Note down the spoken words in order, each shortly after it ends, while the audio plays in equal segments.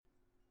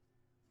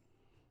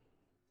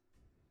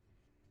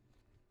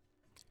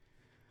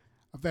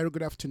very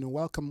good afternoon.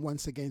 Welcome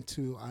once again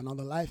to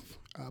another live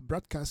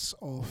broadcast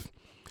of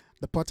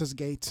the Potter's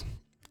Gate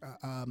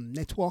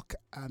network.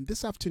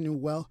 This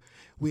afternoon,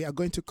 we are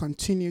going to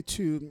continue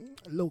to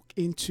look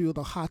into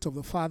the heart of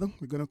the Father.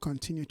 We're going to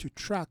continue to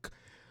track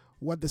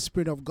what the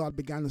Spirit of God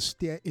began to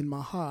stir in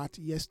my heart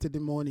yesterday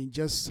morning,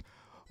 just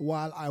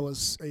while I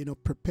was,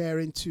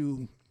 preparing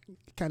to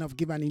kind of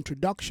give an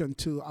introduction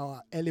to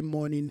our early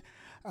morning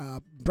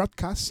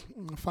broadcast.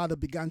 Father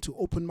began to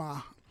open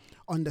my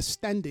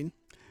understanding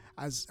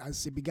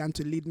as he began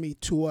to lead me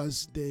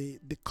towards the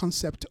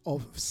concept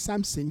of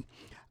Samson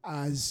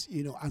as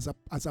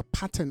a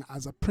pattern,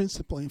 as a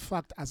principle, in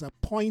fact, as a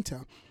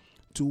pointer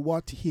to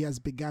what he has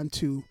begun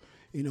to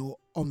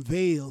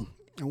unveil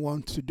and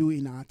want to do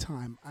in our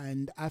time.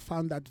 And I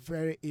found that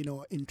very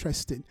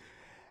interesting.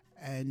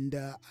 And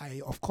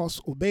I, of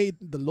course, obeyed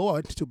the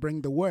Lord to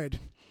bring the word.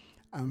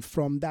 And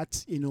from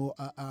that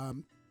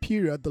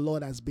period, the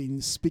Lord has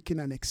been speaking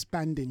and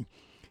expanding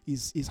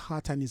his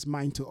heart and his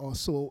mind to us.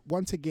 So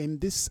once again,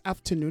 this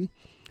afternoon,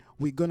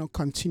 we're going to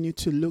continue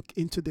to look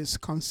into this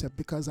concept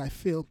because I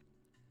feel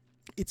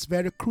it's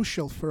very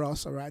crucial for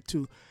us, all right,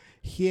 to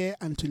hear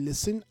and to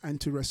listen and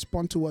to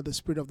respond to what the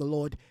Spirit of the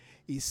Lord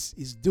is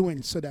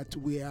doing, so that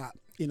we are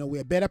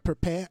better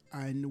prepared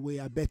and we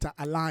are better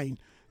aligned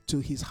to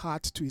his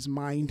heart, to his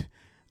mind,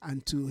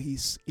 and to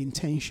his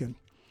intention.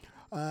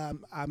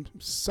 I'm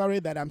sorry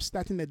that I'm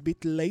starting a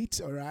bit late.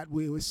 All right,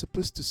 we were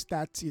supposed to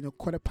start,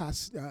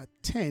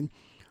 10:15.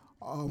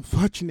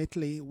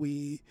 Unfortunately,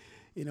 we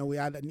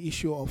had an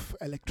issue of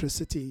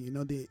electricity.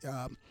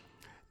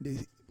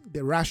 The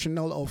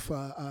rationale of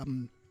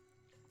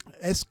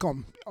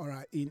ESCOM. All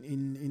right,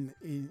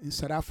 in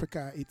South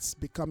Africa, it's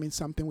becoming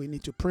something we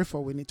need to pray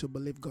for. We need to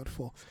believe God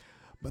for.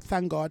 But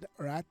thank God,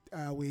 all right,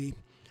 we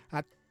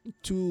had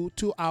two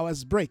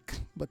hours break,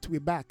 but we're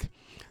back.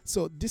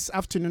 So this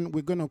afternoon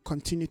we're going to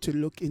continue to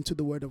look into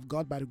the Word of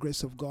God by the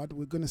grace of God.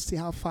 We're going to see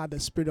how far the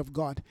Spirit of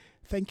God.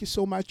 Thank you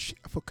so much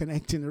for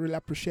connecting. I really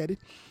appreciate it.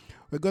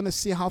 We're going to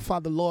see how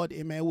far the Lord,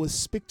 amen, will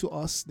speak to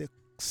us. The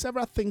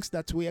several things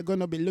that we are going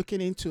to be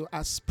looking into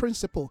as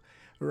principle.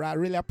 I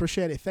really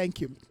appreciate it. Thank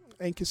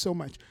you so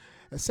much.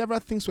 Several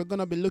things we're going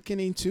to be looking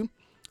into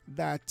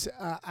that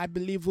I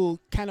believe will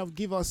kind of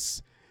give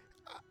us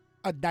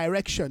a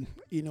direction,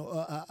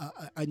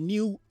 a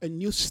new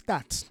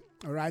start,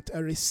 all right,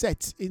 a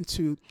reset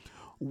into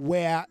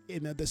where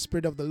the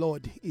Spirit of the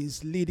Lord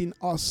is leading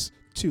us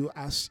to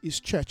as his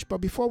church.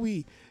 But before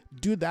we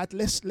do that,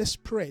 let's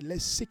pray.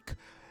 Let's seek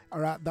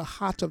the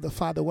heart of the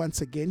Father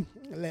once again.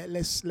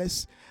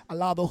 Let's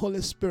allow the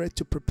Holy Spirit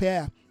to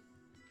prepare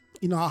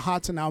our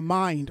hearts and our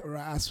mind, or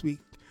as we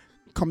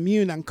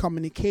commune and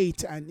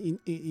communicate and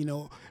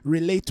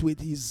relate with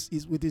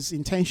his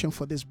intention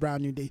for this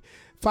brand new day.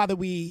 Father,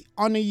 we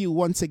honor you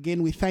once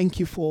again. We thank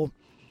you for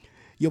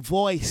your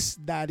voice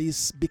that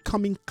is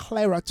becoming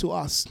clearer to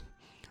us.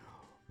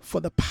 For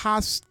the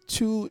past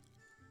 2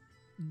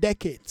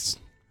 decades,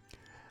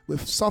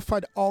 we've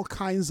suffered all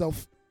kinds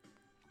of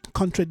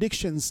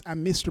contradictions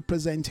and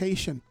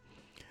misrepresentation.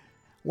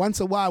 Once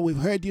in a while, we've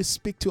heard you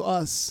speak to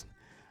us,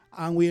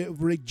 and we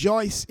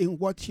rejoice in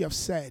what you have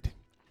said.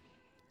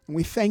 And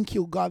we thank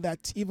you, God,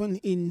 that even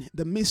in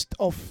the midst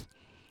of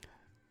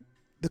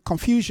the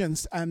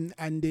confusions and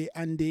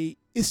the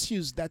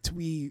issues that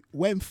we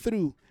went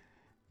through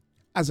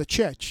as a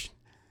church,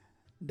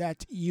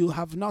 that you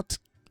have not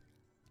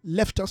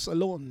left us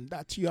alone,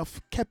 that you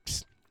have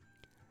kept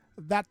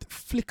that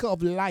flicker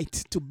of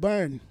light to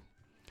burn.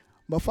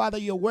 But Father,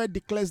 your word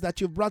declares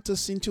that you've brought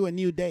us into a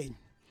new day.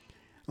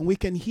 And we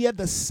can hear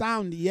the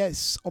sound,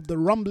 yes, of the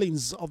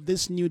rumblings of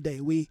this new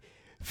day. We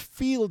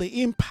feel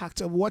the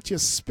impact of what your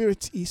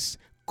Spirit is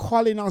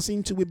calling us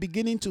into. We're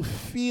beginning to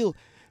feel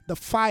the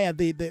fire,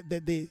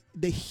 the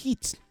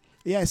heat,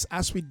 yes,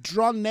 as we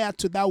draw near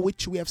to that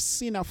which we have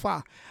seen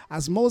afar.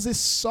 As Moses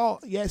saw,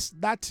 yes,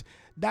 that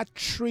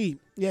tree,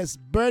 yes,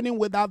 burning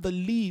without the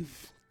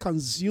leaf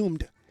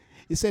consumed.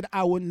 He said,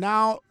 I will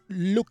now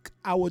move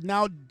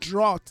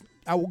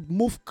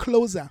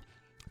closer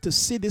to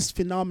see this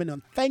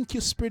phenomenon. Thank you,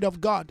 Spirit of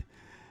God,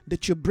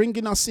 that you're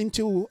bringing us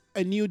into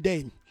a new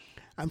day.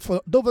 And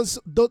for those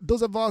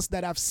of us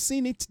that have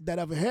seen it, that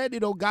have heard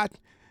it, oh God,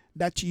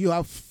 that you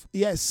have,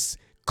 yes,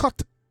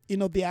 caught,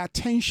 their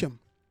attention.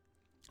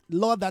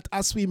 Lord, that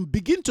as we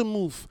begin to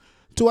move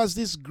towards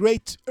this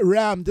great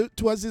realm,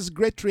 towards this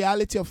great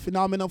reality of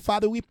phenomenon,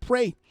 Father, we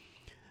pray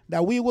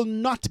that we will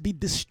not be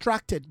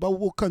distracted, but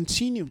will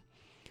continue.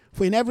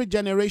 For in every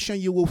generation,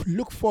 you will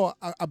look for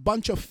a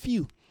bunch of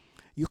few.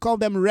 You call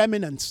them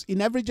remnants.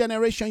 In every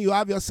generation, you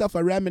have yourself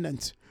a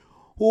remnant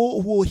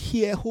who will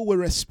hear, who will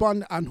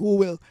respond, and who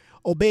will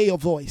obey your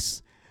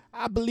voice.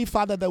 I believe,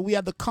 Father, that we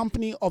are the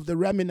company of the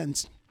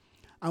remnants,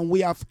 and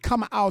we have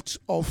come out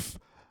of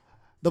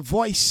the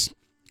voice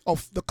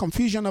of the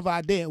confusion of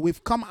our day.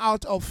 We've come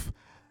out of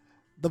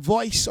the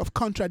voice of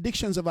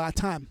contradictions of our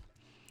time.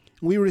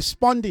 We're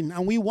responding,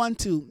 and we want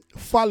to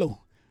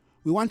follow.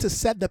 We want to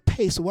set the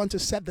pace. We want to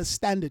set the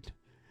standard.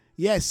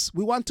 Yes,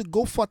 we want to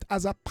go forth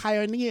as a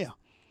pioneer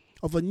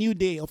of a new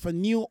day, of a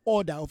new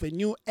order, of a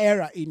new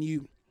era in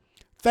you.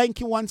 Thank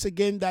you once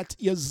again that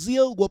your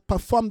zeal will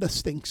perform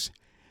these things.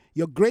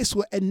 Your grace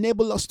will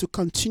enable us to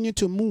continue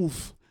to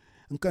move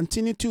and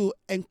continue to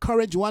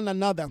encourage one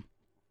another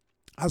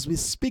as we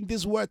speak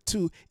this word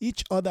to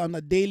each other on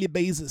a daily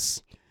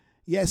basis.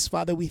 Yes,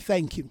 Father, we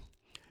thank you.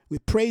 We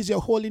praise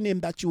your holy name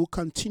that you will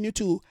continue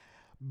to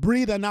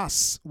breathe on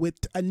us with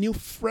a new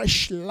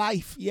fresh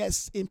life.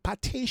 Yes,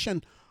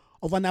 impartation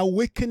of an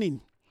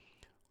awakening.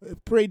 We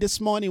pray this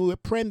morning, we were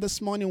praying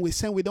this morning, we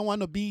said we don't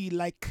want to be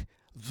like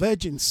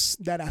virgins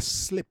that are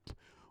asleep.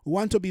 We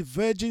want to be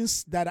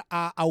virgins that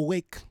are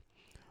awake.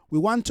 We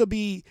want to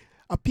be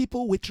a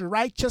people with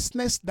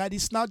righteousness that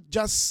is not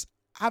just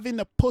having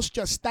a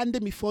posture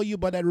standing before you,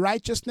 but a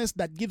righteousness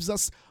that gives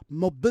us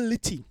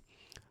mobility.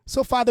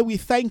 So, Father, we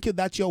thank you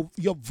that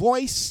your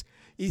voice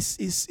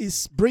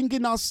is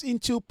bringing us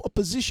into a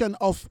position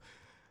of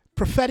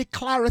prophetic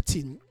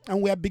clarity,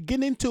 and we are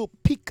beginning to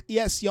pick,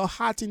 yes, your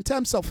heart in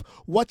terms of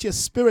what your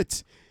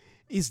spirit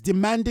is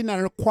demanding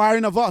and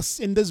requiring of us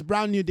in this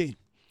brand new day.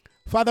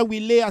 Father, we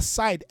lay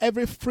aside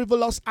every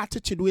frivolous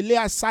attitude. We lay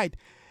aside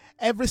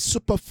every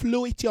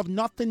superfluity of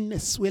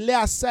nothingness. We lay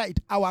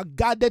aside our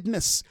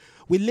guardedness.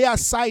 We lay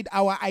aside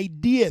our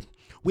idea.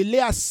 We lay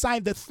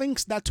aside the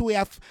things that we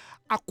have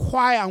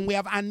acquired and we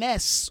have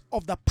unearthed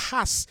of the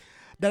past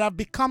that have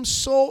become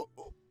so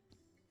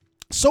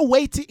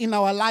weighty in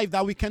our life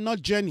that we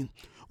cannot journey.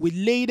 We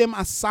lay them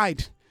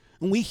aside.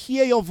 And we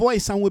hear your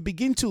voice and we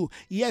begin to,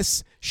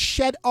 yes,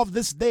 shed off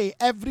this day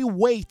every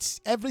weight,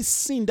 every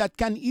sin that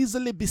can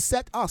easily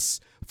beset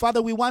us.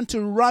 Father, we want to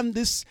run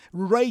this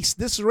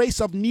race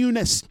of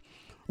newness.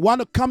 We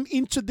want to come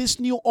into this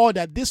new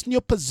order, this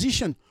new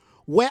position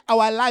where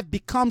our life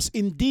becomes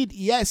indeed,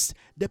 yes,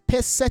 the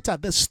pace setter,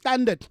 the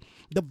standard,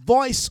 the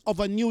voice of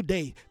a new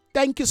day.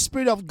 Thank you,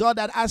 Spirit of God,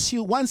 that as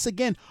you once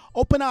again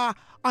open our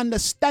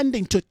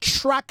understanding to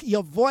track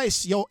your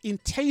voice, your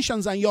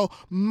intentions, and your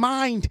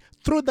mind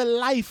through the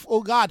life,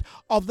 oh God,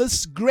 of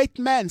this great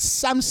man,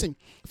 Samson.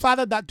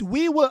 Father, that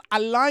we will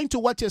align to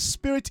what your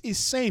Spirit is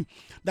saying,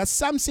 that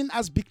Samson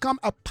has become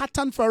a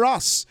pattern for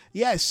us,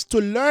 yes, to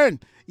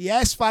learn,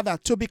 yes, Father,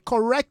 to be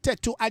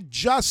corrected, to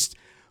adjust.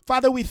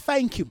 Father, we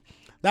thank you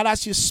that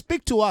as you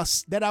speak to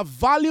us, there are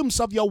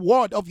volumes of your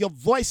word, of your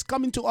voice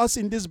coming to us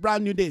in this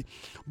brand new day.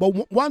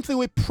 But one thing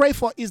we pray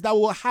for is that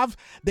we'll have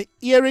the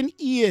hearing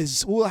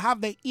ears. We'll have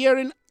the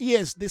hearing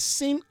ears, the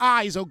seeing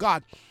eyes, oh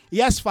God.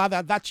 Yes,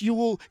 Father, that you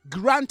will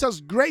grant us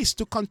grace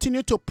to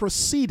continue to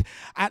proceed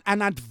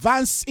and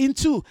advance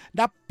into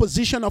that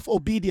position of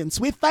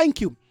obedience. We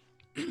thank you.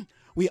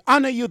 We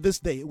honor you this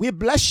day. We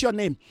bless your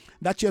name,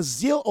 that your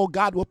zeal, oh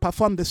God, will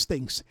perform these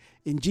things.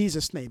 In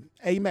Jesus' name,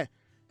 amen.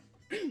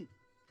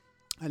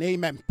 And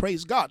amen.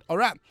 Praise God. All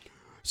right.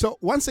 So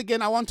once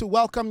again, I want to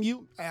welcome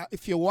you.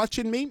 If you're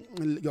watching me,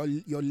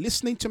 you're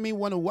listening to me,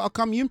 want to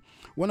welcome you.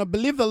 Want to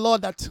believe the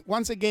Lord that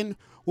once again,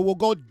 we will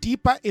go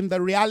deeper in the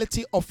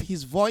reality of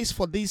his voice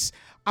for this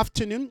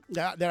afternoon.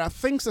 There are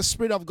things the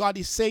Spirit of God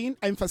is saying,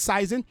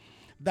 emphasizing,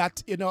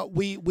 that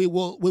we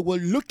will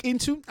look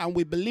into, and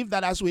we believe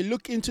that as we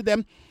look into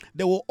them,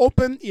 they will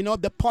open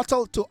the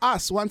portal to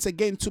us once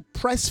again to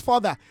press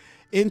further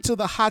into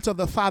the heart of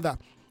the Father.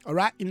 All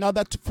right, in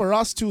order for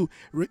us to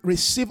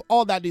receive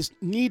all that is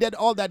needed,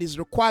 all that is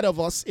required of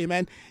us,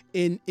 amen,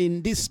 in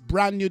this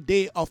brand new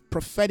day of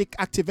prophetic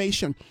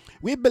activation.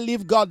 We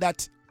believe, God,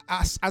 that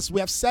as we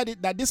have said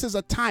it, that this is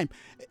a time,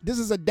 this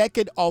is a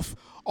decade of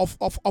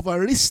a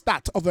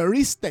restart, of a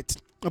reset.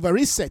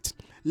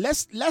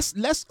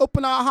 Let's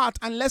open our heart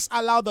and let's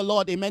allow the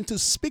Lord, amen, to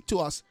speak to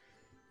us.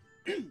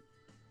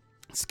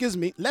 Excuse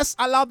me. Let's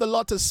allow the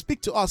Lord to speak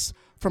to us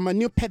from a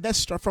new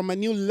pedestal, from a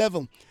new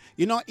level.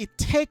 It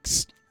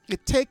takes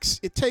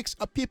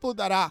a people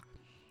that are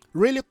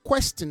really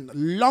questioning,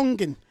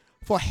 longing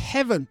for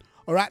heaven,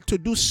 all right, to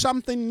do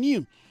something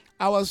new.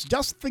 I was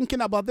just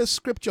thinking about this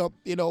scripture,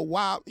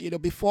 while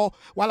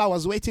I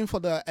was waiting for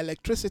the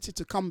electricity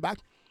to come back.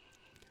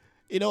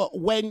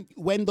 When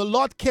the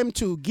Lord came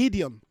to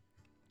Gideon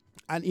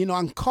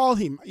and call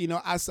him,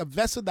 as a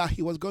vessel that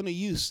he was going to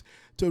use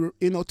to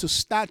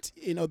start,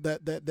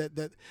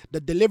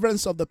 the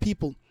deliverance of the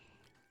people,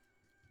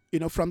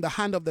 from the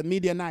hand of the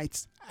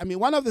Midianites. I mean,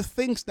 one of the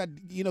things that,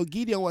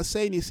 Gideon was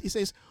saying is, he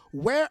says,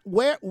 where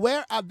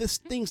are these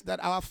things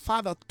that our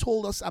father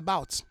told us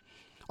about?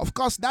 Of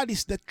course, that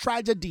is the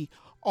tragedy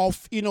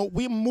of,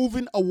 we're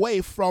moving away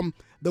from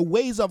the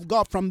ways of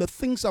God, from the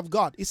things of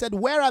God. He said,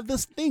 where are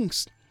these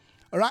things?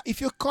 All right.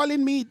 If you're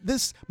calling me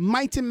this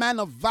mighty man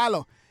of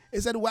valor, he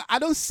said, well, I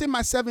don't see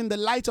myself in the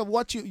light of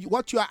what you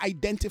are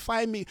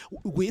identifying me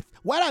with.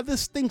 Where are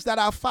these things that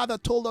our Father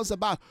told us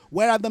about?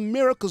 Where are the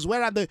miracles?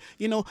 Where are the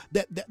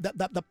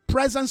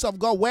presence of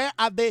God? Where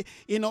are the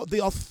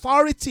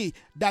authority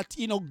that,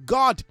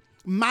 God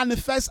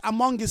manifests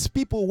among his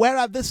people? Where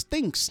are these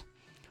things?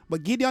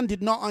 But Gideon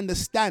did not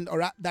understand, all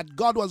right, that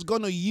God was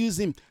going to use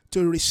him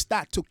to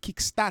restart, to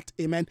kickstart,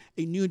 amen,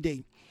 a new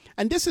day.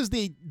 And this is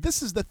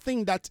the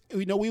thing that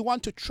we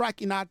want to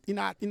track in our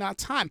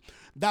time,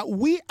 that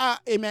we are,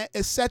 amen,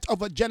 a set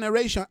of a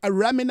generation, a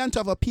remnant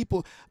of a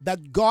people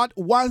that God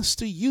wants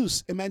to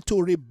use, amen,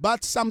 to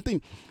rebut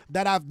something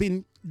that have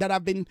been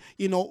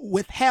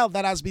withheld,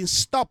 that has been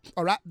stopped,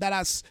 all right, that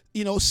has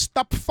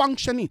stopped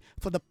functioning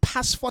for the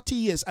past 40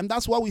 years. And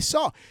that's what we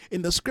saw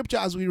in the scripture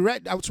as we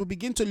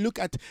begin to look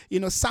at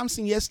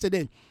Samson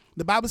yesterday.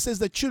 The Bible says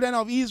the children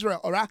of Israel,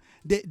 all right,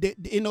 they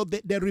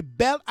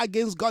rebelled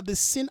against God, they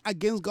sinned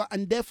against God,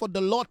 and therefore the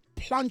Lord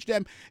plunged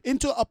them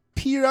into a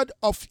period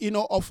of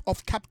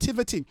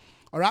captivity,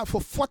 all right,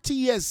 for 40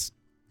 years,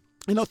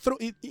 through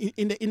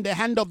in the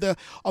hand of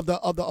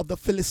the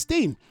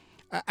Philistine.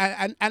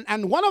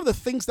 And one of the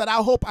things that I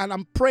hope and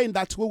I'm praying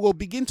that we will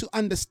begin to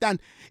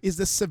understand is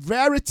the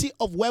severity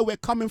of where we're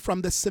coming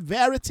from, the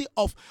severity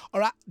of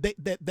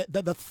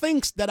the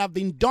things that have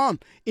been done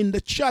in the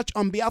church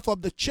on behalf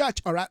of the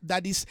church, all right,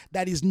 that is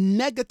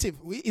negative,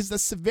 is the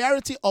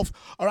severity of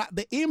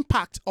the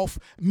impact of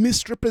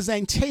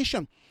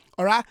misrepresentation.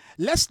 All right,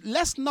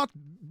 let's not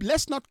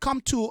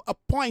come to a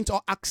point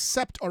or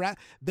accept, all right,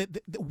 the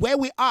where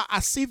we are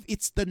as if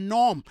it's the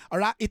norm. All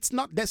right, it's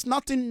not. There's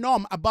nothing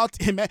normal about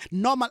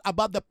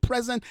the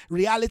present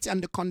reality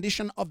and the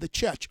condition of the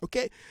church.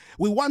 Okay,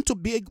 we want to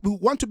be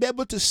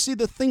able to see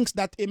the things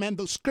that, amen,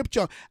 the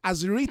scripture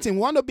has written.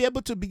 We want to be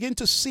able to begin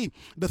to see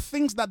the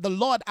things that the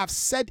Lord have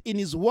said in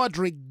His word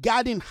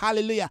regarding,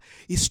 hallelujah,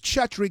 His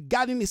church,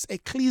 regarding His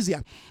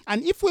ecclesia.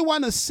 And if we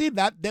want to see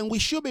that, then we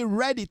should be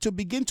ready to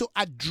begin to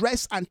address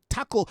and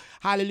tackle,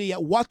 hallelujah,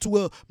 what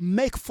will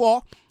make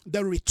for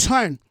the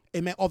return,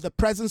 amen, of the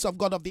presence of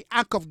God, of the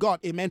ark of God,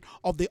 amen,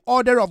 of the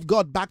order of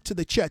God back to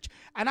the church.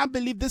 And I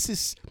believe this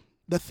is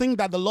the thing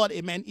that the Lord,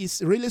 amen,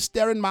 is really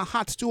stirring my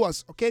heart to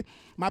us, okay?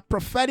 My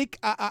prophetic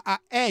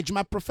edge,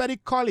 my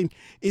prophetic calling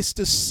is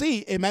to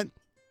see, amen,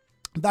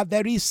 that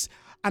there is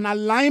an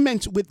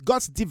alignment with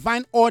God's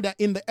divine order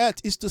in the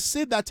earth, is to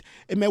see that,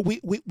 amen,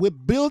 we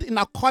build in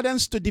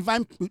accordance to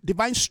divine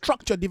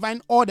structure,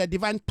 divine order,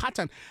 divine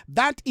pattern.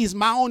 That is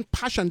my own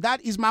passion.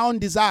 That is my own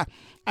desire.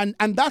 And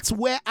that's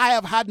where I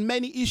have had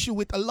many issues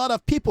with a lot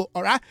of people,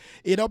 all right?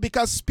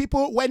 Because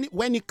people,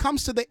 when it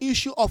comes to the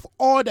issue of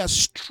order,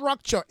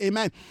 structure,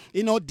 amen,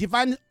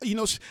 divine,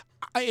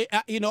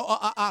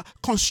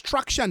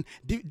 construction,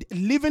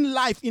 living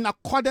life in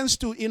accordance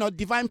to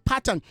divine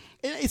pattern,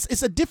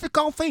 it's a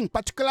difficult thing,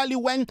 particularly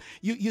when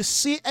you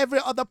see every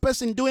other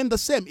person doing the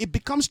same. It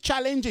becomes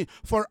challenging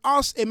for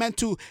us, amen,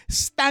 to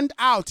stand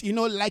out,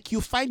 like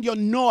you find your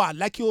Noah,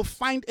 like you'll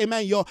find,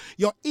 amen, your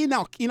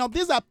Enoch.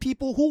 These are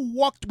people who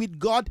walked with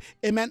God,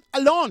 amen,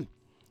 alone.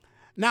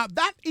 Now,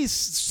 that is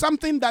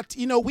something that,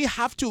 we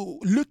have to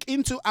look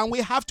into and we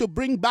have to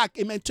bring back,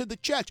 amen, to the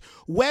church,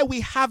 where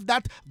we have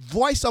that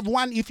voice of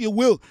one, if you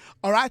will,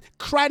 all right,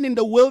 crying in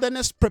the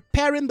wilderness,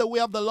 preparing the way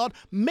of the Lord,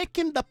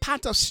 making the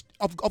path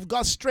of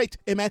God straight,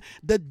 amen.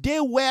 The day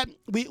where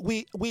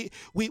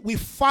we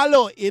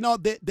follow,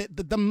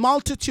 the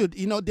multitude,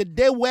 the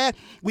day where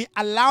we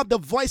allow the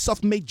voice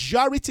of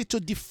majority to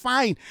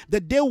define,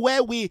 the day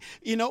where we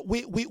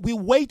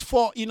wait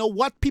for,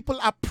 what people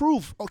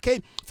approve,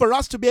 okay, for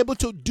us to be able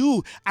to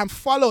do and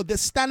follow the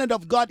standard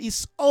of God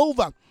is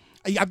over.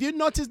 Have you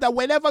noticed that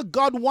whenever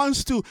God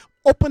wants to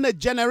open a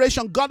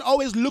generation, God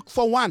always looks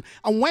for one?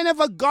 And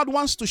whenever God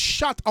wants to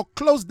shut or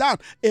close down,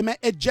 amen,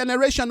 a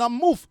generation or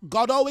move,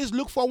 God always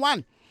looks for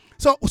one.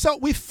 So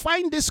we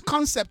find this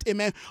concept,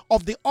 amen,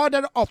 of the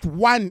order of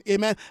one,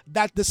 amen,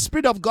 that the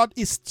Spirit of God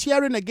is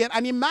stirring again.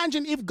 And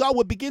imagine if God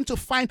would begin to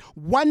find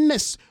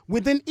oneness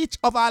within each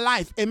of our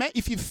life, amen.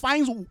 If He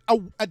finds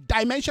a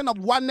dimension of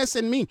oneness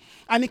in me,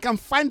 and He can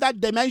find that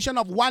dimension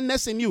of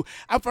oneness in you.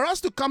 And for us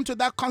to come to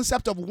that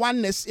concept of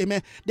oneness,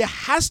 amen, there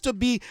has to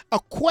be a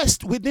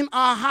quest within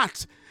our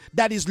hearts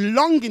that is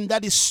longing,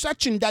 that is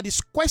searching, that is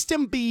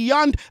questioning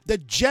beyond the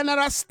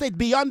general state,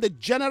 beyond the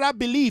general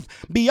belief,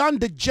 beyond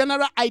the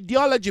general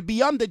ideology,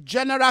 beyond the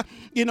general,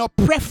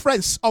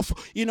 preference of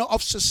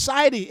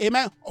society,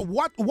 amen.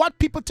 What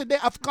people today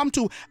have come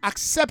to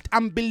accept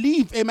and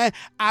believe, amen,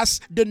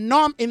 as the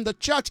norm in the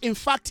church, in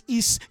fact,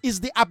 is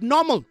the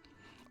abnormal.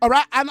 All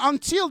right, and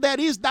until there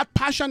is that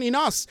passion in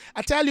us,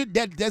 I tell you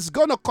that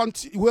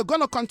we're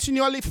gonna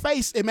continually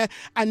face, amen,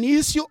 an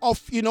issue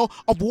of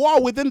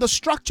war within the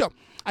structure.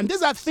 And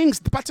these are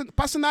things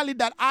personally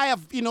that I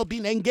have,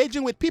 been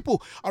engaging with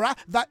people, all right,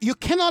 that you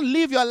cannot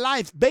live your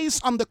life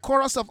based on the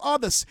chorus of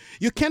others.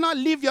 You cannot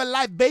live your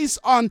life based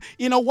on,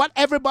 what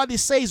everybody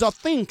says or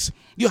thinks.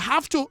 You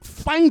have to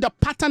find the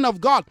pattern of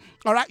God,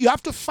 all right? You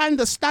have to find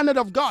the standard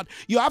of God.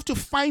 You have to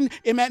find,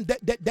 amen,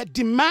 the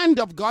demand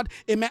of God,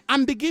 amen,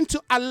 and begin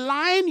to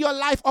align your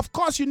life. Of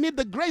course, you need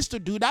the grace to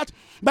do that,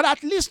 but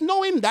at least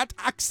knowing that,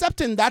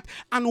 accepting that,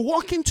 and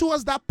walking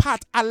towards that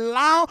path,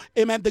 allow,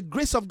 amen, the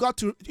grace of God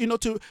to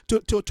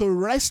to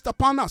rest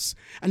upon us.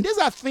 And these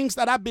are things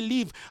that I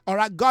believe, all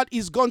right, God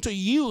is going to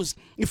use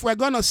if we're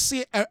going to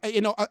see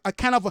a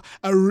kind of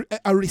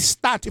a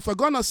restart, if we're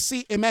going to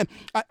see, amen,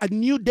 a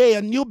new day,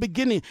 a new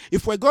beginning,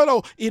 if we're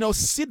going to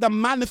see the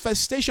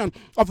manifestation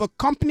of a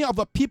company of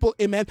a people,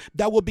 amen,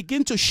 that will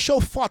begin to show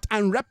forth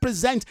and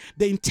represent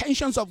the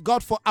intentions of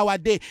God for our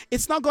day.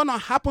 It's not going to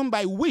happen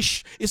by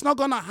wish. It's not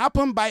going to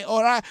happen by,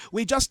 all right,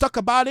 we just talk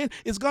about it.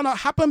 It's going to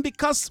happen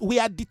because we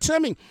are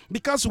determined,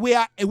 because we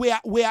are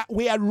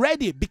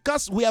ready,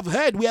 because we have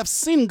heard, we have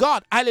seen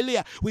God.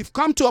 Hallelujah. We've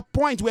come to a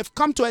point, we've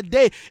come to a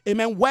day,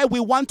 amen, where we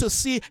want to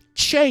see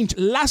change,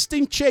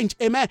 lasting change,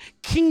 amen,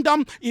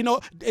 kingdom,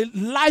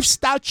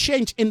 lifestyle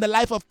change in the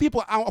life of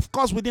people, and of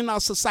course within our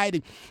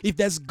society. If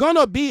there's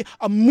gonna be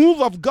a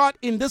move of God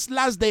in this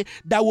last day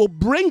that will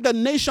bring the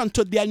nation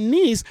to their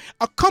knees,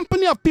 a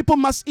company of people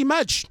must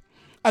emerge.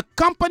 A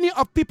company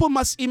of people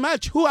must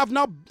emerge who have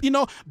not,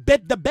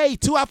 bet the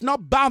bait, who have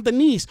not bowed the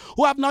knees,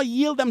 who have not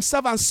yielded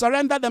themselves and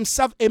surrendered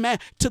themselves, amen,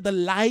 to the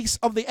lies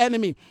of the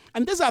enemy.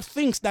 And these are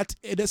things that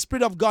the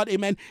Spirit of God,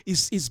 amen,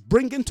 is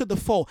bringing to the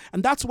fore.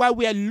 And that's why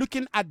we are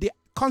looking at the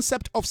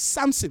concept of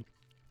Samson.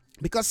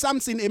 Because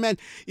Samson, amen,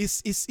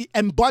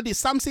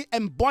 Samson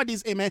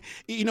embodies, amen,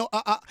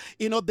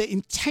 the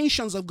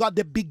intentions of God,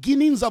 the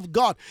beginnings of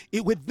God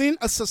within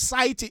a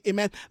society,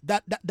 amen,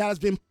 that has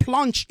been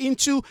plunged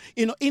into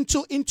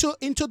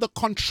the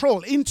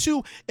control,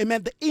 into,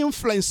 amen, the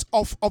influence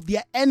of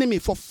their enemy.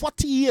 For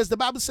 40 years, the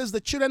Bible says the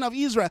children of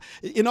Israel,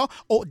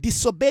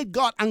 disobeyed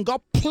God, and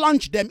God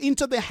plunged them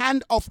into the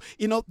hand of,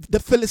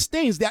 the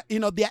Philistines, their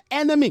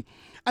enemy.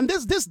 And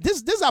this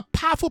is a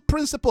powerful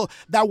principle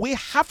that we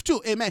have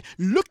to, amen,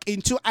 look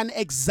into and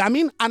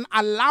examine and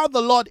allow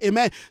the Lord,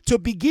 amen, to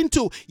begin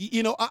to,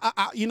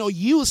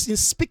 use in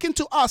speaking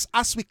to us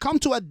as we come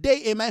to a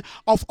day, amen,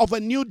 of a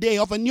new day,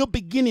 of a new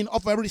beginning,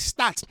 of a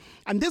restart.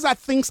 And these are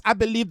things I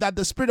believe that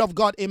the Spirit of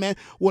God, amen,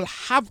 will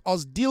have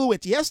us deal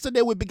with.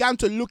 Yesterday we began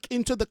to look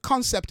into the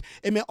concept,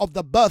 amen, of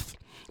the birth.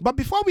 But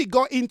before we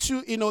go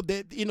into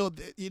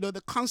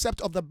the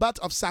concept of the birth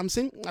of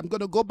Samson, I'm going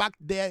to go back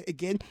there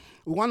again.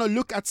 We want to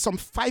look at some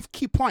 5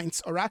 key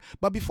points, all right?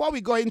 But before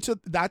we go into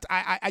that,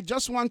 I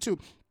just want to,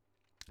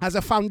 as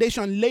a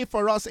foundation, lay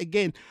for us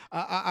again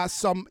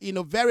some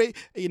very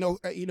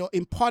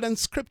important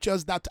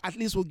scriptures that at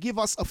least will give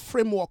us a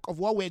framework of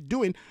what we're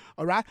doing,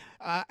 all right?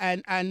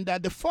 And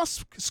the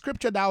first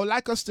scripture that I would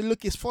like us to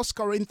look is 1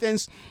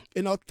 Corinthians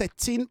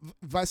 13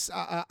 verse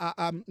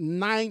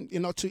 9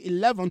 to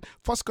 11.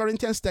 1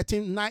 Corinthians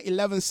 13 9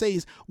 11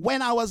 says,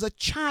 "When I was a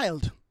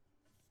child,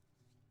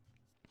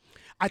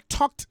 I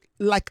talked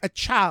like a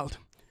child,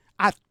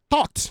 I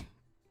thought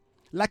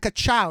like a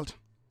child,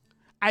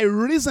 I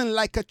reasoned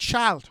like a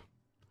child.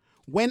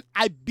 When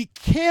I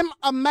became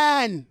a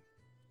man,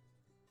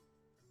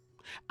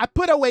 I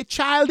put away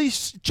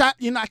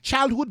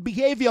childhood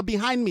behavior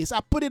behind me. So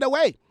I put it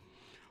away."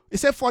 He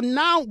said, "For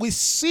now we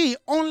see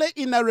only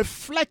in a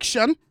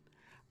reflection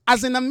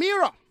as in a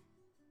mirror.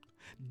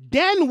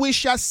 Then we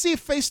shall see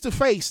face to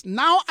face.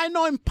 Now I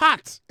know in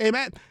part."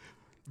 Amen.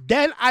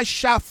 "Then I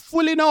shall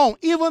fully know,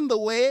 even the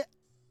way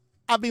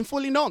I've been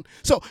fully known."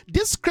 So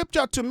this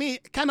scripture to me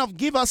kind of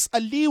give us a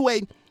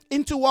leeway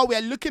into what we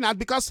are looking at,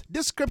 because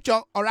this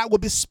scripture, all right, will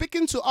be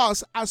speaking to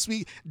us as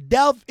we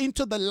delve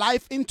into the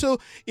life, into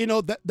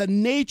the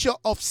nature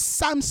of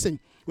Samson.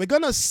 We're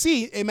going to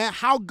see, amen,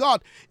 how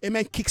God,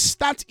 amen,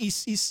 kickstart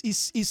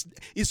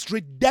his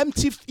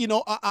redemptive,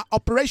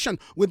 operation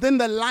within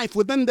the life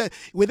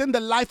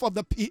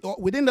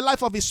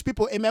of his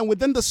people, amen,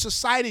 within the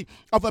society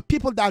of a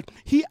people that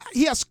he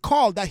has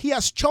called, that he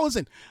has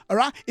chosen. All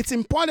right, it's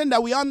important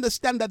that we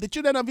understand that the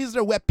children of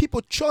Israel were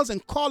people chosen,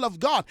 called of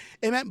God,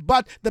 amen.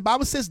 But the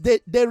Bible says they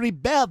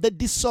rebelled, they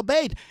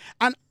disobeyed,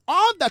 and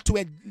all that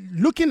we're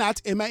looking at,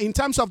 amen, in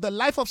terms of the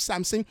life of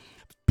Samson,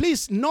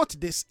 please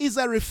note this, is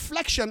a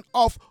reflection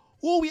of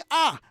who we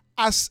are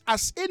as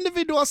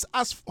individuals,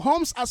 as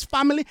homes, as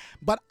family,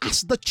 but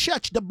as the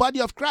church, the body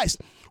of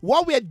Christ.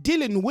 What we're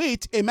dealing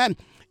with, amen,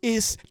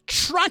 is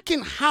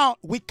tracking how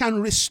we can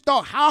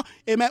restore, how,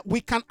 amen, we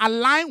can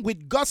align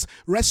with God's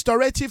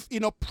restorative,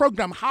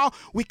 program, how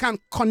we can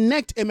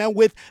connect, amen,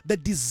 with the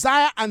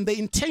desire and the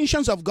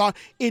intentions of God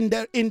in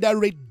the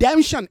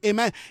redemption,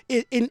 amen,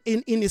 in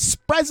his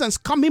presence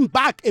coming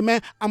back,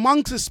 amen,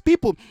 amongst his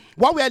people.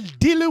 What we are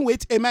dealing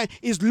with, amen,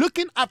 is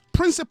looking at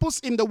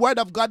principles in the word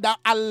of God that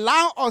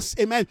allow us,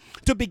 amen,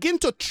 to begin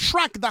to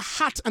track the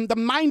heart and the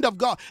mind of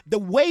God, the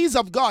ways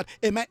of God,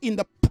 amen, in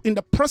the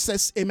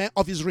process, amen,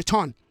 of his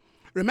return.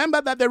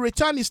 Remember that the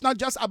return is not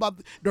just about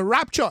the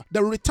rapture.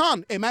 The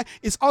return, amen,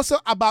 is also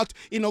about,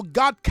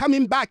 God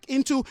coming back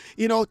into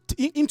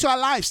our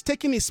lives,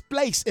 taking his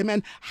place,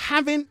 amen,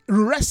 having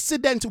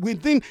resident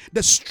within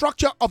the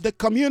structure of the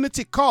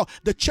community called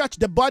the church,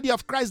 the body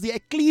of Christ, the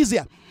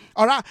ecclesia.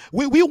 All right,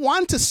 we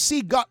want to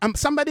see God.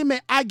 Somebody may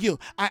argue,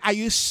 are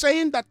you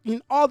saying that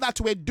in all that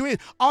we're doing,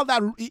 all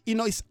that,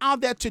 is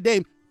out there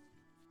today,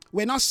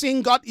 We're not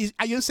saying God is,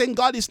 are you saying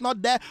God is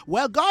not there?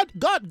 Well, God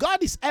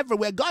is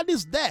everywhere. God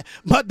is there.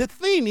 But the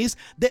thing is,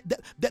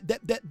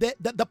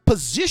 the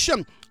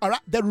position, all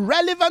right, the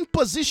relevant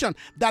position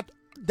that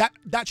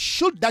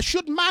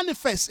should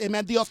manifest,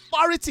 amen, the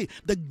authority,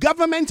 the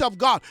government of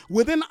God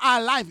within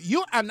our life,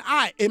 you and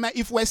I, amen,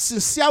 if we're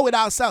sincere with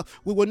ourselves,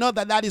 we will know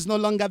that that is no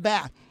longer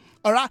there.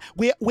 All right,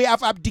 we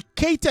have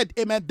abdicated,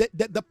 amen,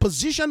 the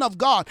position of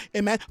God,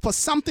 amen, for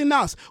something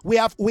else. We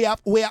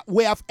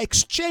have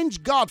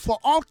exchanged God for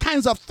all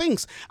kinds of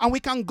things, and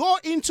we can go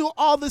into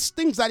all these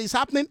things that is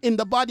happening in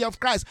the body of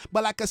Christ.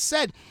 But like I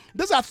said,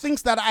 these are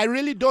things that I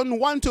really don't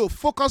want to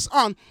focus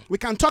on. We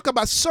can talk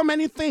about so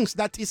many things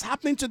that is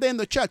happening today in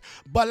the church.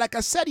 But like I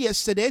said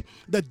yesterday,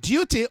 the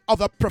duty of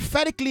a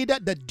prophetic leader,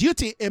 the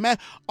duty, amen,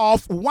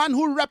 of one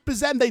who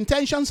represents the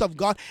intentions of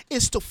God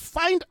is to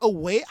find a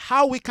way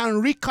how we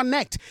can reconnect,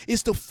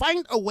 is to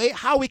find a way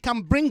how we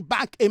can bring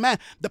back, amen,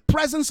 the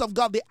presence of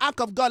God, the ark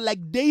of God,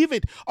 like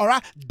David. All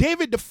right,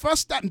 David, the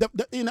first time,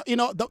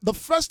 the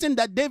first thing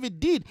that David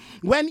did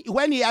when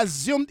he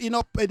assumed,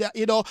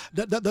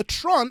 the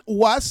throne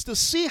was to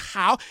see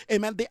how,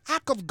 amen, the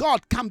ark of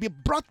God can be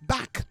brought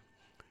back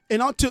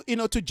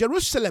to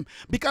Jerusalem.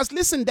 Because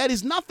listen, there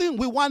is nothing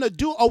we want to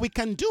do or we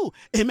can do,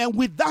 amen,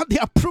 without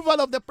the approval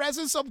of the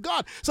presence of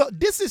God. So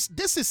this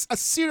is a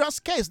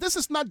serious case. This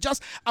is not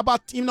just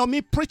about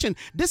me preaching.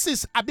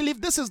 I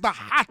believe this is the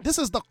heart, this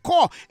is the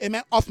core,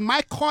 amen, of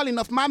my calling,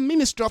 of my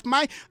ministry, of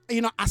my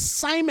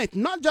assignment,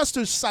 not just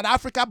to South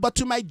Africa but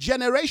to my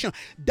generation,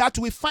 that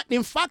we find.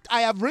 In fact, I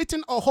have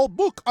written a whole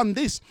book on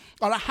this,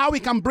 or how we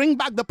can bring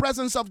back the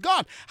presence of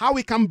God, how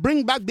we can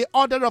bring back the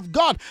order of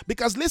God.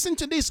 Because listen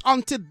to this,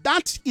 until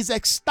that is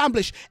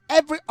established,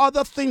 every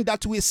other thing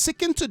that we're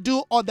seeking to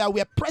do or that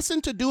we're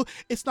pressing to do,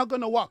 it's not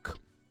going to work.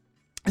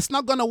 It's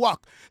not going to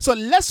work. So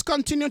let's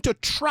continue to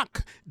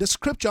track the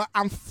scripture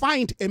and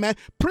find, amen,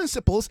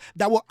 principles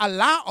that will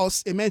allow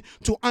us, amen,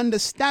 to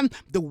understand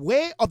the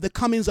way of the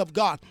comings of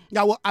God,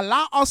 that will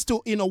allow us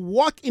to,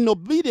 walk in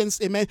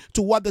obedience, amen,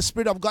 to what the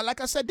Spirit of God.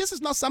 Like I said, this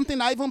is not something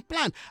I even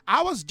planned.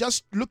 I was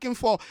just looking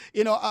for,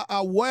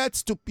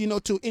 words to,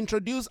 to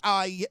introduce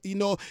our,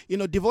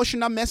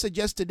 devotional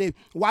messages today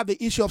while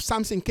the issue of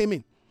Samson came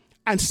in.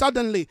 And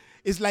suddenly,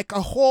 it's like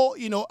a whole,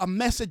 a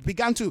message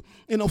began to,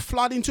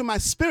 flood into my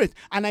spirit.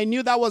 And I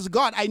knew that was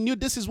God. I knew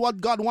this is what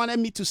God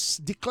wanted me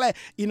to declare,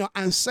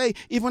 and say,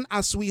 even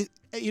as we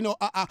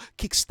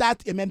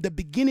kickstart, amen, the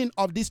beginning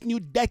of this new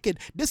decade.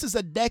 This is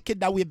a decade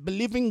that we're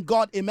believing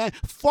God, amen,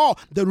 for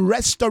the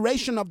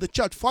restoration of the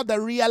church, for the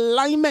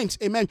realignment,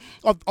 amen,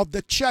 of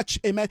the church,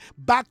 amen,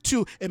 back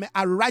to, amen,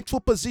 a rightful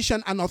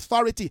position and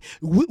authority.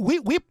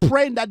 We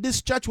praying that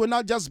this church will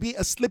not just be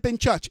a sleeping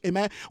church,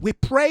 amen. We're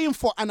praying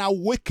for an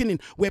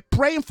awakening. We're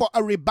praying for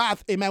a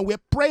rebirth, amen. We're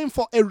praying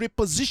for a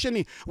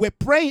repositioning. We're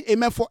praying,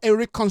 amen, for a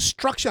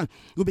reconstruction.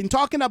 We've been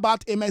talking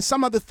about, amen,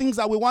 some of the things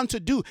that we want to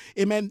do,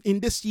 amen,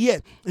 in this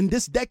year, in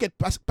this decade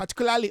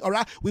particularly, all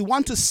right, we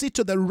want to see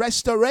to the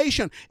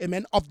restoration,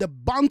 amen, of the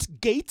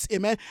burnt gates,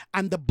 amen,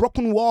 and the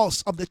broken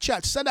walls of the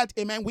church, so that,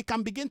 amen, we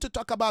can begin to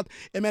talk about,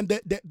 amen,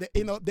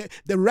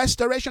 the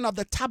restoration of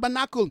the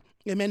tabernacle,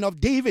 amen, of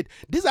David.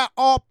 These are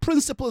all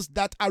principles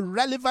that are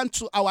relevant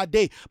to our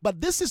day,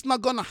 but this is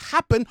not going to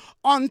happen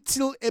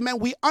until, amen,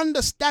 we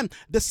understand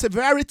the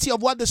severity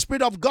of what the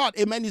Spirit of God,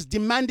 amen, is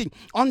demanding,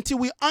 until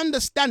we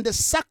understand the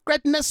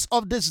sacredness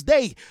of this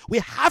day.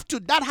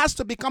 That has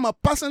to become a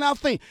personal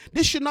thing.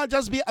 This should not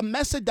just be a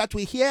message that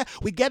we hear,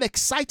 we get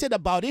excited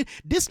about it.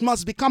 This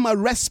must become a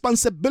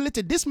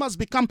responsibility. This must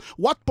become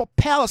what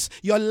propels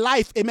your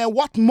life, amen,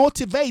 what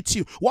motivates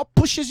you, what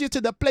pushes you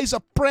to the place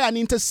of prayer and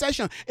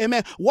intercession,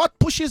 amen, what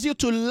pushes you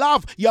to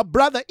love your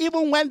brother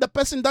even when the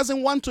person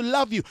doesn't want to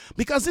love you.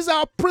 Because these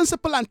are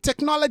principle and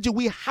technology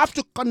we have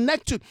to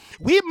connect to.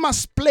 We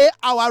must play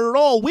our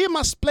role. We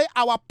must play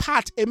our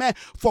part, amen,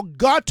 for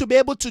God to be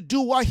able to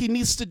do what he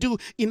needs to do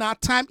in our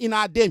time, in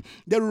our day.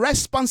 The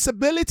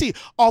responsibility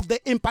of the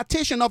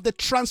impartation, of the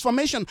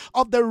transformation,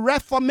 of the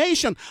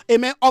reformation,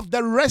 amen, of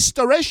the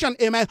restoration,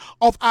 amen,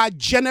 of our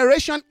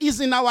generation is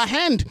in our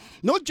hand.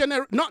 No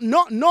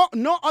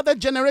other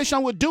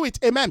generation will do it,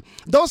 amen.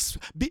 Those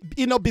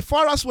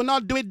before us will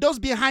not do it. Those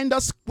behind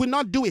us will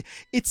not do it.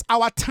 It's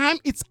our time.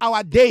 It's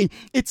our day.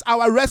 It's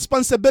our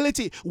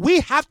responsibility.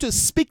 We have to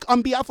speak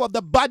on behalf of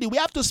the body. We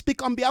have to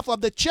speak on behalf of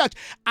the church.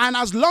 And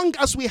as long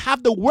as we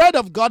have the word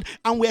of God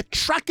and we're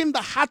tracking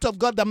the heart of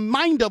God, the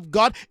mind of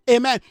God,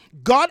 amen,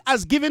 God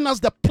has given us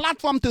the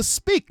platform to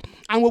speak.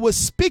 And we will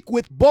speak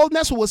with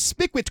boldness. We will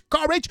speak with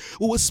courage.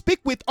 We will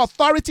speak with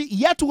authority.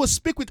 Yet we will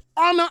speak with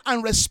honor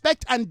and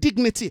respect and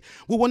dignity.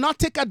 We will not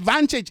take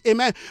advantage.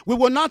 Amen. We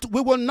will not,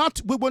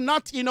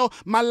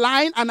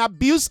 malign and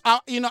abuse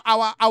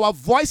our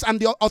voice and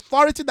the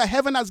authority that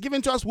heaven has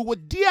given to us. We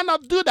would dare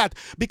not do that,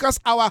 because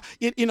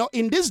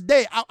in this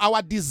day,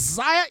 our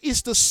desire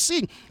is to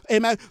see,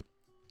 amen,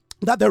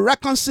 that the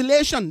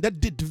reconciliation,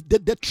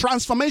 the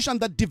transformation,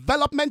 the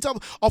development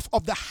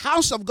of the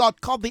house of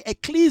God called the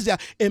ecclesia,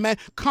 amen,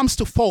 comes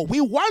to fall.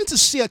 We want to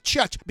see a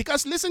church,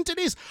 because listen to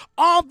this,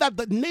 all that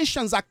the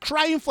nations are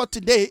crying for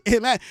today,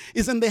 amen,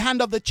 is in the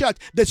hand of the church.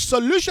 The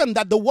solution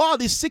that the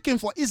world is seeking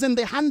for is in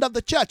the hand of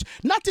the church,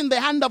 not in the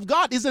hand of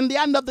God, is in the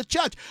hand of the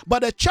church.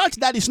 But a church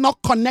that is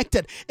not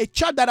connected, a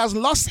church that has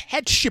lost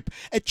headship,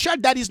 a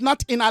church that is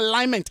not in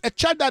alignment, a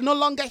church that no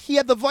longer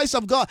hears the voice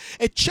of God,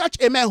 a church,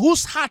 amen,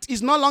 whose heart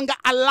is no longer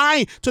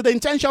aligned to the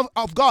intention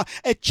of God,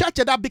 a church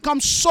that has become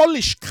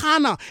soulish,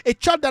 carnal, a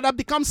church that has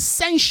become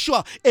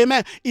sensual,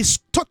 amen, is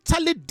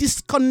totally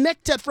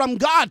disconnected from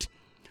God.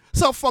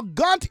 So for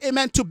God,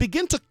 amen, to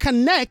begin to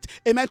connect,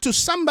 amen, to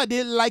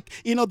somebody like,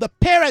 the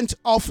parent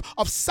of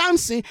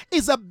Samson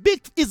is a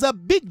big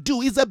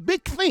deal, is a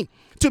big thing.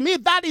 To me,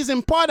 that is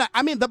important.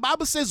 I mean, the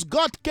Bible says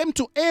God came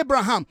to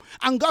Abraham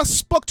and God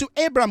spoke to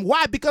Abraham.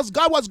 Why? Because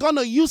God was going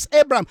to use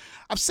Abraham.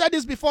 I've said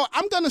this before.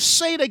 I'm going to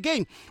say it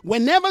again.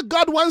 Whenever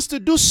God wants to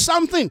do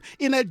something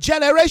in a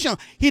generation,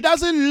 he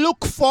doesn't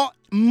look for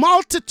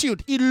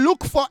multitude. He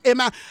looks for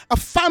a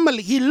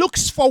family. He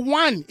looks for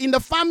one. In the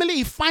family,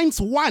 he finds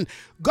one.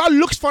 God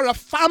looks for a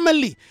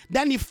family.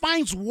 Then he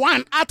finds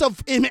one out of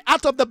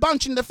the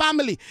bunch in the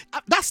family.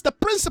 That's the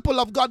principle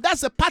of God. That's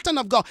the pattern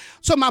of God.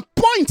 So my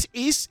point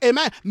is,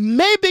 amen,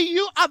 maybe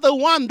you are the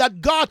one that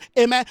God,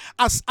 amen,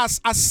 has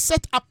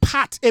set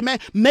apart. Amen.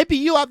 Maybe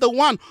you are the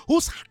one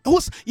who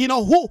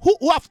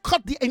have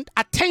caught the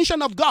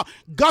attention of God.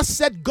 God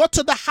said, go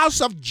to the house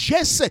of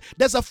Jesse.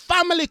 There's a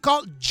family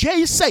called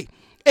Jesse.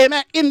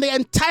 Amen. In the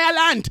entire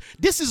land.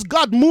 This is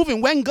God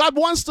moving. When God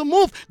wants to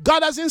move,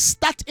 God doesn't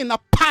start in a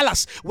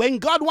palace. When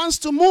God wants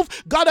to move,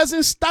 God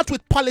doesn't start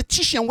with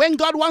politicians. When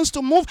God wants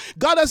to move,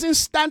 God doesn't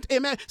start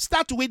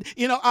with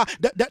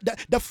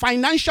the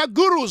financial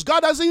gurus. God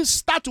doesn't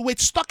start with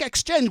stock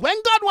exchange.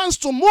 When God wants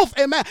to move,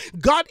 amen,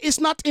 God is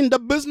not in the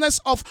business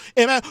of,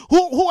 amen,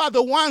 who are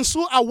the ones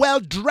who are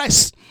well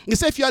dressed. He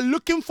said, if you're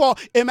looking for,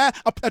 amen,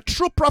 a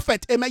true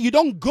prophet, amen, you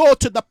don't go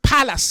to the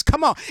palace.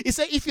 Come on. He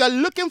said, if you're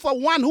looking for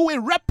one who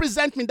will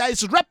represent me, that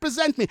is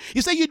represent me,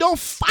 he said, you don't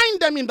find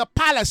them in the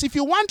palace. If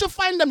you want to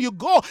find them, you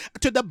go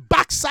to the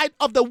backside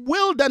of the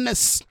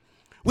wilderness.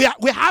 We're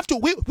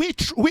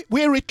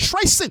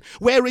retracing,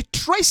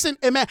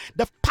 amen,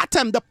 the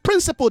pattern, the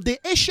principle, the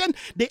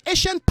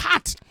Asian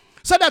path,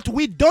 so that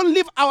we don't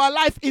live our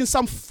life in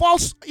some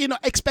false,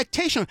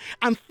 expectation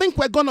and think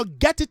we're going to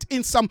get it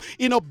in some,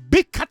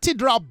 big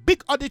cathedral,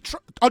 big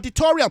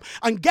auditorium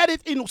and get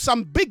it in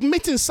some big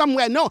meeting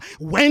somewhere. No,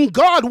 when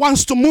God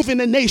wants to move in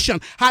a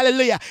nation,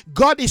 hallelujah,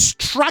 God is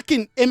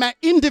tracking, amen,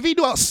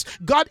 individuals.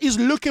 God is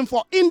looking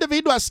for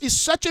individuals. He's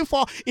searching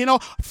for,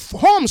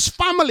 homes,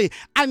 family.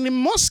 And in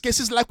most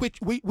cases, like we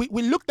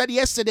looked at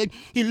yesterday,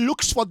 he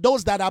looks for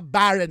those that are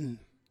barren.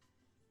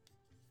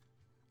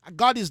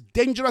 God is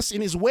dangerous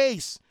in his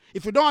ways.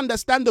 If we don't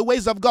understand the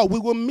ways of God, we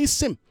will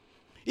miss him.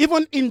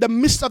 Even in the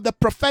midst of the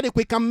prophetic,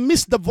 we can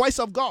miss the voice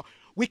of God.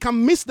 We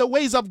can miss the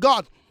ways of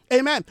God.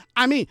 Amen.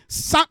 I mean,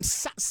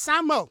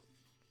 Samuel,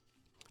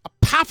 a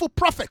powerful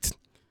prophet,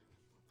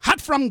 heard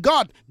from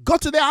God, go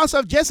to the house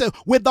of Jesse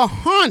with the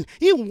horn.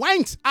 He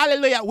went,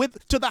 hallelujah,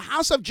 to the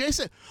house of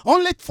Jesse,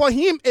 only for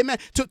him, amen,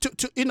 to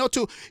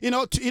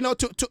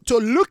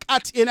look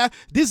at,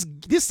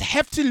 this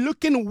hefty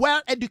looking,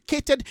 well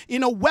educated,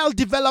 well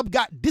developed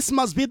guy. This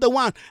must be the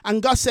one.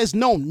 And God says,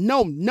 no.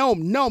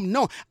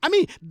 I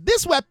mean,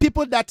 these were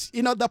people that,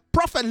 the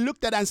prophet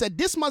looked at and said,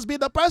 this must be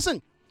the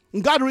person.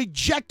 God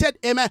rejected,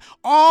 amen,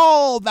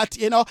 all that,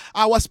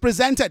 was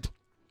presented.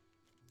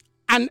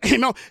 And,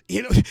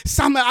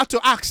 Samuel had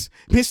to ask,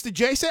 Mr.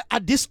 Jesse, are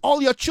these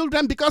all your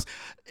children? Because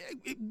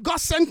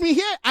God sent me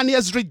here and he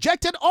has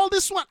rejected all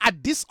this one. Are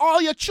these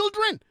all your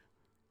children?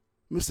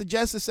 Mr.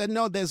 Jesse said,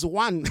 no, there's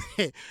one.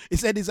 He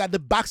said he's at the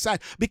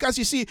backside. Because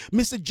you see,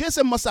 Mr.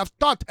 Jesse must have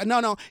thought,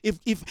 no, if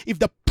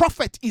the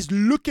prophet is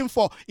looking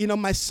for,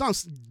 my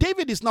sons,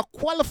 David is not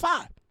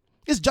qualified.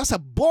 He's just a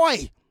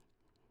boy.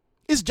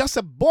 He's just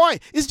a boy.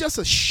 He's just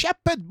a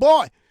shepherd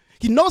boy.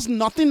 He knows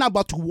nothing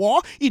about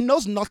war. He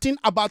knows nothing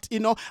about,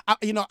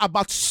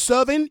 about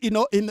serving, in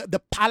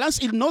the palace.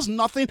 He knows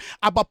nothing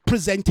about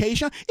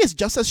presentation. He's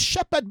just a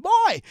shepherd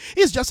boy.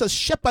 He's just a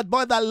shepherd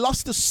boy that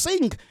loves to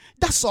sing.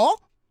 That's all.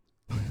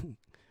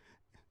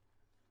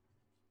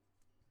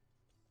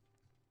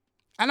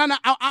 And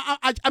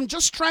I'm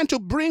just trying to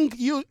bring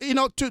you,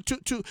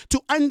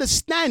 to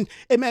understand,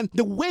 amen,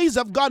 the ways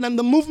of God and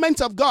the movement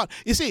of God.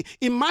 You see,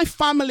 in my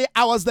family,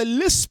 I was the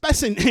least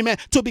person, amen,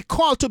 to be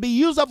called to be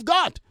used of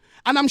God.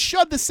 And I'm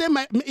sure the same,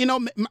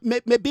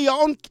 may be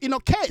your own,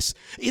 case.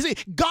 You see,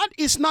 God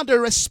is not a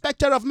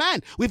respecter of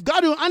man. We've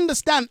got to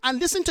understand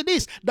and listen to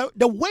this.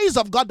 The ways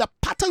of God, the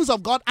patterns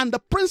of God, and the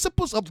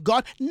principles of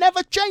God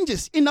never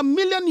changes. In a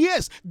million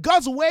years,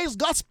 God's ways,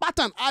 God's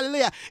pattern,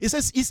 hallelujah. It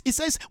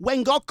says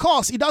when God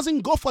calls, he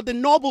doesn't go for the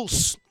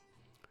nobles.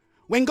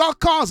 When God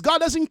calls, God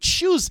doesn't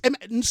choose. Amen.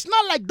 It's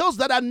not like those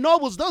that are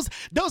nobles,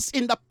 those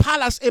in the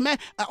palace, amen,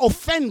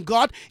 offend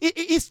God.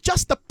 It's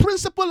just the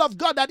principle of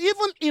God that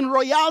even in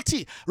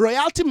royalty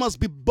must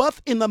be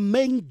birthed in a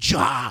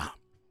manger.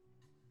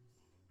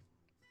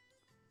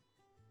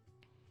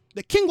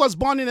 The king was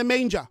born in a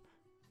manger.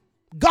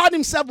 God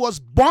himself was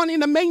born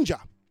in a manger.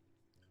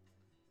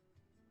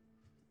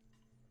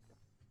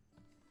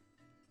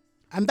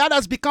 And that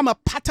has become a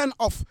pattern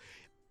of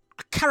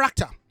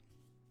character.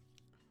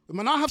 We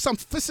may not have some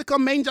physical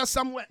manger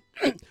somewhere,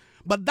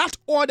 but that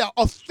order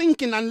of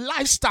thinking and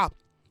lifestyle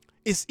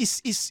is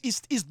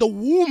the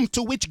womb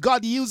to which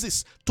God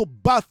uses to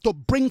birth, to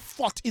bring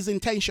forth his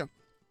intention.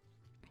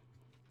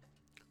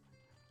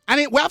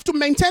 And we have to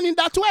maintain it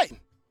that way,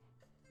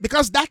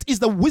 because that is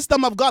the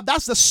wisdom of God.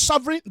 That's the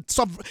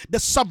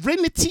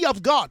sovereignty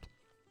of God.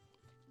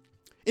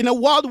 In a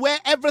world where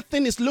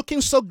everything is looking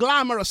so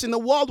glamorous, in a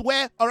world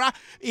where,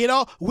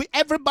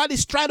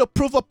 everybody's trying to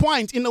prove a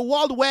point, in a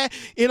world where,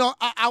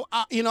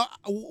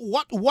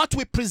 what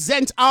we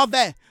present out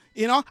there,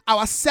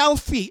 our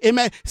selfie,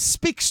 amen,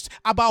 speaks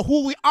about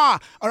who we are,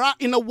 all right?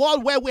 In a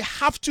world where we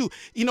have to,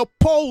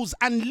 pose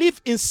and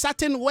live in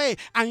certain way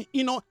and,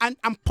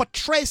 and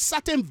portray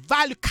certain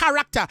value,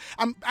 character,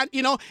 and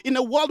in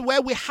a world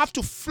where we have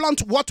to flaunt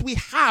what we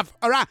have,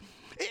 all right?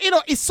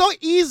 It's so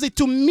easy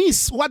to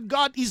miss what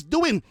God is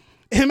doing.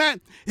 Amen.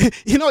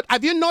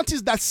 Have you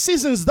noticed that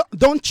seasons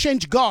don't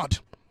change God?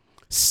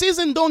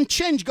 Seasons don't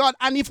change God.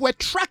 And if we're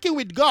tracking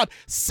with God,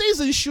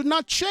 seasons should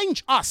not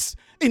change us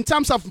in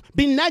terms of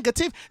being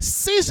negative.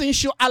 Seasons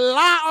should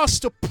allow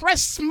us to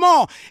press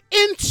more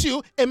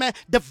into, amen,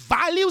 the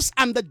values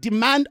and the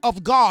demand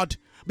of God.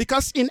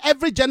 Because in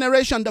every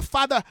generation,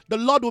 the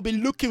Lord will be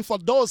looking for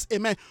those,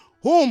 amen,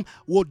 whom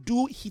will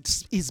do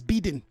his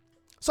bidding.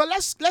 So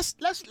let's look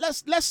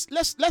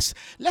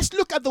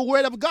at the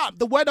word of God.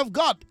 The word of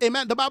God,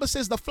 amen. The Bible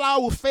says the flower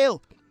will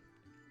fail,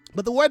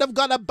 but the word of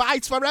God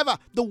abides forever.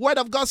 The word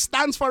of God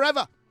stands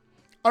forever.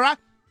 All right.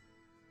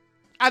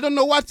 I don't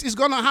know what is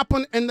going to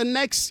happen in the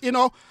next,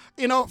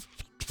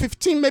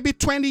 15, maybe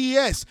 20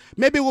 years.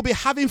 Maybe we'll be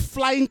having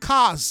flying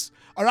cars.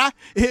 All right.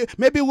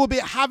 Maybe we'll be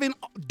having,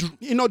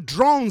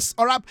 drones.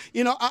 All right.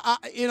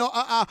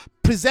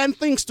 Present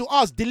things to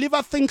us,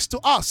 deliver things to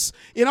us.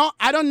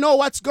 I don't know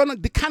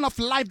the kind of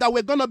life that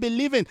we're going to be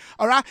living.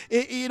 All right.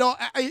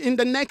 In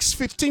the next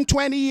 15,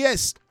 20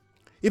 years,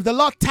 if the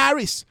Lord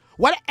tarries,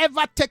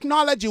 whatever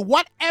technology,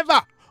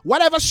 whatever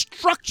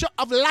structure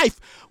of life,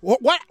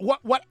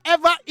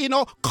 whatever,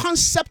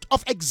 concept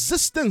of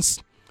existence,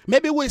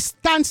 maybe we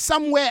stand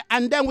somewhere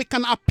and then we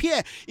can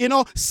appear,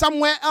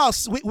 somewhere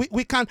else.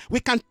 We can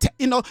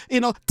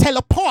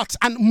teleport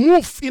and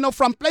move,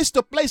 from place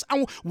to place.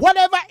 And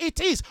whatever it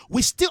is,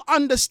 we still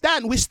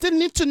understand. We still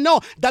need to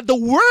know that the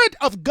word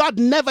of God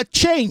never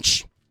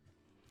change.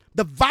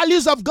 The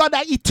values of God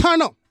are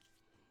eternal.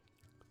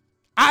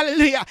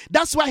 Hallelujah.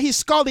 That's why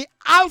he's called the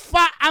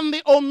Alpha and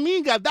the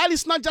Omega. That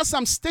is not just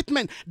some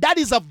statement. That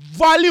is a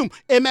volume,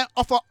 amen,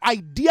 of an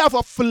idea, of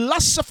a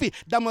philosophy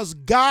that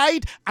must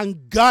guide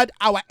and guard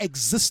our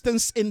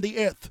existence in the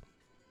earth.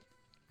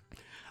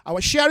 I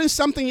was sharing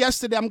something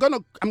yesterday. I'm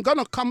gonna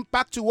come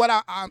back to what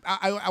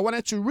I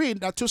wanted to read.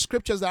 There are two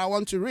scriptures that I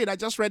want to read. I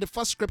just read the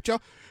first scripture,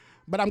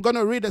 but I'm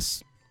gonna read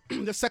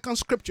the second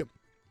scripture.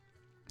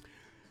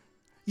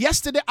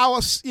 Yesterday I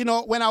was,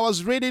 when I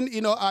was reading,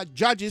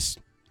 Judges.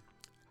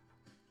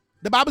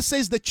 The Bible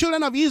says the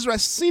children of Israel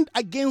sinned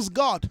against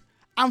God,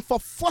 and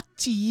for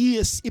 40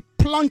 years it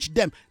plunged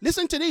them.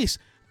 Listen to this.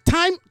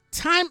 Time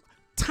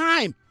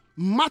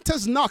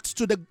matters not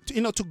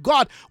to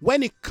God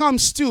when it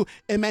comes to,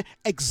 amen,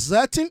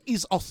 exerting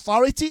his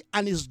authority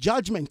and his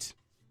judgment.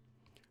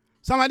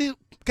 Somebody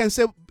can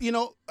say,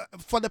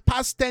 for the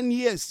past 10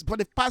 years, for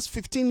the past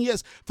 15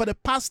 years, for the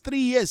past 3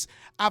 years,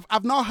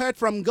 I've not heard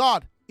from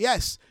God.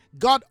 Yes,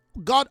 God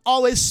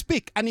always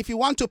speak, and if you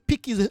want to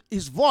pick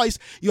his voice,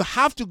 you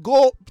have to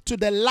go to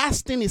the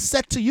last thing he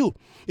said to you.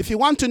 If you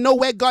want to know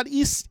where God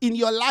is in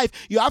your life,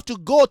 you have to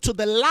go to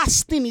the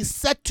last thing he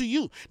said to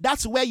you.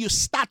 That's where you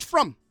start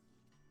from.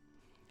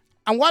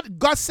 And what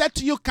God said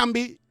to you can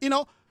be,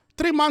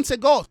 3 months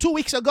ago, 2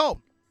 weeks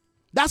ago.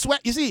 That's where,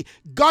 you see,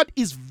 God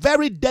is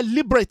very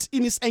deliberate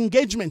in his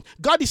engagement.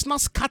 God is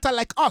not scattered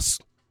like us.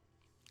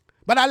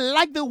 But I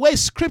like the way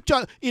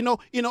scripture,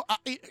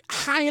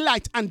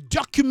 highlight and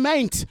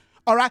document,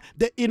 all right,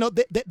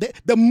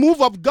 the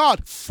move of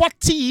God.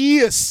 40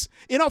 years.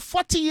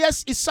 40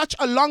 years is such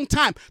a long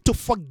time to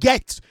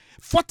forget.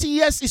 40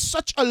 years is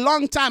such a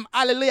long time,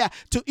 hallelujah,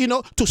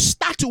 to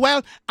start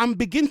well and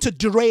begin to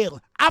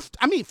derail.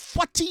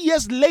 40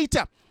 years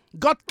later,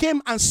 God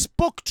came and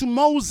spoke to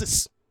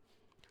Moses.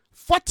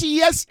 40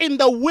 years in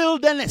the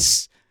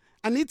wilderness.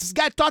 And this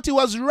guy thought he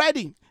was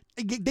ready.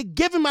 They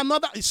gave him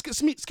another,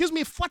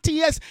 40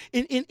 years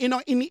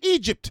in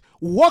Egypt.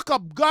 Woke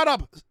up, got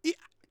up,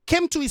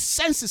 came to his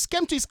senses,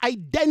 came to his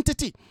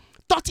identity,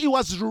 thought he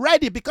was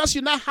ready because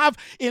you now have,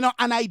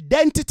 an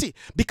identity,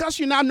 because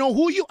you now know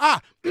who you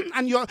are,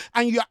 and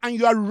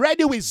you are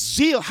ready with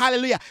zeal,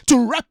 hallelujah,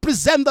 to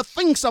represent the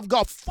things of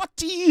God.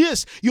 40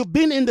 years you've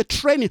been in the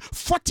training,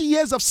 40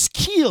 years of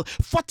skill,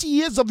 40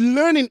 years of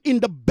learning in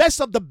the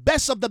best of the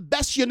best of the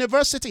best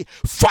university,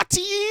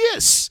 40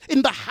 years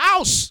in the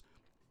house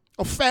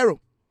of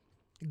Pharaoh.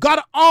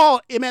 Got all,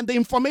 amen, the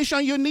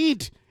information you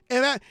need.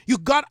 Amen. You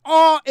got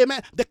all,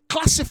 amen, the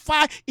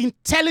classified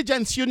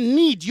intelligence you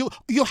need. You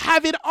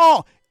have it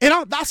all.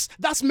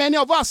 That's many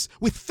of us.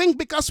 We think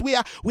because we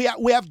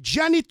have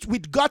journeyed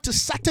with God to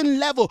certain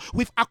level,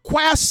 we've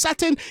acquired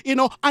certain,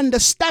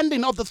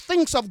 understanding of the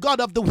things of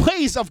God, of the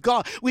ways of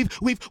God.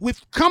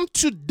 We've come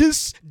to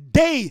this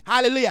day,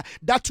 hallelujah,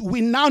 that we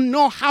now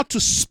know how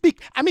to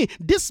speak. I mean,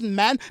 this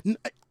man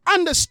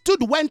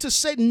understood when to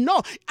say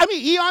no. I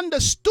mean, he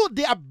understood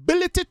the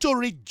ability to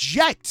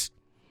reject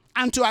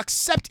and to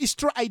accept his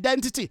true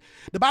identity.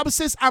 The Bible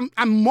says, and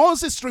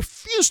Moses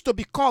refused to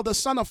be called the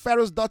son of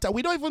Pharaoh's daughter.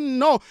 We don't even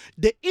know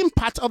the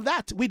impact of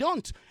that. We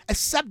don't,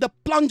 except the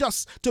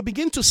plungers to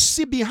begin to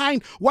see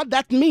behind what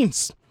that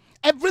means.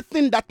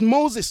 Everything that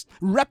Moses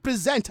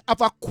represents,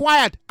 have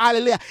acquired,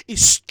 hallelujah,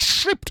 is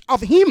stripped of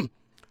him.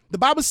 The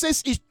Bible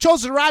says he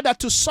chose rather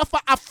to suffer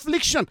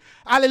affliction,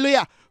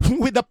 hallelujah,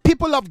 with the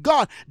people of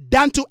God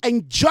than to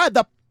enjoy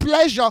the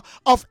pleasure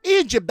of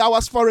Egypt that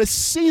was for a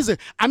season.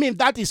 I mean,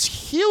 that is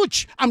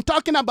huge. I'm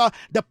talking about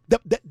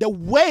the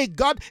way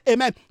God,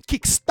 amen,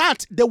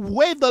 kickstart, the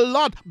way the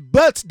Lord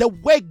births, the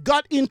way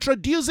God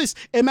introduces,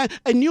 amen,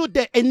 a new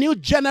day, a new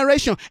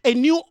generation, a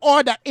new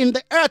order in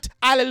the earth,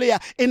 hallelujah,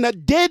 in a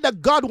day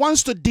that God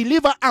wants to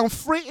deliver and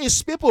free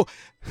his people.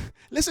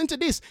 Listen to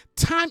this.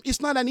 Time is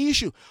not an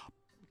issue.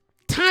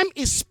 Time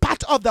is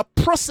part of the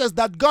process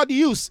that God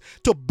used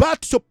to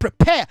birth, to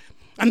prepare.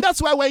 And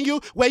that's why when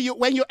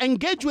you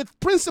engage with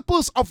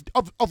principles of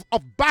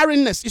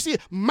barrenness, you see,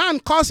 man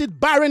calls it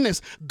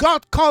barrenness.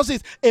 God calls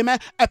it, amen,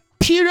 a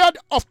period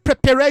of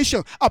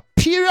preparation, a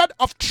period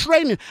of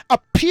training, a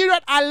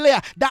period,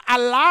 hallelujah, that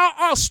allow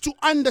us to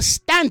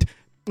understand.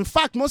 In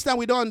fact, most of the time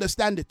we don't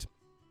understand it.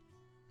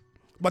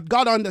 But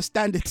God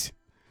understands it.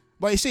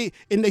 But you see,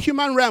 in the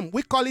human realm,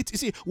 we call it, you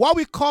see, what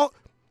we call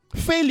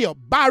failure,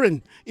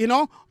 barren,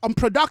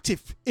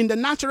 unproductive in the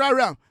natural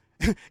realm.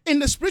 In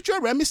the spiritual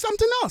realm is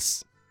something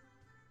else.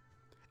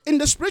 In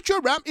the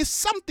spiritual realm is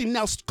something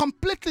else,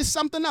 completely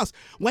something else.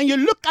 When you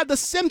look at the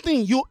same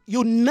thing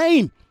you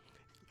name,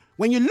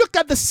 when you look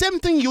at the same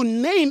thing you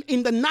name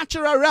in the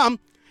natural realm,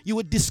 you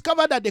would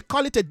discover that they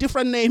call it a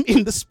different name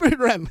in the spirit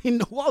realm, in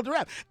the world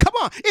realm. Come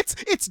on,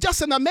 it's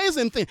just an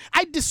amazing thing.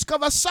 I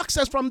discover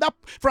success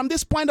from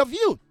this point of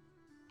view.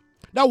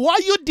 That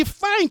what you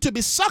define to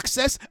be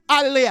success,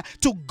 hallelujah,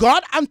 to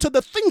God and to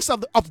the things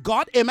of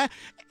God, amen,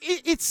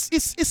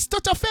 it's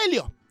total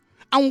failure.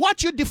 And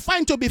what you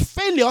define to be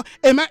failure,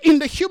 amen, in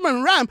the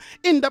human realm,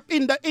 in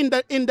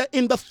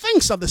the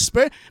things of the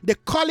spirit, they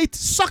call it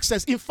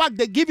success. In fact,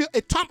 they give you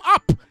a thumb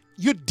up.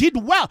 You did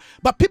well.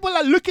 But people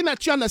are looking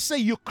at you and they say,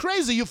 you're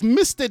crazy, you've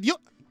missed it.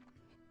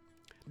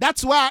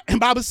 That's why the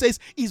Bible says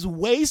his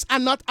ways are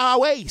not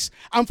our ways.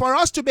 And for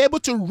us to be able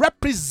to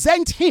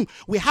represent him,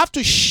 we have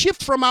to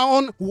shift from our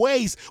own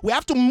ways. We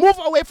have to move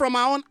away from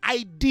our own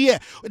idea.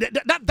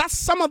 That's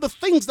some of the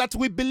things that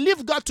we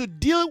believe God to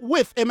deal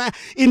with, amen,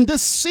 in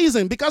this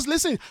season. Because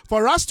listen,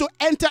 for us to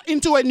enter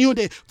into a new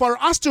day, for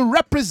us to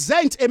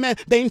represent, amen,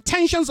 the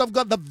intentions of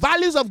God, the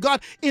values of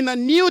God in a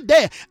new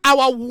day,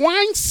 our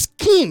wine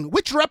skin,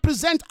 which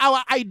represents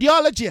our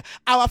ideology,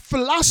 our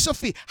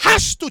philosophy,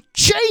 has to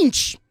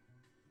change.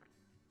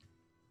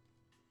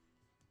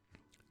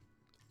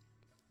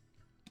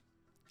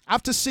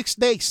 After 6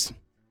 days,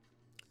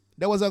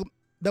 there was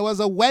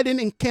a wedding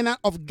in Cana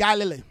of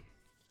Galilee.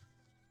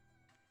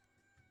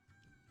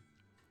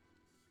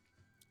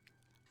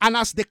 And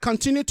as they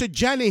continued to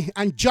journey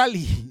and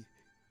jolly,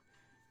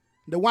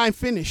 the wine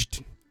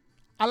finished.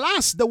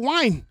 Alas, the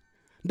wine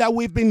that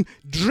we've been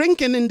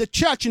drinking in the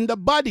church, in the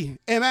body,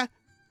 amen,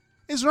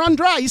 is run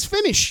dry, is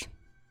finished.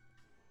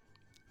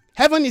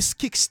 Heaven is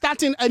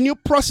kickstarting a new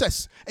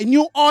process, a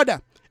new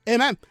order,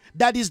 amen,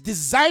 that is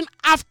designed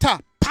after,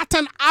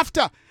 patterned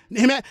after,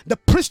 amen, the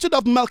priesthood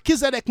of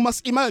Melchizedek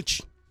must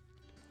emerge.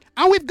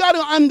 And we've got to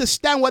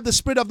understand what the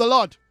Spirit of the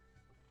Lord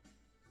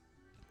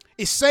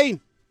is saying.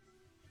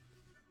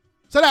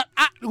 So that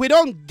we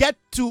don't get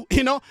to,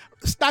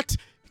 start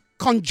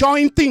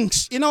conjoining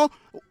things,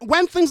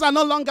 when things are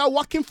no longer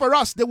working for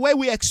us the way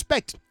we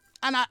expect.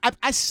 And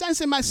I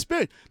sense in my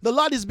spirit, the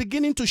Lord is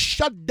beginning to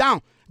shut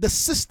down the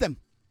system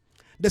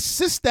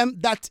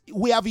that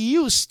we have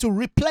used to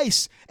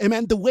replace,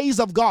 amen, the ways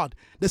of God.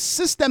 The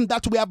system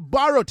that we have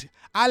borrowed.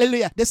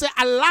 Hallelujah. They say,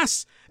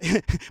 alas,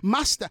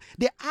 Master,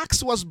 the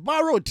axe was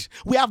borrowed.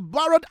 We have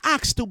borrowed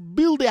axe to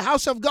build the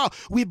house of God.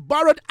 We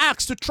borrowed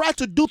axe to try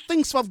to do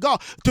things of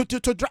God, to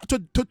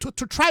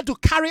try to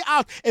carry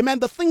out, amen,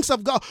 the things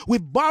of God. We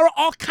borrow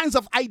all kinds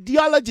of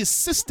ideologies,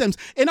 systems.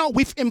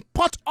 We've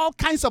import all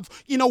kinds of,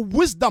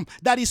 wisdom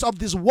that is of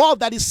this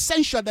world, that is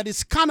sensual, that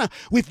is carnal.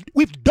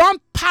 We've done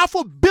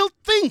powerful built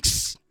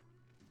things.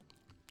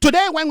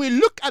 Today, when we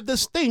look at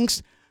these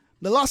things,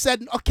 the Lord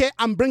said, okay,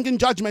 I'm bringing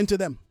judgment to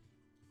them.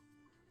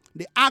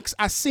 The acts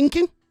are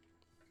sinking.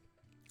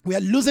 We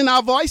are losing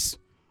our voice.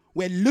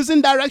 We're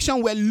losing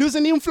direction. We're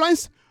losing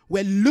influence.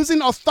 We're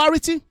losing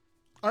authority.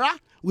 All right?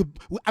 With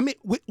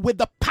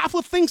the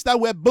powerful things that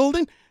we're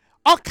building,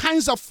 all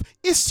kinds of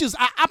issues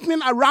are happening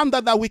around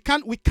that we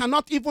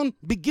cannot even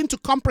begin to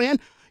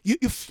comprehend.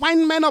 You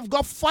find men of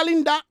God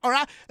falling down. All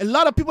right? A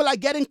lot of people are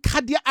getting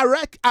cardiac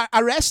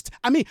arrest.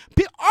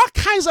 All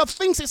kinds of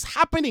things is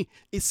happening.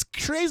 It's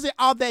crazy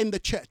out there in the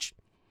church.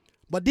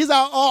 But these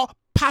are all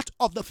part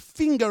of the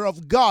finger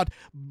of God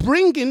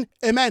bringing,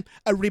 amen,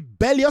 a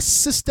rebellious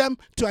system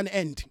to an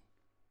end.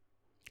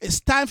 It's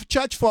time for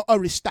church for a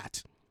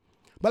restart.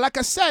 But like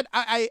I said,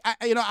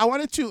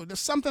 there's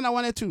something I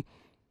wanted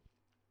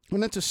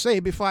to say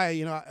before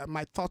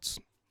my thoughts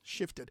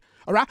shifted.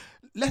 All right,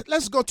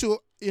 let's go to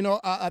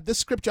this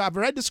scripture. I've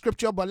read the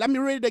scripture, but let me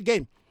read it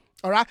again.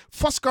 All right,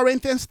 1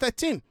 Corinthians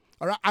 13.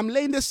 All right, I'm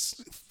laying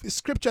this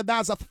scripture down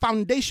as a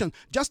foundation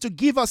just to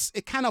give us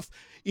a kind of,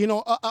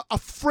 a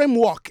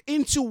framework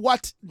into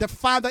what the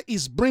Father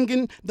is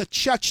bringing the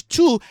church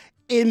to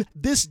in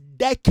this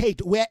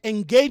decade. We're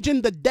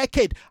engaging the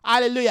decade.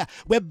 Hallelujah.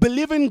 We're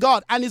believing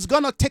God, and it's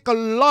going to take a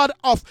lot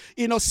of,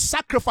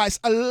 sacrifice,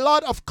 a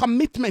lot of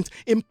commitment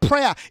in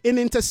prayer, in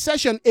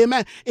intercession,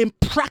 amen, in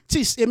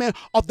practice, amen,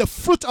 of the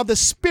fruit of the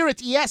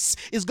Spirit. Yes,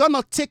 it's going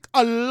to take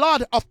a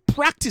lot of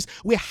practice.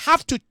 We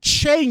have to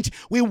change.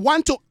 We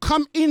want to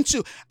come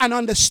into an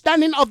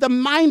understanding of the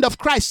mind of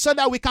Christ so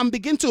that we can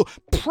begin to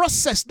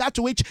process that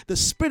which the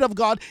Spirit of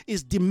God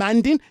is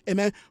demanding,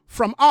 amen,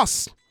 from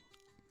us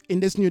in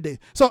this new day.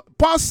 So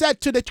Paul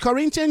said to the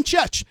Corinthian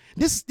church,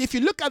 this, if you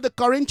look at the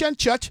Corinthian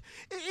church,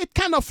 it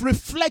kind of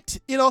reflects,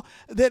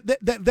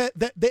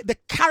 the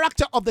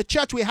character of the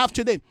church we have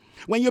today.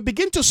 When you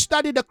begin to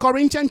study the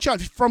Corinthian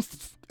church from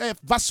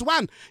verse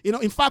 1,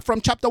 in fact, from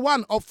chapter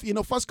 1 of,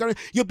 1 Corinthians,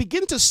 you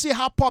begin to see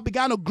how Paul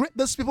began to greet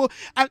these people.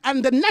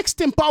 And the next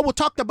thing Paul will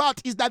talk about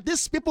is that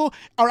these people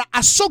are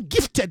so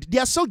gifted. They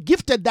are so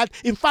gifted that,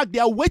 in fact, they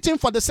are waiting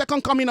for the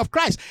second coming of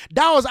Christ.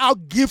 That was how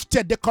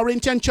gifted the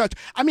Corinthian church.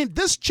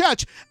 This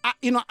church,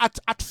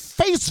 at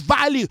face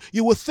value,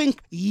 you will think,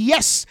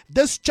 yes,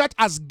 this church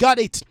has got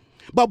it.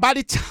 But by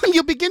the time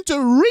you begin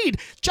to read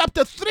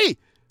chapter 3,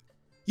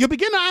 you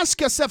begin to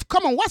ask yourself,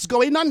 come on, what's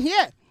going on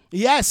here?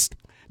 Yes,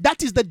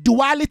 that is the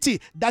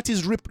duality that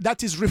is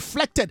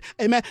reflected,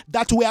 amen,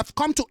 that we have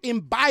come to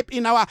imbibe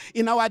in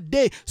our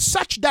day,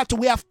 such that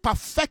we have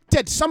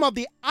perfected some of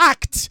the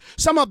acts,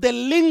 some of the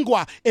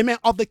lingua, amen,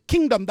 of the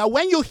kingdom, that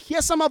when you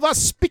hear some of us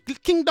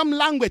speak kingdom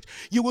language,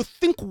 you will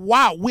think,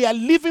 wow, we are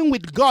living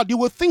with God. You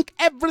will think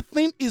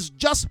everything is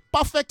just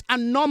perfect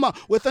and normal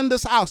within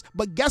this house.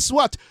 But guess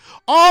what?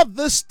 All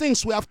these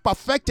things we have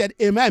perfected,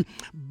 amen,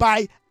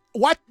 by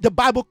what the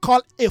Bible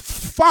calls a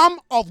form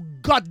of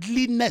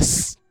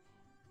godliness.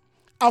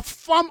 A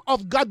form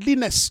of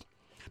godliness.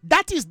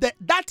 That is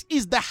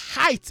the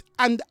height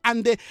and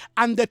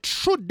the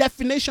true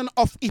definition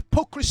of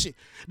hypocrisy.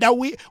 That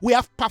we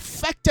have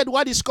perfected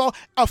what is called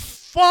a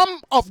form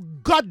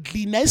of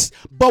godliness,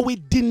 but we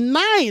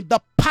deny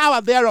the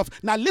power thereof.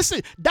 Now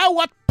listen, that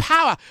word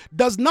power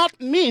does not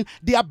mean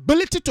the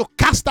ability to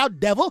cast out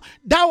devil.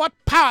 That word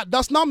power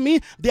does not mean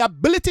the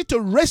ability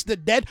to raise the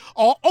dead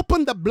or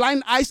open the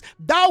blind eyes.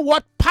 That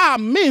word power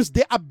means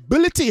the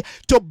ability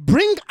to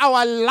bring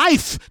our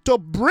life, to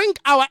bring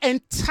our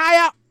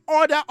entire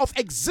order of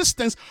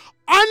existence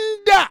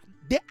under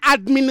the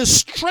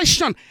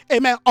administration,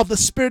 amen, of the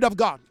Spirit of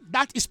God.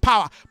 That is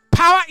power.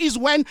 Power is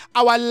when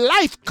our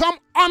life come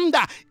under,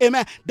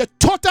 amen, the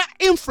total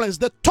influence,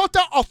 the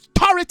total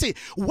authority.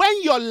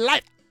 When your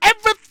life,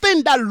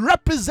 everything that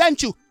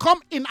represents you,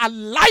 come in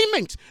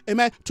alignment,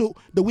 amen, to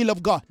the will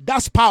of God.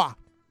 That's power.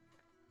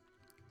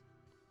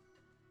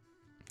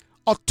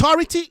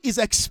 Authority is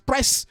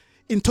expressed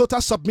in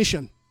total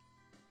submission.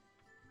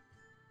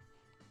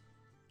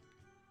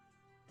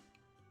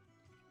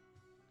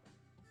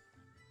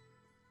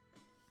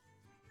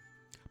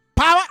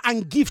 Power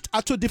and gift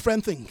are two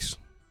different things.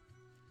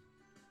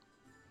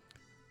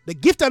 The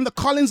gift and the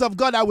callings of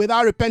God are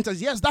without repentance.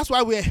 Yes, that's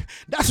why we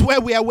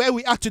are where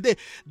we are today.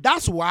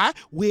 That's why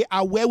we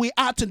are where we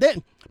are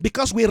today.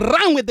 Because we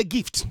ran with the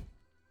gift.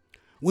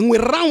 When we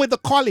ran with the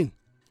calling.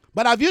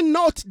 But have you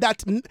noted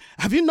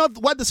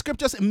what the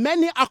scriptures say?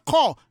 Many are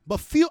called, but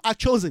few are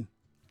chosen.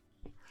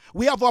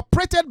 We have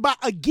operated by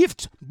a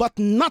gift, but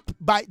not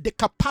by the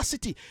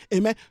capacity,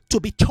 amen, to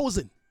be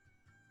chosen.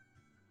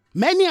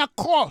 Many are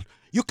called.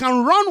 You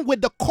can run with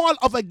the call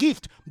of a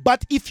gift,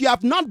 but if you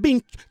have not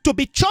been, to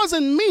be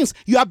chosen means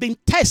you have been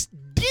tested.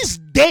 This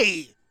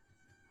day,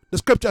 the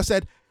scripture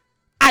said,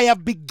 I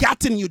have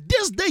begotten you.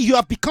 This day you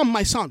have become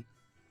my son.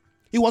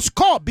 He was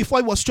called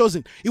before he was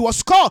chosen. He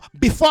was called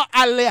before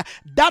Allah.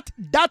 That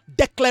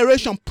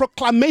declaration,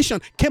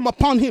 proclamation came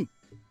upon him.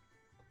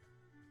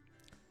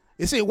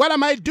 You see, what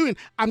am I doing?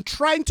 I'm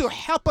trying to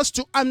help us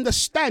to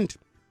understand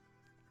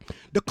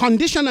the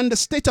condition and the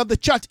state of the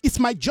church. It's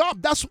my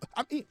job. That's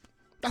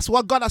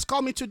what God has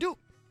called me to do.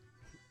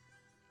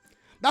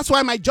 That's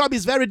why my job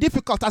is very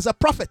difficult as a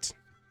prophet.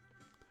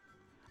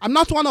 I'm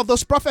not one of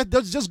those prophets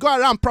that just go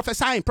around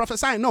prophesying.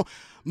 No.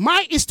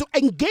 Mine is to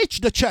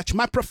engage the church.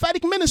 My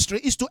prophetic ministry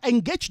is to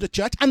engage the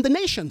church and the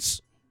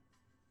nations.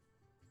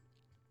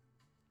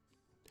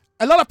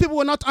 A lot of people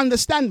will not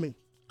understand me.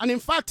 And in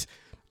fact,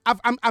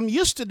 I'm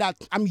used to that.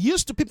 I'm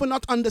used to people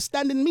not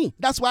understanding me.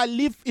 That's why I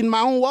live in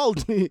my own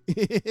world.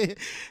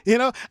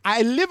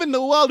 I live in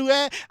the world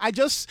where I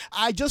just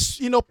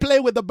play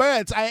with the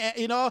birds.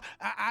 And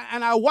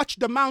I watch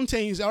the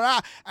mountains,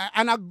 and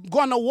I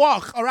go on a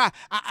walk.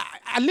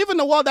 I live in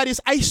a world that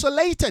is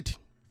isolated.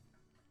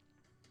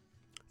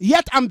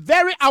 Yet I'm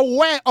very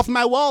aware of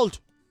my world.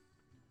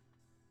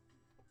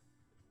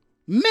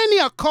 Many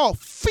are called,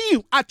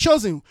 few are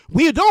chosen.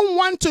 We don't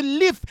want to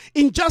live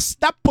in just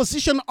that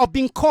position of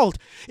being called.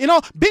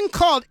 Being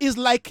called is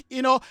like,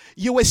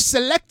 you were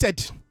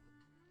selected.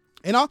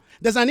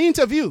 There's an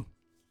interview.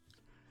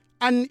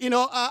 And,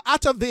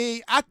 out of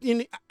the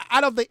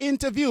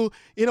interview,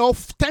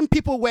 10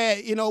 people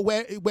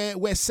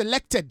were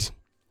selected.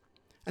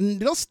 And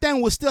those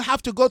 10 will still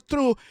have to go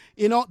through,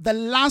 the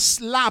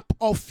last lap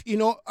of,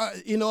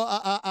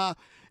 the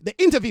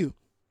interview.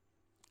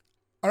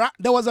 All right.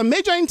 There was a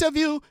major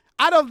interview.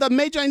 Out of the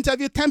major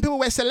interview, 10 people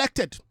were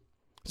selected.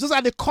 Those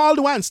are the called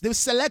ones. They were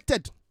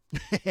selected.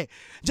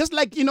 Just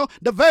like,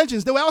 the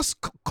virgins, they were all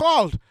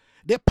called.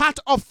 They're part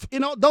of,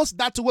 those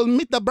that will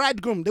meet the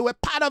bridegroom. They were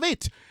part of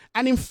it.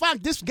 And in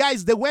fact, these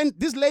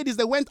ladies,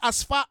 they went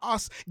as far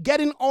as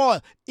getting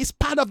oil. It's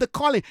part of the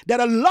calling. There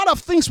are a lot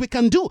of things we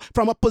can do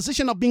from a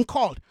position of being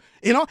called.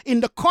 In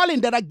the calling,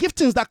 there are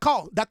giftings that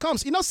comes.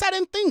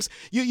 Certain things.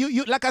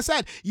 You like I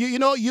said, you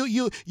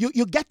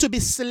get to be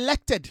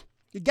selected.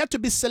 You get to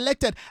be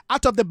selected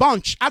out of the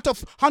bunch, out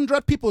of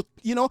 100 people.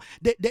 You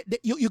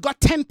got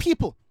 10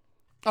 people.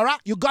 All right,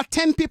 you got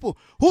 10 people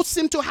who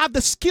seem to have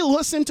the skill,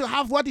 who seem to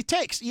have what it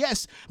takes.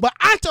 Yes, but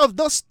out of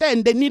those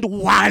 10, they need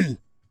one.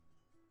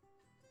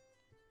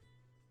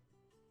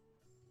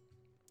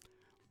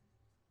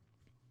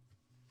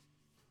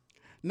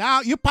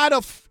 Now you're part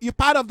of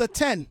the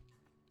 10.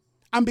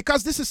 And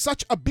because this is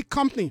such a big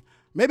company,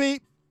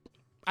 maybe,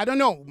 I don't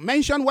know,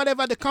 mention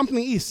whatever the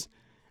company is.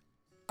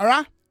 All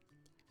right?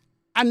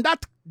 And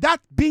that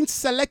being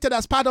selected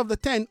as part of the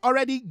 10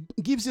 already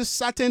gives you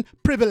certain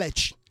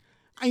privilege.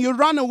 And you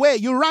run away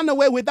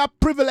with that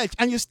privilege,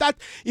 and you start,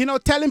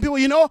 telling people,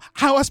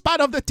 I was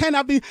part of the 10.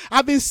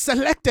 I've been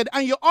selected,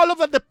 and you're all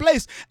over the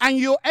place,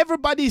 and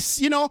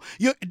everybody's,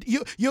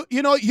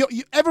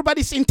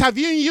 everybody's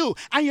interviewing you,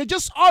 and you're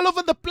just all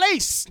over the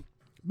place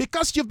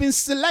because you've been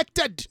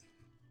selected,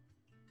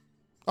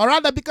 or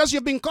rather because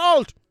you've been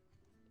called,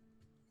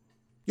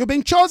 you've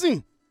been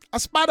chosen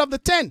as part of the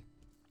 10.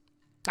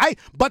 Right?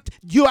 But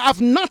you have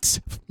not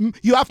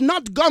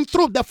gone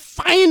through the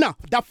final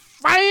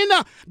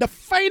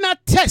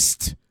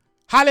test.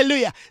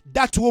 Hallelujah.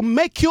 That will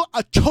make you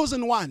a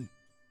chosen one.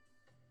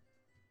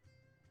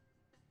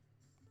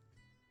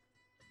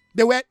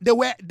 They were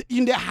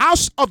in the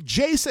house of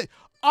Jesse.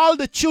 All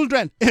the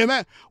children,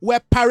 amen, were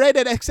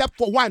paraded except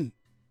for one.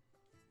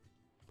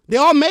 They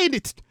all made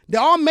it. They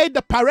all made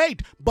the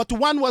parade, but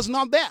one was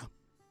not there.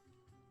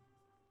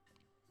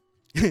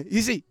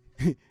 You see,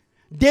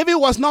 David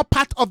was not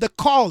part of the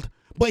called,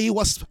 but he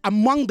was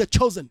among the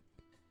chosen.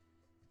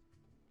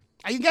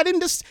 Are you getting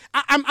this?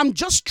 I'm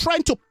just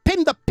trying to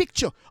paint the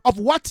picture of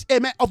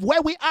of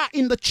where we are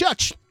in the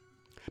church.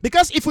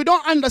 Because if we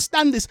don't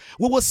understand this,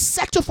 we will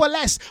settle for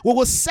less. We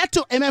will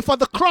settle, for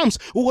the crumbs.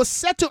 We will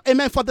settle,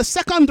 for the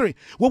secondary.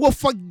 We will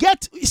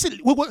forget. You see,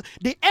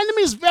 the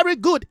enemy is very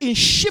good in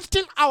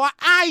shifting our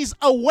eyes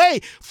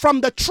away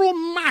from the true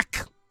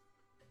mark.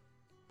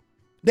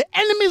 The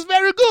enemy is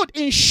very good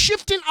in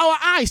shifting our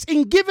eyes,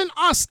 in giving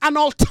us an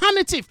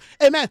alternative,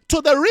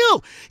 to the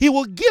real. He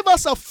will give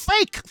us a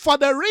fake for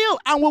the real,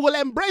 and we will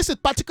embrace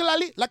it,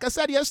 particularly, like I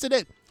said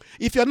yesterday.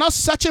 If you're not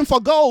searching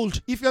for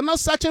gold, if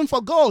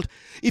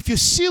you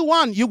see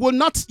one, you will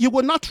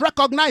not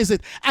recognize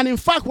it. And in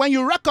fact, when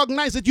you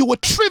recognize it, you will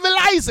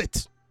trivialize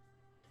it.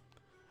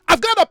 I've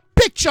got a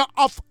picture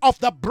of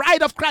the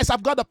bride of Christ.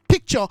 I've got a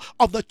picture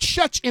of the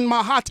church in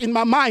my heart, in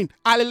my mind.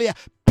 Hallelujah.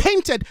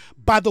 Painted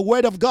by the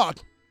word of God.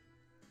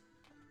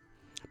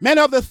 Many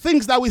of the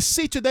things that we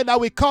see today that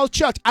we call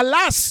church,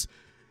 alas,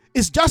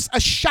 is just a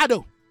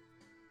shadow.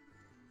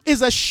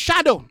 It's a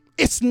shadow.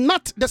 It's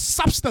not the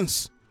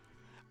substance.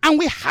 And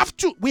we have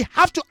to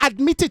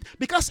admit it,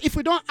 because if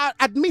we don't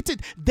admit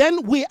it,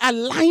 then we are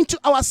lying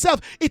to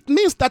ourselves. It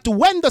means that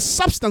when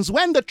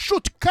the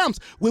truth comes,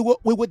 we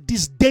will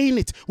disdain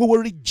it. We will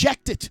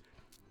reject it.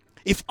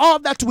 If all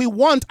that we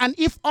want, and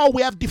if all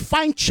we have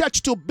defined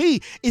church to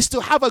be is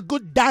to have a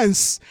good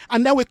dance,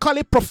 and then we call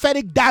it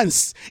prophetic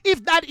dance,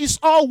 if that is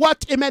all what,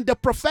 the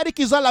prophetic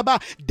is all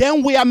about,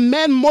 then we are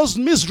men most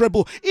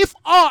miserable. If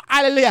all,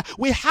 hallelujah,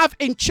 we have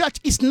in church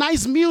is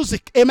nice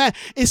music,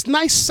 it's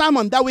nice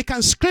sermon that we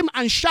can scream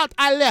and shout,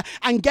 hallelujah,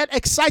 and get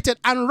excited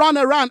and run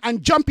around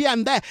and jump here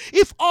and there.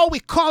 If all we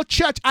call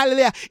church,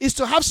 hallelujah, is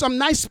to have some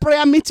nice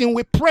prayer meeting,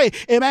 we pray,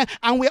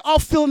 and we all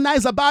feel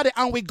nice about it,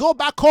 and we go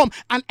back home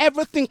and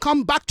everything comes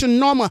come back to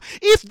normal.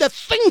 If the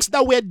things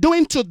that we're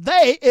doing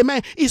today,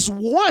 amen, is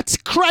what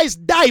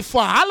Christ died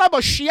for,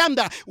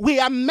 Alabashianda, we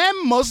are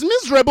most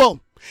miserable.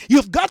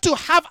 You've got to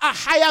have a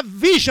higher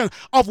vision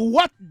of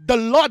what the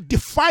Lord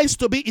defines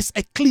to be his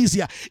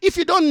ecclesia. If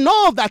you don't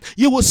know that,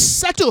 you will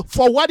settle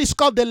for what is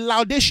called the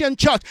Laodicean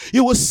church.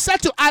 You will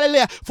settle,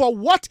 hallelujah, for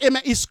what,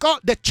 amen, is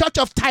called the church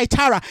of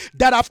Thyatira,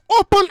 that have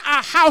opened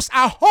our house,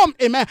 our home,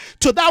 amen,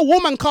 to that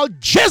woman called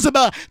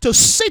Jezebel to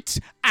sit,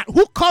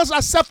 who calls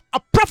herself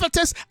a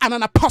prophetess and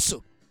an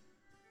apostle.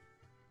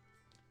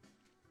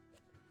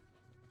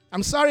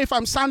 I'm sorry if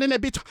I'm sounding a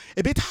bit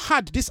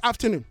hard this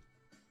afternoon.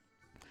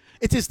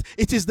 It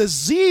is the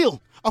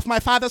zeal of my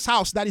Father's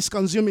house that is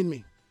consuming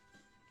me.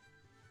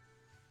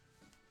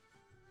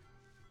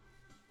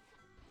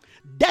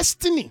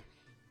 Destiny,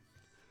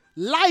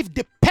 life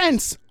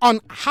depends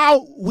on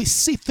how we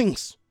see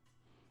things.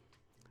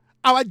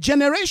 Our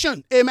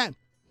generation, amen,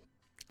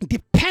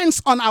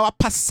 depends on our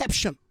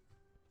perception.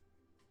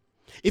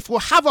 If we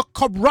have a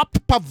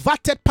corrupt,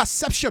 perverted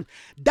perception,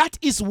 that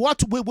is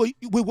what we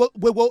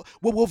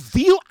will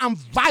view and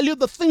value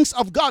the things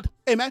of God,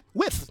 amen,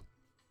 with.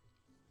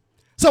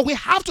 So we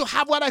have to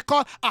have what I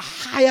call a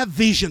higher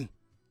vision.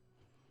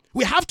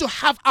 We have to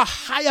have a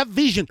higher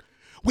vision.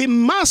 We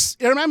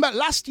must, remember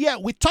last year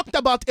we talked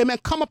about, amen,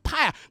 come up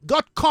higher.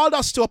 God called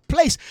us to a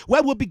place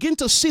where we begin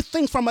to see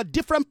things from a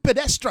different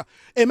pedestal.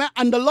 Amen.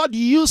 And the Lord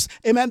used,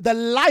 amen, the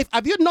life.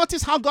 Have you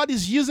noticed how God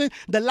is using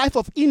the life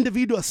of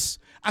individuals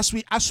as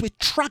we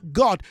track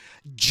God?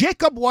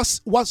 Jacob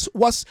was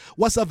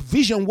a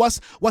vision,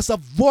 was a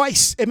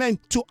voice, amen,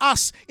 to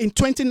us in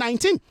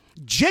 2019.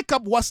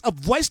 Jacob was a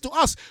voice to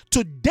us.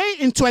 Today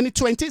in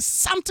 2020,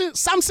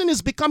 Samson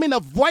is becoming a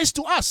voice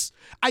to us.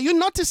 Are you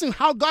noticing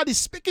how God is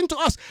speaking to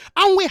us?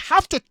 And we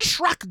have to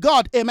track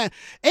God. Amen.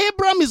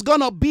 Abraham is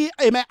going to be,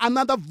 amen,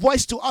 another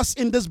voice to us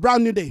in this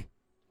brand new day.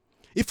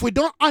 If we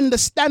don't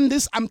understand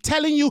this, I'm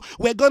telling you,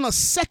 we're going to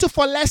settle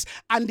for less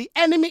and the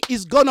enemy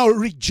is going to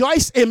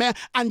rejoice, amen,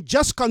 and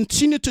just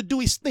continue to do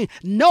his thing.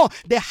 No,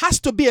 there has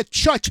to be a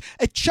church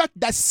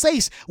that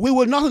says we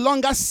will no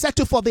longer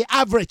settle for the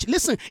average.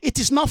 Listen, it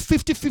is not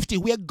 50-50.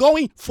 We are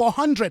going for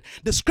 100.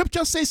 The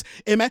scripture says,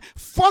 amen,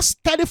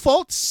 first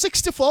 30-fold,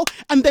 60-fold,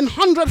 and then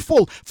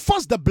 100-fold.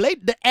 First the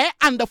blade, the air,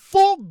 and the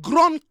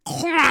full-grown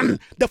corn.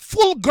 The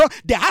full-grown.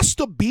 There has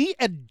to be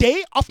a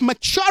day of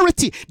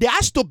maturity. There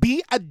has to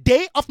be a day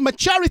of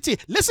maturity.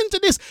 Listen to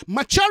this.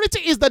 Maturity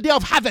is the day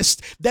of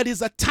harvest. There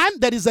is a time,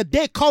 there is a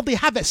day called the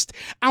harvest.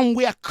 And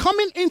we are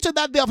coming into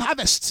that day of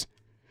harvest.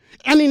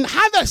 And in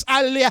harvest,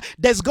 hallelujah,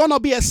 there's going to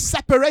be a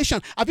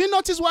separation. Have you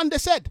noticed what they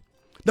said?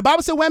 The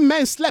Bible said when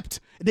men slept,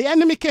 the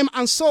enemy came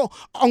and saw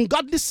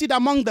ungodly seed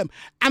among them.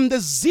 And the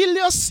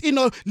zealous,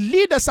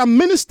 leaders and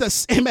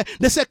ministers, amen,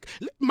 they said,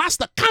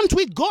 Master, can't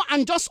we go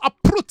and just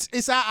uproot?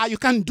 He said, you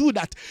can't do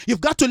that.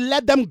 You've got to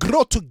let them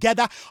grow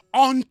together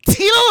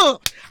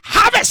until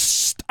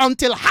harvest.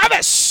 Until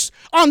harvest.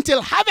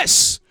 Until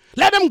harvest.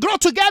 Let them grow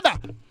together.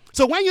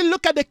 So when you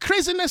look at the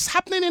craziness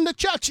happening in the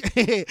church,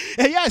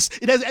 yes,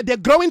 they're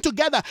growing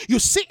together. You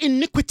see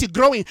iniquity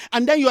growing,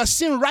 and then you are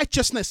seeing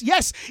righteousness.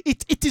 Yes,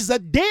 it is a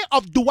day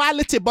of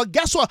duality, but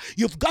guess what?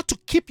 You've got to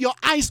keep your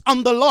eyes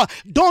on the Lord.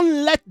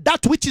 Don't let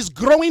that which is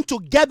growing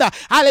together,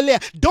 hallelujah,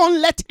 don't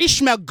let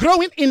Ishmael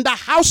growing in the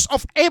house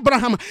of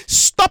Abraham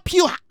stop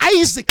you,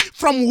 Isaac,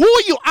 from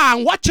who you are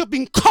and what you've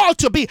been called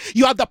to be.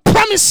 You are the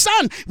promised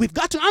son. We've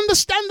got to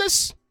understand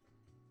this.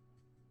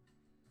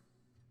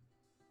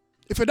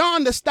 If we don't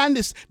understand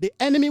this, the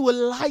enemy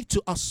will lie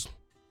to us.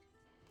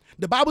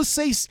 The Bible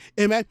says,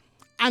 amen,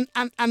 and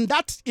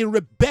that a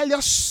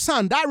rebellious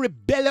son, that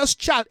rebellious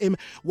child, amen,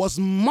 was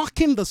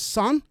mocking the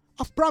son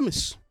of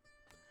promise.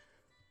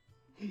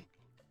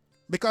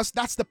 Because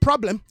that's the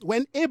problem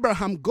when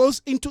Abraham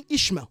goes into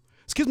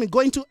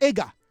going to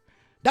Hagar.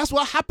 That's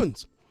what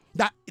happens.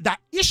 That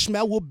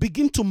Ishmael will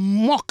begin to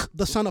mock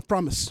the son of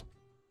promise.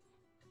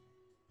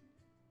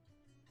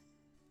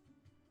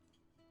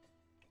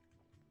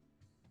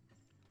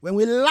 When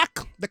we lack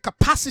the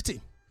capacity,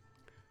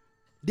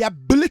 the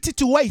ability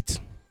to wait.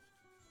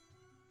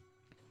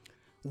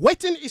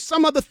 Waiting is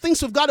some of the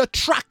things we've got to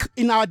track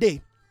in our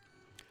day.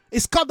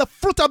 It's called the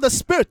fruit of the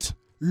Spirit.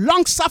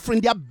 Long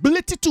suffering, the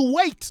ability to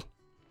wait.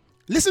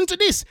 Listen to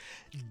this.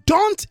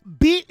 Don't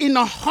be in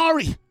a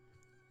hurry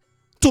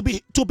to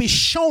be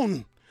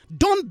shown.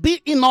 Don't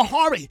be in a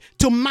hurry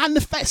to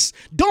manifest.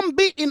 Don't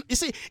be in, you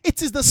see,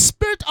 it is the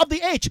spirit of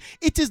the age.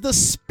 It is the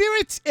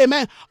spirit,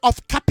 amen,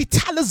 of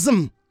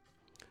capitalism.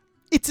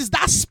 It is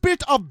that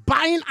spirit of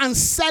buying and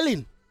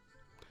selling.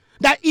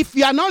 That if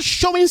you are not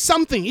showing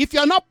something, if you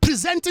are not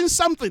presenting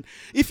something,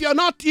 if you are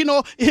not,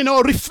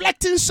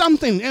 reflecting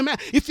something, amen,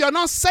 if you are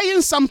not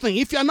saying something,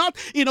 if you are not,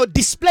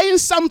 displaying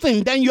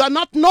something, then you are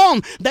not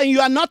known, then you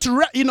are not,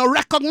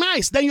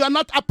 recognized, then you are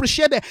not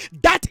appreciated.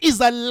 That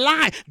is a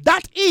lie.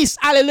 That is,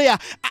 hallelujah,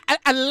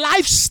 a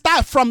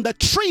lifestyle from the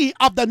tree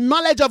of the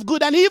knowledge of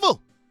good and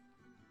evil.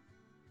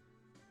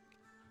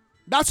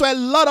 That's why a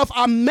lot of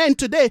our men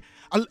today,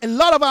 a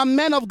lot of our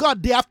men of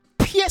God, they have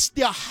pierced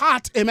their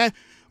heart, amen,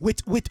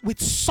 with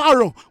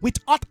sorrow, with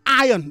hot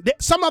iron.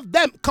 Some of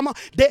them, come on,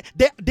 they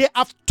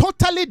have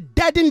totally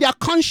deadened their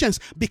conscience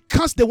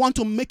because they want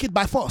to make it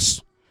by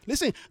force.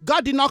 Listen,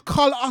 God did not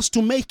call us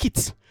to make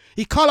it.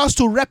 He called us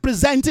to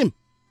represent him.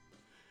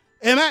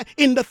 Amen.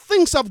 In the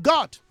things of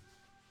God.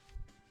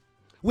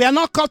 We are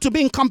not called to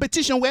be in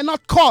competition. We are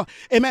not called,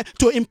 amen,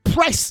 to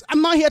impress.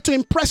 I'm not here to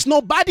impress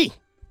nobody.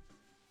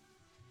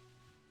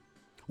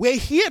 We're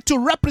here to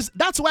represent.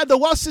 That's why the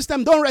world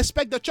system don't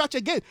respect the church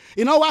again.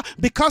 You know why?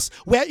 Because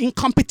we're in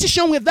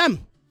competition with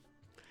them.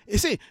 You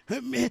see,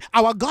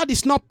 our God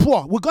is not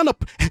poor.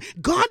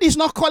 God is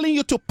not calling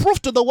you to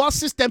prove to the world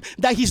system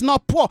that he's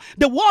not poor.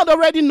 The world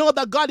already know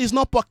that God is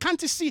not poor. Can't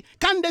they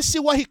see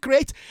what he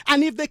creates?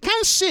 And if they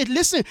can't see it,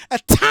 listen, a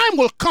time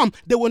will come,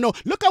 they will know.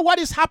 Look at what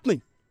is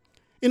happening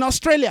in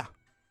Australia.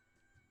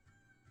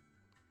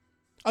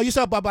 Oh, you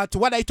said, but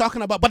what are you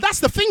talking about? But that's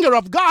the finger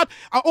of God.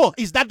 Oh,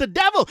 is that the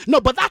devil? No,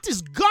 but that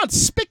is God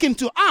speaking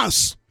to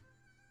us.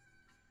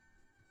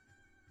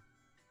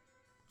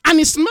 And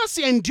his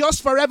mercy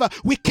endures forever.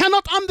 We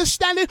cannot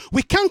understand it.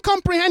 We can't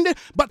comprehend it.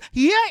 But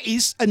here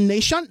is a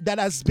nation that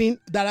has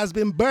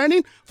been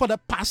burning for the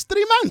past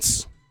 3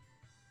 months.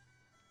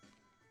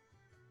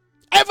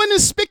 Heaven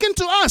is speaking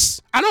to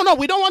us. I don't know.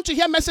 We don't want to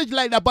hear a message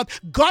like that. But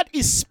God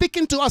is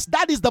speaking to us.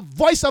 That is the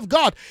voice of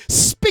God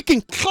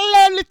speaking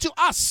clearly to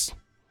us.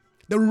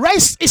 The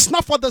race is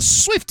not for the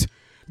swift.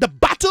 The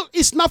battle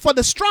is not for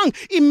the strong.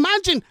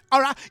 Imagine, all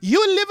right,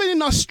 you living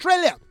in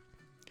Australia.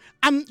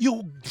 And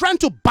you're trying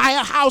to buy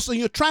a house and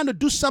you're trying to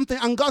do something.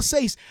 And God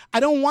says, I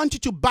don't want you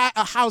to buy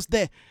a house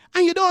there.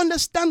 And you don't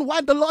understand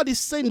why the Lord is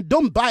saying,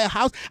 don't buy a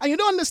house. And you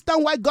don't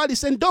understand why God is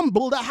saying, don't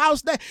build a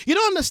house there. You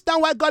don't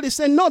understand why God is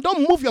saying, no,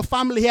 don't move your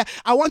family here.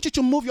 I want you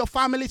to move your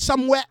family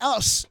somewhere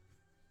else.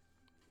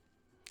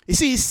 You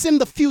see, he's seen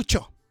the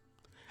future.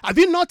 Have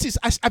you noticed?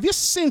 Have you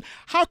seen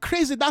how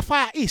crazy that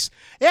fire is?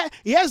 Yeah,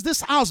 here's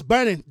this house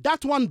burning,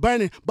 that one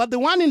burning, but the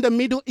one in the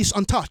middle is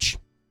untouched.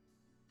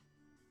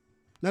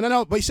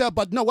 No. But you said,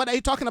 but no, what are you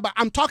talking about?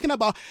 I'm talking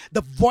about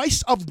the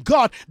voice of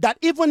God, that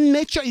even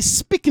nature is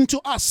speaking to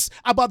us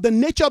about the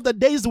nature of the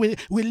days we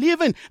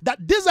live in.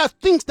 That these are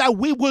things that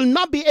we will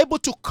not be able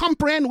to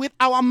comprehend with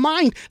our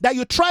mind. That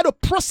you try to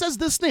process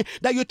this thing,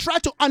 that you try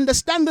to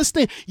understand this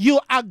thing,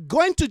 you are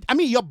going to,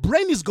 your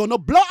brain is going to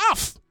blow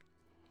off.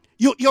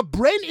 Your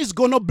brain is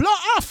going to blow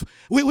off.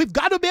 We've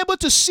got to be able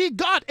to see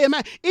God,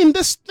 amen, in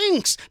these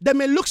things that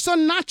may look so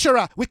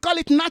natural. We call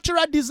it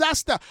natural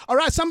disaster. All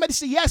right, somebody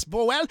say, yes,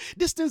 but well,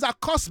 these things are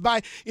caused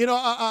by,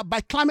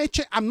 by climate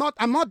change. I'm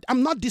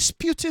not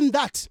disputing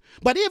that.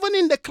 But even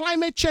in the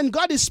climate change,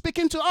 God is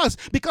speaking to us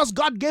because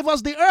God gave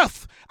us the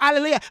earth.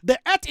 Hallelujah. The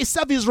earth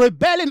itself is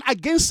rebelling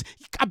against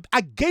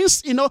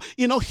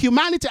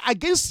humanity,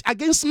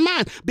 against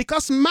man,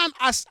 because man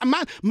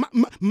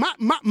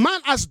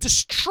has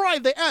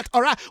destroyed the earth.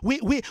 All right, we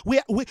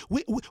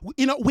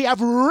have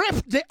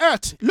ripped the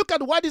earth. Look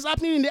at what is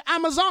happening in the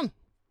Amazon.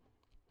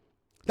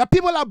 The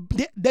people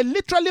they're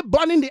literally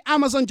burning the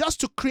Amazon just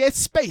to create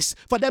space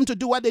for them to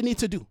do what they need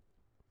to do.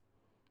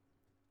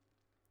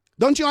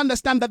 Don't you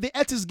understand that the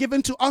earth is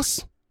given to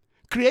us?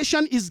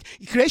 Creation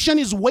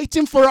is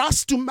waiting for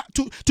us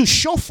to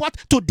show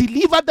forth, to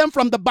deliver them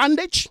from the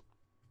bondage.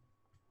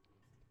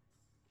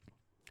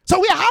 So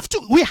we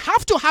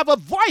have to have a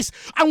voice,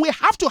 and we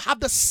have to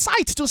have the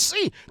sight to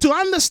see, to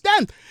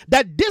understand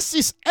that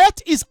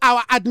earth is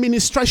our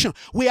administration.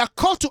 We are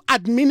called to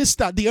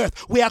administer the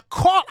earth. We are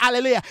called,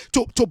 hallelujah,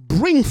 to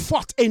bring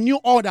forth a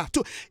new order.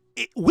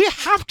 We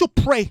have to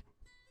pray.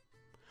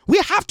 We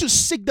have to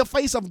seek the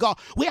face of God.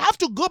 We have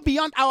to go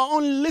beyond our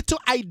own little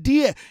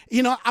idea,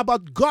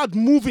 about God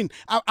moving,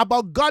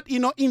 about God,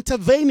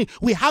 intervening.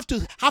 We have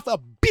to have a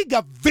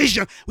bigger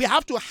vision. We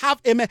have to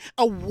have, amen,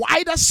 a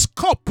wider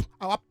scope.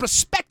 Our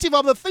perspective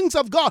of the things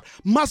of God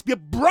must be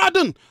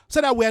broadened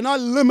so that we are not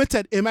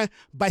limited, amen,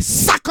 by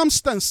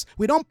circumstance.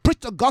 We don't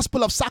preach the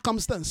gospel of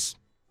circumstance.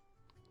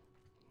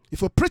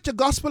 If we preach the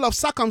gospel of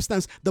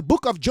circumstance, the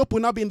book of Job will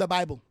not be in the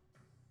Bible.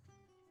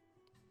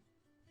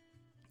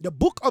 The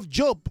book of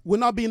Job will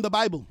not be in the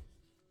Bible.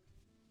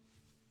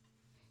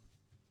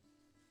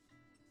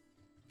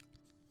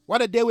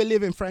 What a day we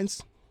live in,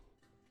 friends.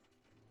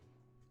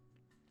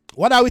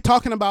 What are we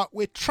talking about?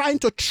 We're trying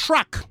to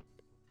track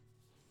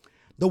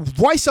the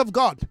voice of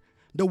God,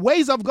 the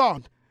ways of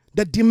God,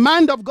 the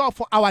demand of God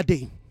for our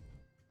day.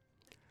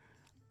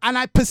 And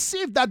I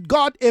perceive that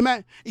God,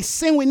 amen, is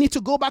saying we need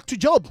to go back to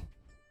Job.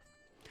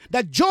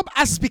 That Job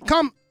has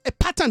become a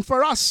pattern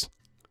for us.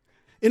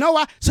 You know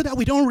what? So that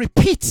we don't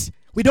repeat.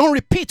 We don't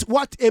repeat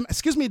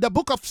the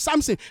book of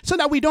Samson, so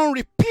that we don't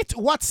repeat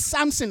what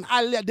Samson,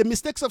 the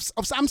mistakes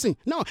of Samson.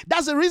 No,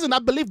 that's the reason I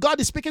believe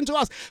God is speaking to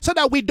us, so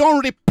that we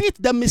don't repeat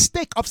the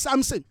mistake of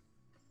Samson.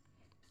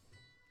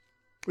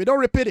 We don't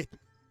repeat it.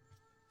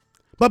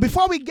 But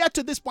before we get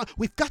to this point,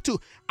 we've got to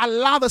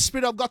allow the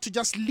Spirit of God to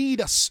just lead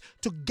us,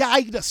 to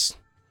guide us.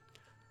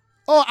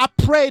 Oh, I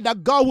pray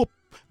that God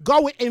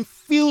will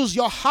infuse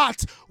your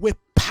heart with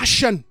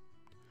passion,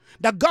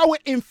 that God will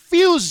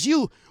infuse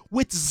you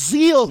with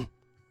zeal.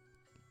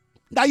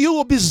 that you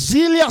will be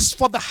zealous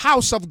for the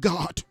house of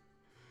God.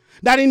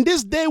 That in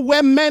this day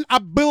where men are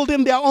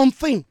building their own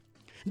thing,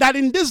 that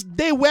in this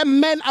day where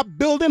men are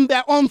building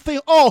their own thing,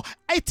 oh,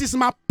 it is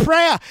my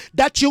prayer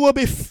that you will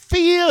be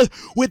filled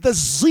with the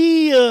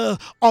zeal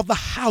of the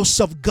house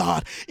of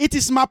God. It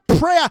is my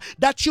prayer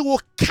that you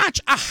will catch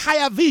a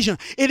higher vision.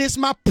 It is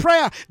my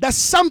prayer that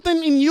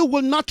something in you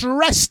will not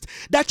rest,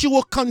 that you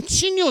will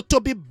continue to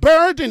be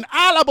burdened.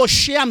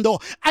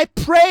 I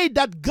pray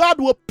that God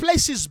will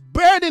place his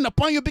burden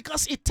upon you,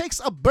 because it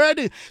takes a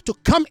burden to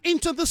come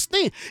into this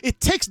thing. It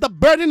takes the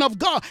burden of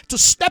God to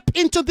step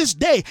into this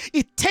day.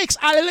 It takes,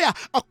 hallelujah,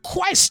 a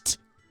quest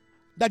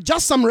that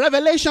just some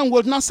revelation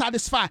will not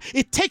satisfy.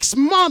 It takes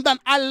more than,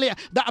 hallelujah,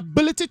 the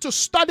ability to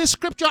study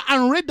scripture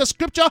and read the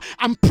scripture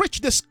and preach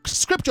the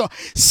scripture.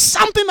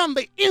 Something on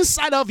the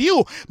inside of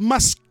you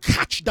must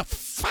catch the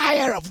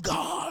fire of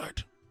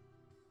God.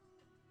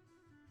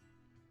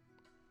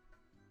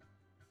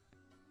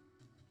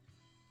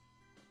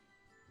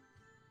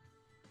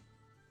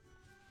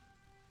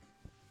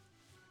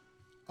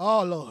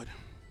 Oh Lord,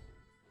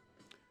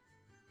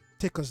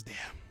 take us there.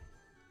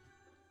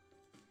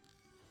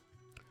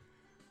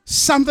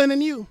 Something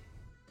in you.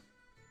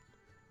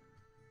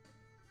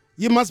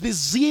 You must be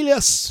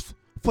zealous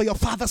for your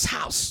Father's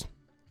house.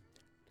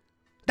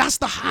 That's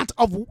the heart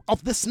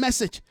of this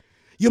message.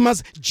 You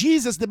must,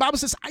 Jesus, the Bible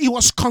says, he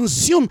was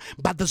consumed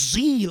by the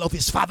zeal of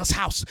his Father's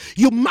house.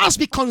 You must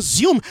be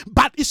consumed.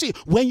 But you see,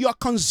 when you are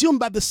consumed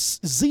by the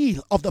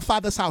zeal of the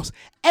Father's house,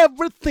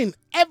 everything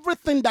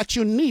that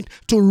you need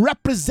to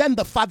represent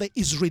the Father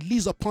is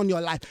released upon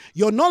your life.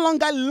 You're no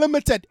longer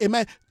limited,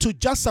 amen, to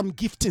just some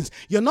giftings.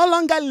 You're no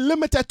longer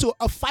limited to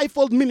a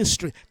fivefold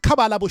ministry.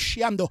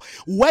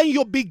 When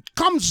you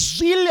become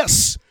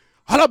zealous,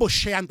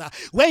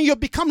 when you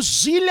become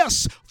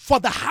zealous for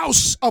the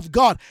house of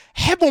God,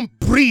 heaven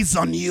breathes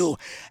on you.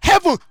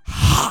 Heaven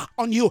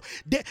on you.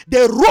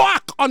 They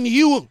rock on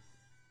you.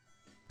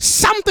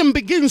 Something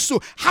begins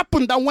to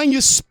happen that when you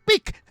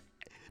speak,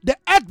 the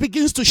earth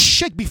begins to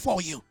shake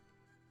before you.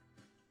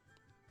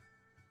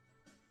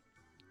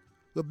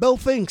 We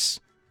build things,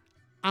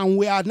 and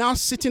we are now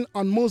sitting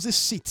on Moses'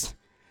 seat.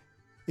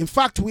 In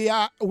fact, we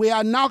are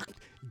now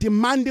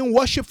demanding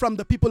worship from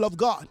the people of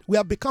God. We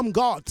have become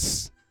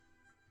gods.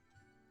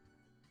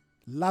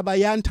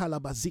 Labayanta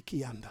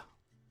labaziki yanda.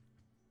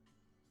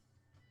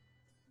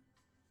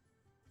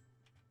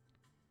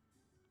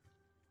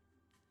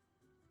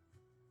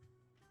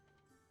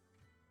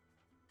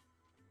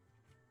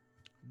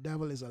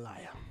 Devil is a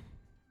liar.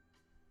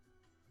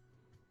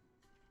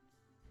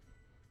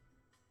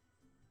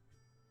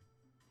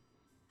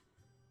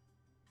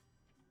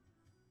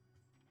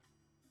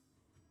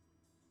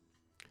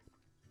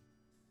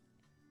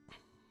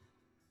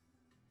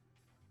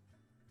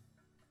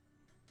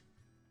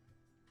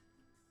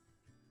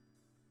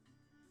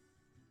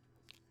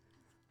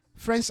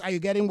 Friends, are you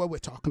getting what we're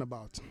talking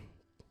about?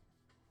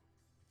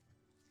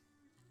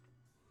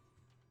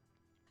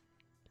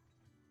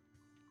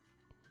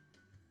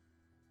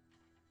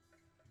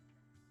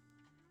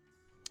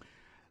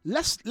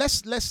 Let's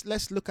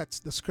look at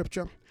the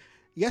scripture.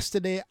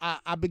 Yesterday,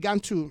 I began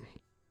to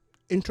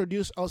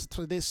introduce us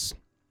to this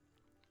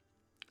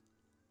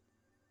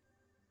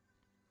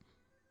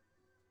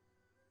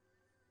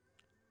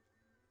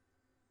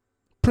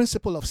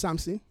principle of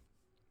Samson.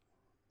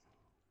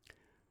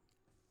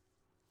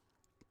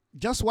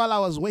 Just while I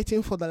was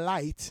waiting for the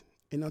light,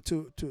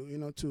 to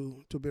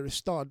be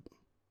restored,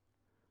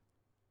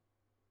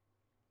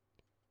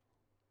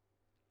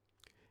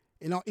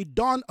 it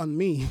dawned on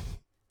me.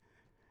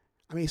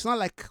 I mean, it's not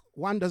like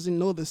one doesn't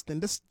know this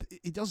thing.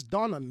 It just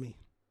dawned on me.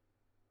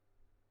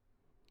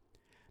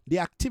 The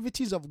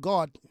activities of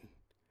God,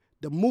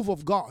 the move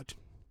of God,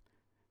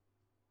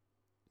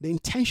 the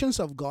intentions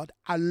of God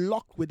are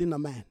locked within a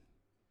man.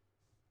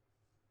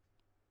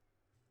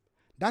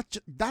 That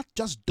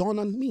just dawned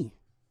on me.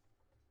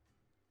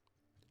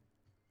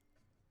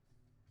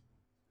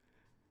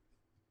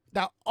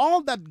 That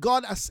all that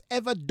God has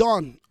ever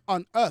done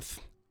on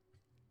earth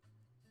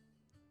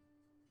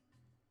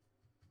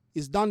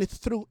is done it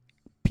through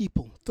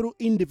people, through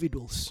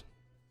individuals.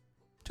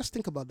 Just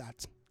think about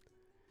that.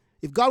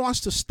 If God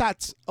wants to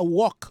start a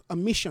work, a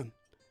mission,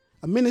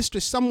 a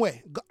ministry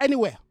somewhere,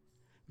 anywhere,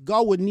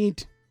 God will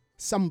need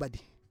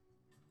somebody.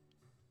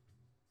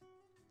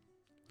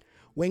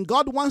 When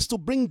God wants to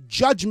bring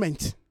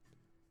judgment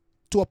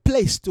to a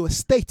place, to a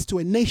state, to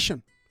a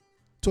nation,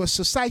 to a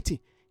society,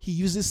 he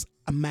uses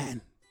a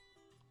man.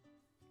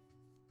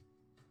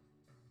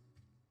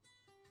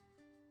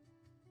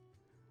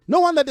 No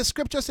wonder the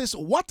scripture says,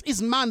 what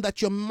is man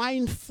that you're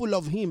mindful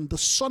of him, the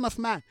Son of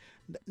Man,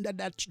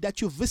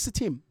 that you visit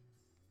him?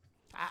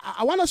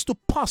 I want us to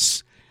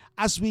pause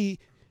as we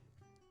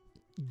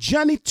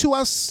journey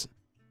towards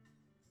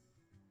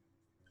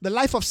the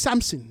life of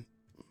Samson.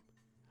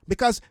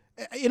 Because,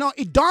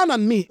 it dawned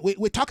on me,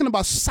 we're talking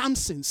about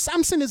Samson.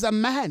 Samson is a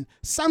man.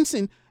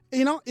 Samson,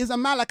 is a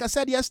man, like I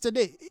said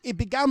yesterday. It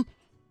began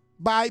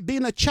by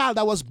being a child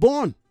that was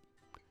born.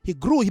 He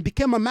grew, he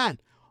became a man.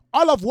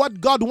 all of what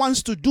God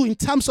wants to do in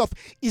terms of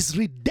his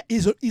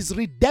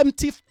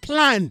redemptive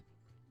plan,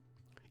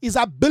 his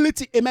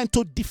ability, amen,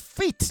 to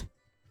defeat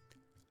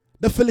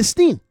the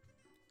Philistine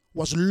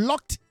was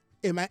locked,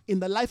 amen, in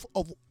the life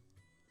of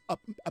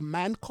a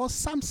man called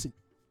Samson.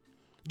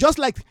 Just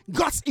like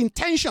God's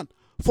intention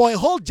for a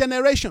whole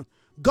generation,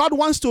 God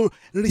wants to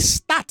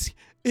restart,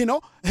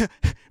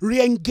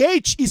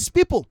 re-engage his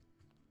people.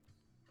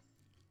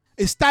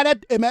 It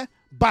started, amen,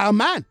 by a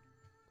man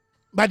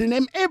by the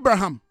name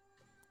Abraham.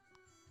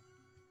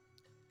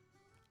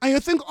 And you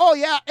think, oh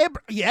yeah,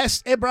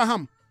 yes,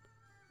 Abraham.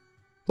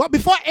 But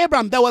before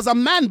Abraham, there was a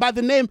man by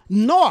the name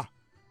Noah.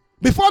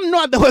 Before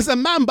Noah, there was a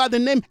man by the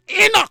name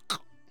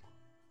Enoch.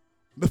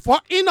 Before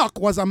Enoch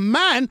was a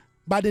man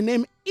by the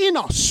name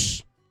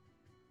Enos.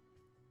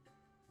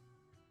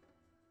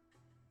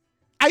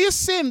 Are you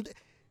seeing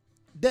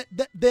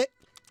the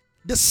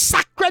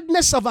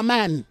sacredness of a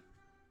man?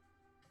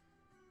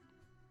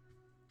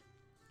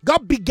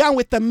 God began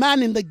with a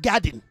man in the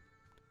garden.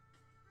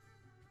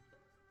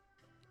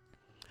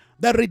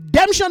 The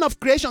redemption of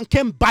creation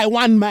came by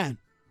one man,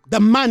 the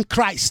man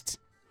Christ.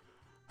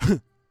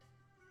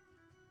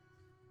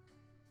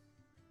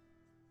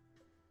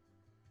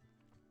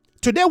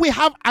 Today we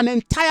have an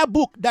entire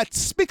book that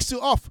speaks to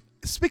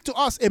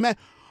us, amen,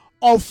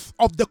 of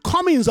the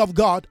comings of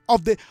God,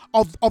 of the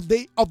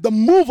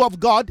move of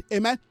God,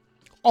 amen,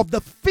 of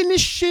the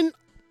finishing,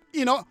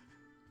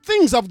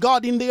 things of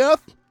God in the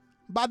earth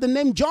by the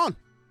name John.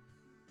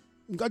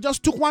 God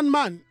just took one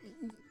man,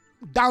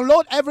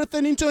 download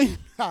everything into him.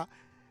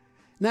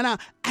 Now,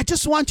 I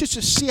just want you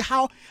to see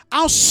how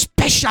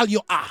special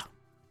you are.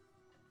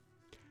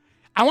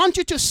 I want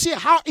you to see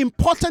how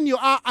important you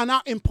are and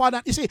how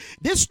important. You see,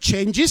 this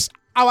changes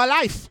our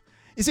life.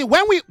 You see,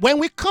 when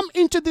we come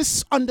into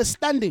this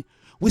understanding,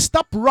 we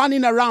stop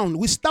running around.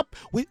 We stop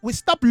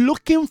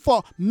looking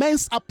for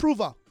men's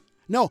approval.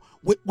 No,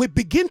 we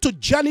begin to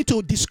journey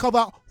to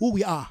discover who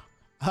we are.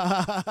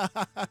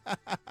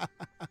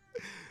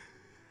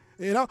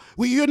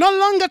 You're no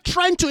longer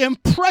trying to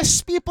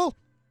impress people.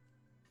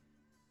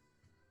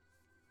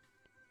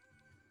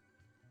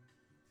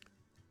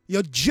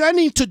 You're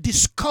journeying to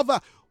discover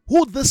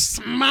who this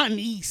man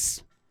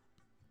is.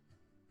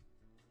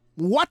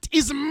 What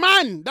is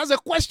man? That's a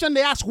question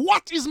they ask.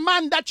 What is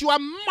man that you are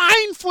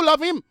mindful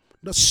of him?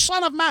 The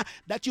Son of Man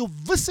that you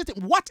visit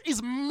him. What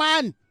is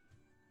man?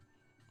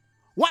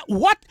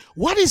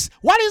 What is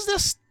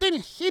this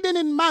thing hidden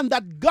in man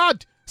that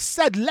God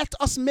said, let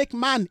us make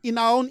man in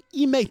our own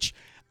image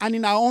and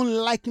in our own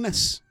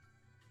likeness?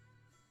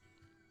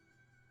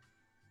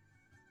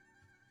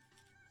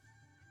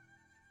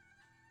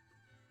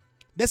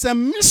 There's a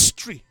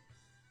mystery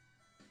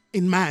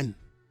in man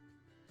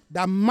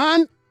that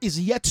man is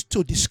yet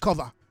to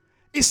discover.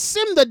 It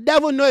seems the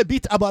devil knows a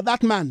bit about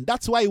that man.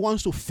 That's why he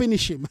wants to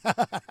finish him.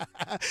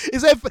 He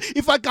said,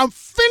 if I can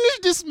finish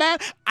this man,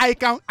 I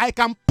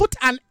can put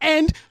an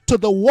end to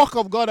the work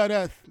of God on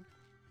earth.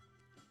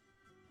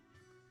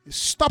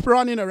 Stop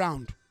running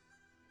around.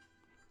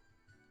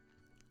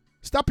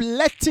 Stop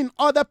letting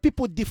other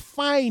people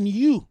define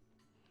you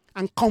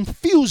and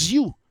confuse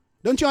you.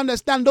 Don't you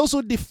understand? Those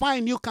who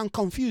define you can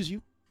confuse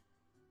you.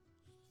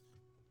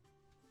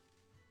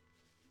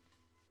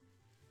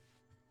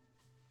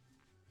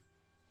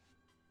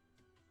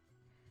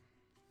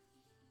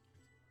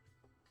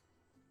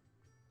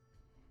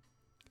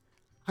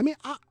 I mean,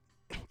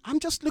 I'm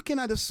just looking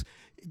at this,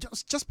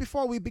 just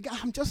before we began,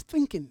 I'm just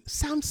thinking,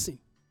 Samson.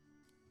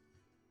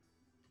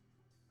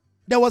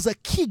 There was a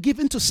key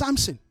given to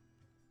Samson.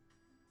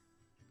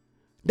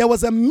 There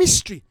was a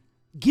mystery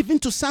given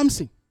to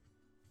Samson.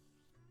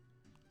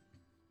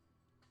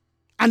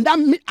 And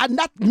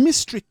that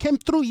mystery came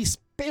through his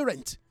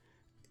parent.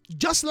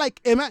 Just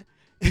like, amen,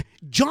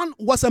 John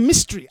was a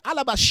mystery.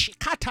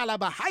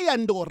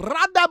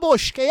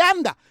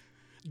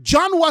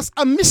 John was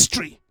a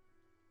mystery.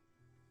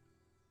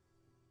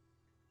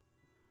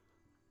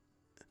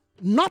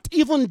 Not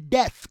even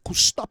death could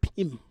stop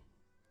him.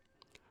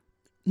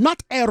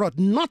 Not Herod,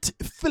 not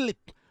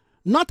Philip,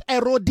 not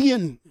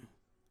Herodian.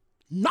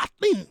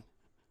 Nothing.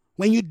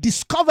 When you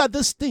discover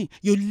this thing,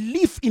 you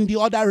live in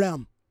the other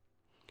realm.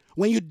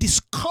 When you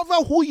discover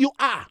who you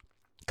are,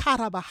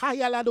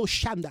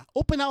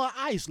 open our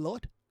eyes,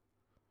 Lord.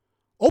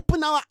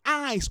 Open our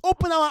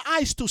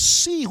eyes to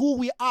see who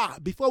we are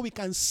before we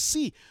can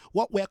see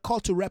what we're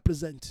called to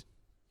represent.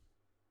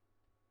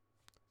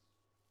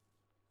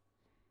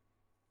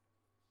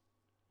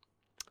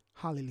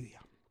 Hallelujah.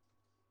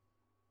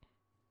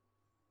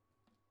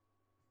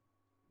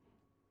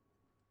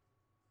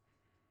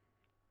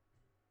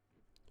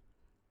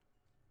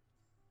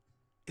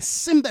 It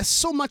seems there's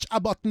so much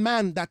about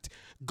man that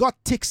God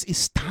takes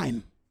his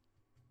time.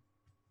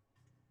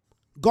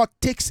 God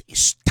takes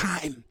his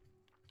time.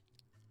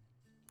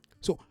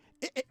 So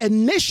a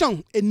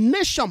nation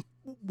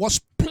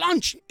was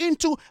plunged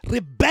into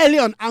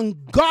rebellion,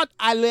 and God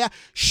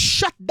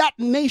shut that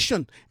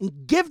nation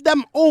and gave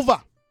them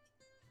over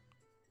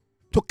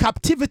to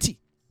captivity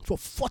for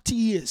 40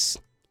 years.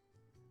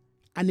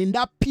 And in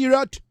that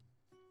period,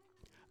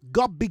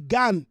 God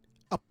began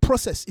a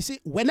process. You see,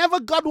 whenever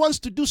God wants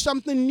to do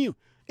something new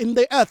in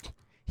the earth,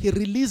 he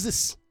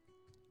releases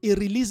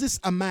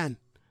a man.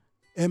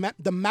 Amen.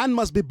 The man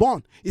must be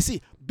born. You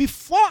see,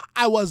 before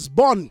I was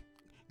born,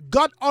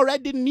 God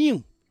already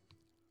knew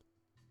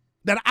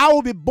that I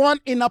will be born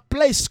in a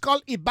place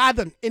called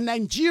Ibadan in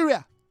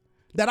Nigeria,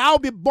 that I will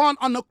be born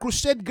on a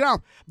crusade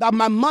ground, that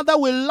my mother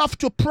will love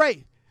to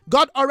pray.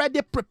 God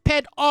already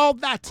prepared all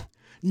that,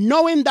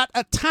 knowing that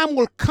a time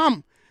will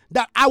come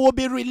that I will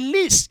be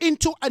released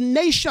into a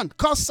nation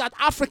called South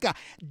Africa.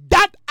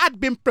 That had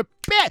been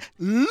prepared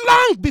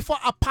long before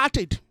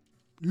apartheid,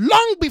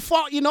 long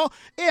before,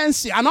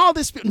 ANC and all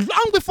this,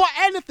 long before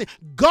anything.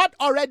 God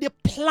already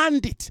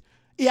planned it.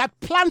 He had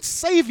planned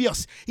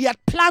saviors. He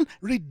had planned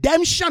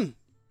redemption.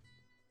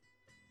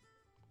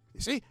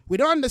 You see, we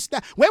don't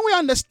understand. When we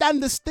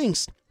understand these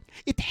things,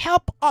 it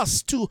helps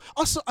us to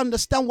also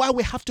understand why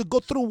we have to go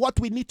through what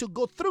we need to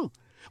go through.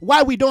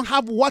 Why we don't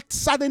have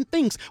certain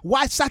things.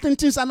 Why certain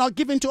things are not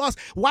given to us.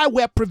 Why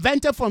we're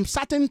prevented from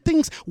certain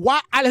things.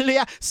 Why,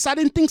 hallelujah,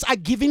 certain things are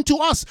given to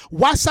us.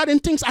 Why certain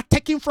things are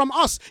taken from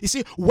us. You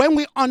see, when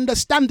we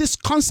understand this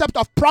concept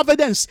of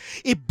providence,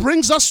 it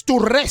brings us to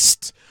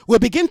rest. We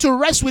begin to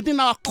rest within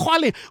our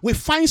calling. We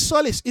find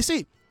solace. You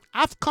see,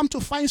 I've come to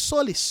find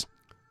solace.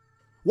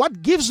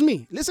 What gives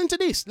me, listen to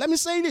this, let me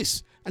say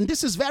this, and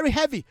this is very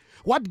heavy.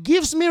 What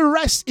gives me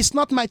rest is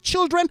not my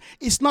children,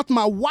 it's not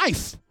my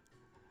wife,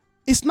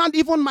 it's not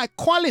even my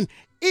calling,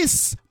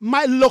 it's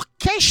my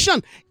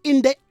location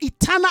in the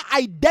eternal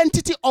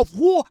identity of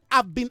who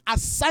I've been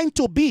assigned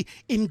to be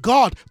in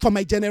God for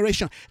my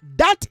generation.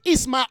 That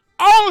is my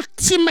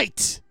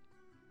ultimate.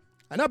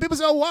 I know people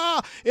say, oh,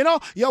 wow,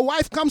 your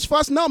wife comes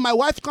first. No, my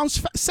wife comes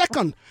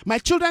second. My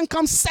children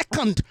come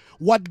second.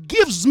 What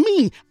gives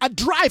me a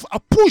drive, a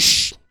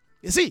push?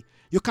 You see,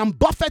 you can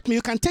buffet me.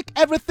 You can take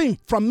everything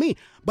from me.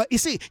 But you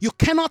see, you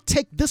cannot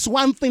take this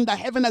one thing that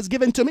heaven has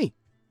given to me.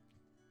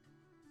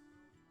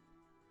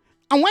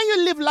 And when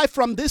you live life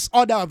from this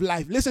order of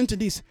life, listen to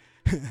this.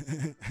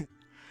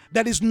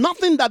 There is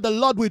nothing that the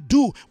Lord will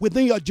do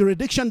within your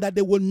jurisdiction that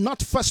they will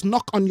not first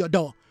knock on your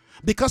door,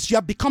 because you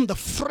have become the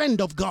friend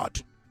of God.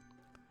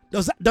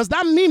 Does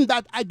that mean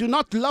that I do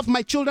not love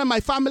my children, my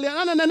family?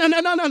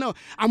 No.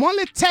 I'm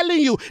only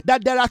telling you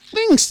that there are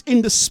things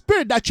in the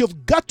spirit that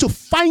you've got to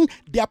find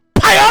their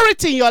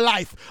priority in your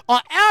life, or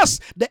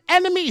else the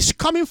enemy is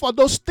coming for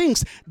those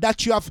things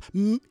that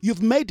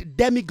you've made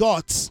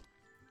demigods.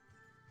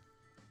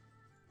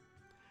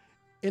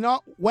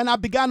 When I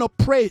began to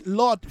pray,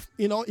 Lord,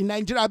 in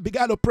Nigeria, I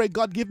began to pray,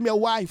 God, give me a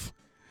wife.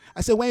 I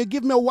said, when you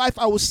give me a wife,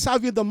 I will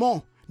serve you the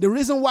more. The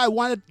reason why I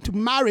wanted to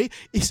marry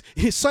is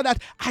so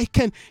that I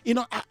can,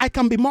 I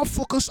can be more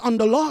focused on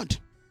the Lord.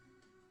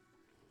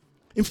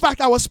 In fact,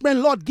 I was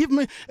praying, Lord, give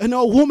me a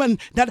woman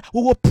that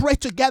we will pray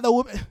together.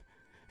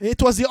 It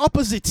was the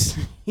opposite.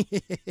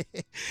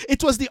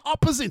 It was the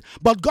opposite.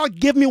 But God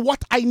gave me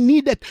what I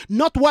needed,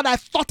 not what I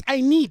thought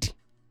I need.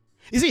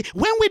 You see,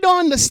 when we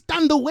don't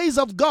understand the ways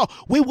of God,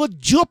 we will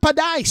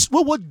jeopardize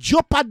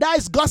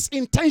God's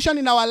intention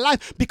in our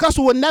life, because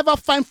we will never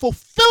find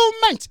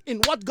fulfillment in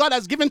what God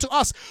has given to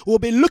us. We'll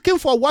be looking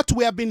for what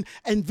we have been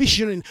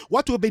envisioning,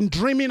 what we've been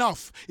dreaming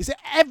of. You see,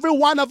 every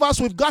one of us,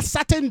 we've got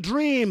certain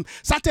dream,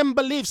 certain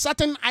belief,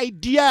 certain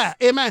idea,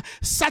 amen,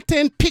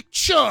 certain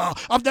picture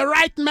of the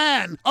right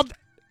man.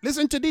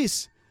 Listen to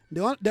this.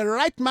 The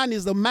right man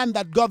is the man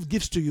that God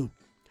gives to you.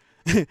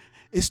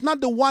 It's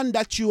not the one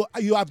that you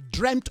have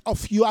dreamt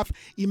of, you have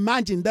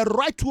imagined. The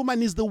right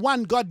woman is the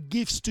one God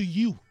gives to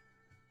you.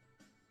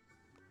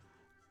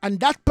 And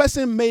that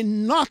person may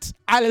not,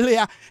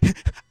 hallelujah,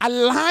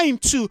 align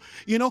to,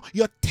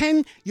 your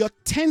 10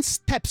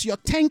 steps, your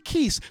 10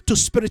 keys to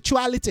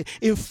spirituality.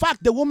 In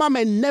fact, the woman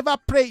may never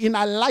pray in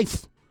her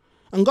life.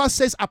 And God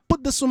says, I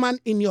put this woman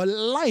in your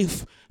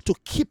life to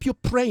keep you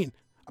praying.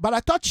 But I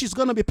thought she's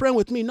going to be praying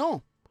with me.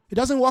 No, it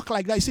doesn't work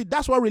like that. You see,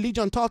 that's what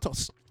religion taught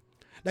us.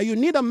 That you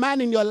need a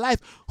man in your life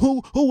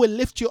who will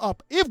lift you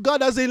up. If God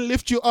doesn't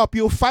lift you up,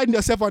 you'll find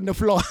yourself on the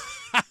floor.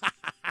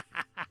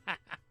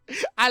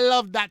 I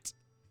love that.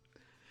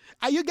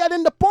 Are you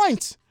getting the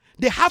point?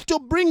 They have to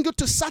bring you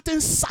to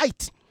certain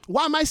sight.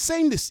 Why am I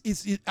saying this?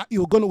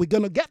 We're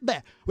gonna get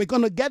there. We're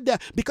gonna get there,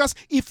 because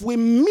if we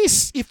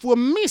miss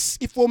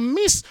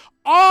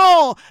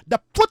all the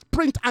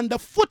footprint and the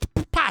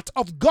footpath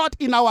of God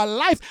in our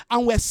life,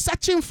 and we're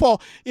searching for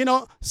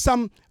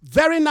some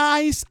very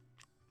nice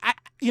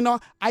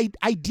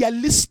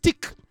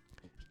idealistic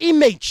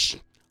image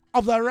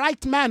of the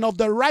right man, of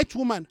the right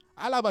woman,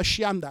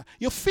 alabashianda,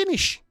 you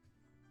finish.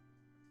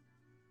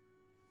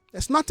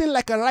 There's nothing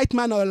like a right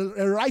man or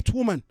a right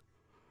woman.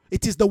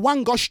 It is the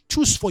one God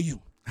choose for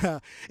you.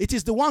 It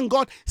is the one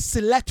God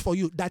select for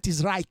you that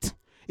is right.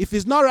 If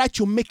it's not right,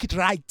 you make it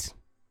right.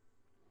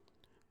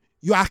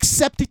 You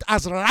accept it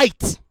as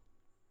right.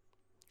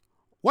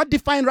 What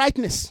defines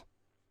rightness?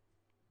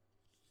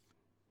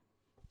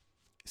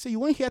 So you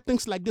won't hear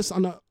things like this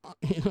on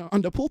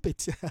the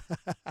pulpit.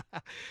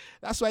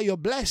 That's why you're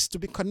blessed to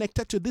be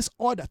connected to this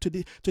order,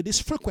 to this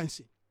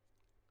frequency.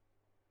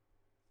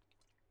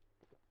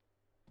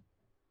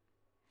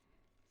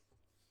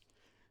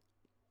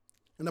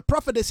 And the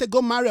prophet, they said,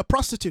 go marry a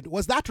prostitute.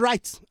 Was that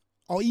right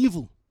or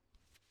evil?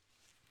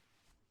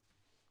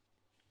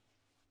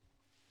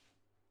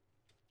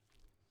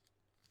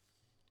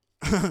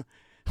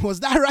 Was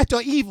that right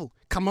or evil?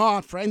 Come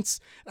on, friends.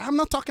 I'm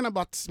not talking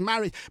about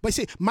marriage. But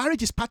you see,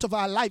 marriage is part of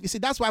our life. You see,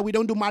 that's why we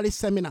don't do marriage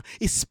seminar.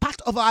 It's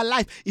part of our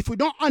life. If we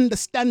don't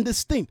understand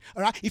this thing,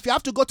 all right, if you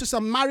have to go to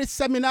some marriage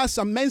seminar,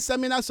 some men's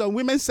seminar, some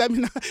women's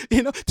seminar,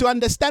 to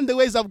understand the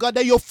ways of God,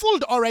 then you're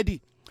fooled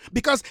already.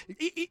 Because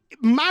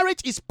marriage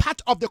is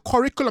part of the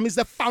curriculum. It's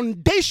the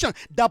foundation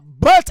that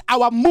birthed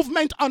our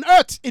movement on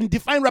earth in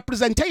divine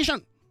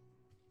representation.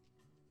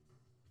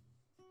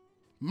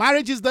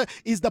 Marriage is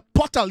the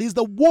portal, is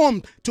the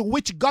womb to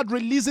which God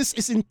releases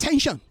his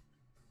intention.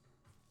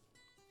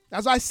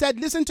 As I said,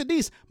 listen to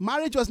this.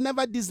 Marriage was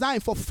never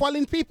designed for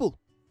fallen people.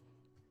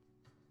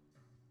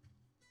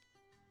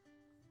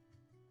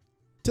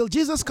 Till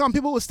Jesus comes,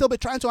 people will still be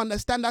trying to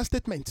understand that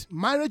statement.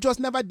 Marriage was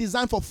never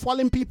designed for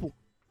fallen people.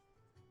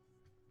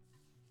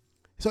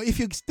 So if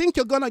you think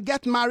you're going to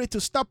get married to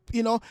stop,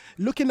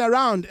 looking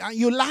around,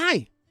 you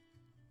lie.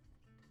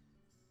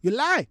 You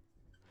lie.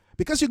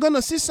 Because you're going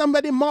to see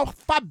somebody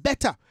far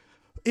better,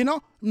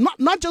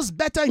 not just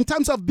better in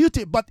terms of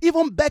beauty, but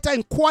even better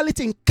in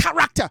quality, in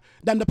character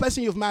than the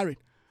person you've married.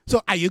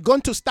 So are you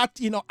going to start,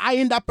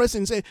 eyeing that person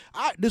and say,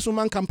 this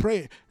woman can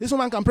pray. This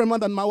woman can pray more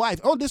than my wife.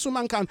 Oh, this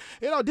woman can,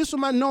 this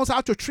woman knows how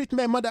to treat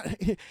me more than.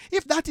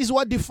 If that is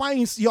what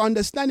defines your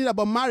understanding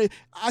about marriage,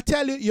 I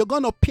tell you, you're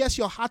going to pierce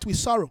your heart with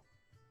sorrow.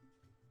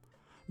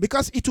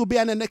 Because it will be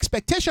an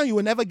expectation you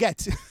will never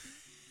get.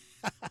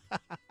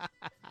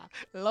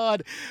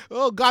 Lord,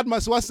 God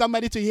must want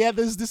somebody to hear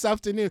this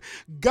afternoon.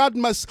 God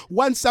must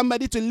want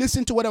somebody to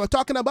listen to what we're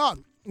talking about.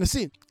 You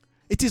see,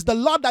 it is the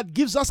Lord that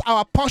gives us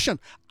our portion.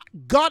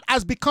 God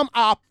has become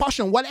our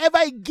portion. Whatever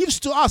he gives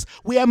to us,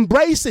 we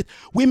embrace it.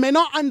 We may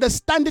not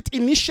understand it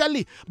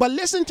initially, but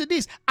listen to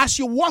this. As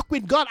you walk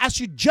with God, as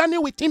you journey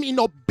with him in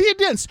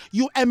obedience,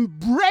 you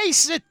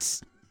embrace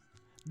it.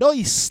 Though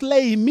he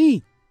slay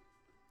me,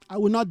 I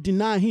will not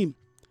deny him.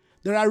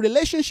 There are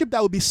relationships that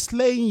will be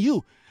slaying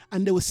you.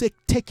 And they will say,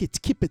 take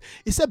it, keep it.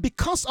 He said,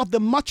 because of the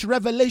much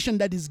revelation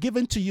that is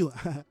given to you.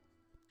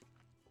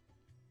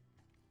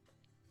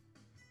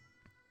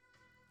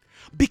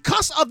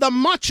 Because of the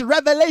much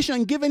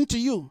revelation given to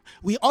you,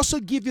 we also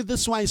give you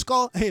this one. It's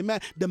called,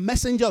 the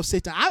messenger of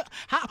Satan.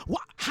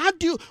 How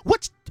do you,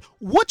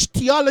 which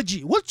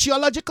theology, what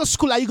theological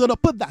school are you going to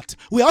put that?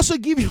 We also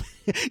give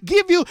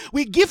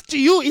to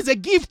you is a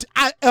gift,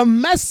 a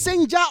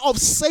messenger of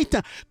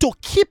Satan to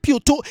keep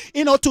you,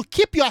 to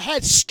keep your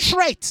head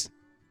straight.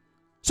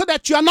 So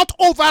that you are not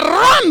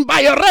overrun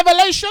by a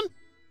revelation.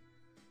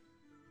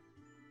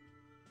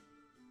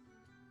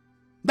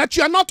 That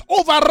you are not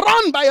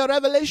overrun by a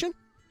revelation.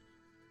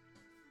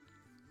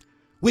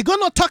 We're going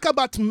to talk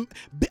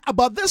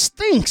about these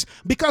things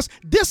because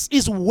this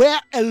is where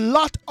a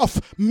lot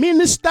of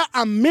minister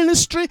and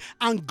ministry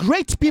and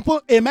great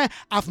people, amen,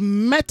 have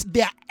met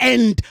their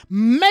end.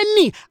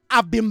 Many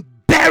have been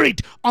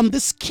buried on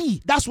this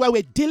key. That's why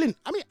we're dealing.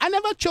 I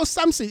never chose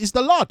Samson. It's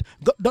the Lord.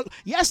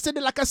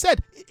 Yesterday, like I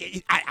said,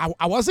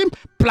 I wasn't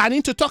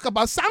planning to talk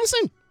about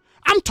Samson.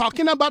 I'm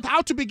talking about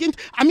how to begin.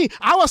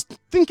 I was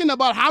thinking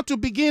about how to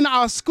begin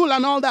our school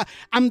and all that.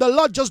 And the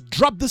Lord just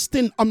dropped this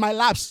thing on my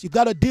laps. You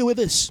got to deal with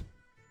this.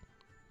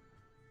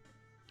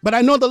 But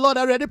I know the Lord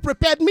already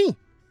prepared me.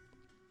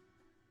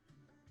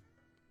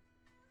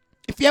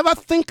 If you ever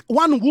think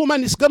one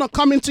woman is going to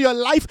come into your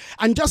life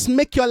and just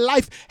make your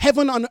life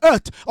heaven on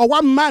earth, or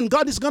one man,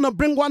 God is going to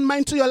bring one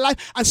man to your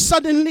life and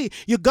suddenly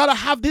you got to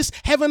have this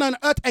heaven on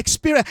earth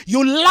experience,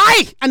 you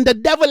lie and the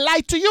devil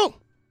lied to you.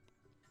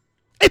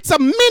 It's a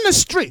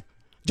ministry.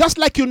 Just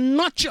like you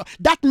nurture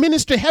that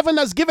ministry heaven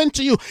has given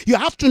to you, you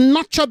have to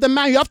nurture the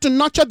man, you have to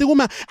nurture the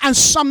woman. And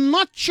some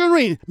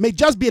nurturing may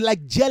just be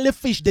like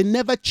jellyfish. They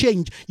never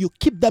change. You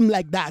keep them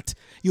like that.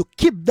 You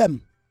keep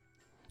them.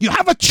 You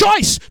have a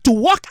choice to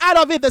walk out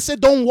of it. They say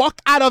don't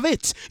walk out of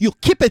it. You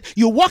keep it.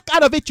 You walk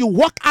out of it. You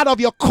walk out of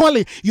your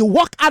calling. You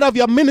walk out of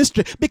your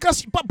ministry.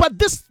 Because but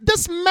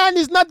this man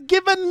is not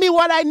giving me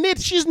what I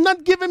need. She's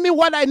not giving me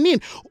what I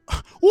need.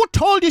 Who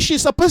told you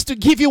she's supposed to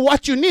give you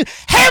what you need?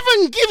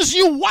 Heaven gives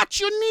you what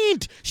you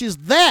need. She's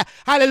there,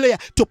 hallelujah,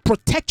 to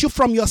protect you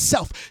from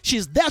yourself.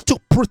 She's there to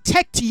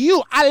protect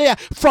you, hallelujah,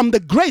 from the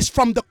grace,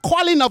 from the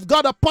calling of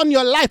God upon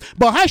your life.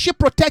 But how is she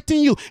protecting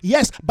you?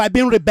 Yes, by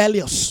being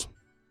rebellious.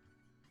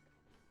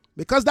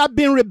 Because that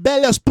being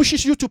rebellious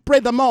pushes you to pray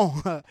the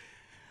more.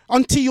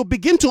 Until you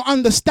begin to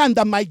understand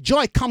that my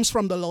joy comes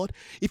from the Lord.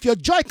 If your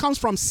joy comes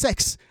from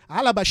sex,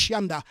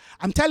 alabashanda,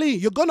 I'm telling you,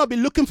 you're going to be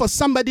looking for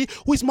somebody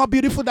who is more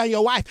beautiful than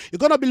your wife. You're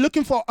going to be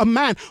looking for a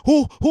man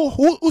who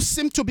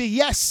seems to be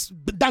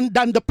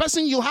than the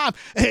person you have.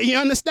 You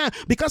understand?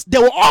 Because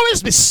there will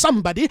always be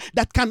somebody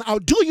that can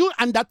outdo you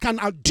and that can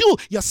outdo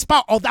your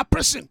spouse or that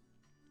person.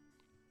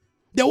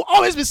 There will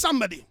always be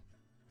somebody,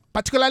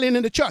 particularly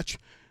in the church.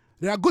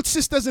 There are good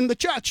sisters in the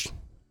church.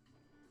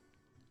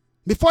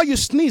 Before you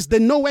sneeze, they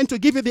know when to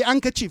give you the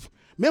handkerchief.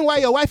 Meanwhile,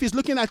 your wife is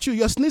looking at you.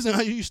 You're sneezing.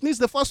 You sneeze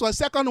the first one,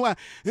 second one.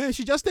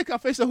 She just take her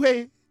face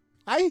away.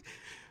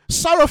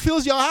 Sorrow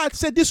fills your heart.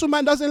 Say, this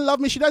woman doesn't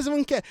love me. She doesn't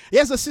even care.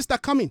 Here's a sister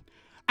coming.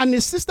 And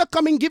the sister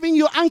coming giving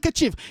you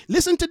handkerchief.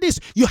 Listen to this.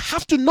 You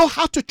have to know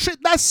how to treat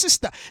that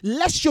sister,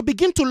 lest you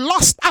begin to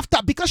lust after,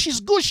 because she's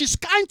good, she's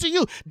kind to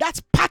you.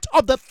 That's part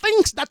of the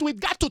things that we've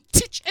got to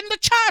teach in the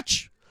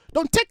church.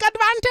 Don't take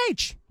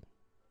advantage.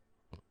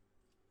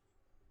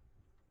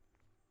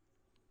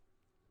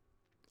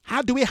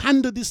 How do we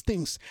handle these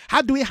things?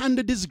 How do we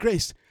handle this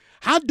grace?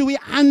 How do we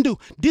handle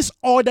this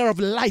order of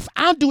life?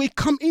 How do we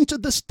come into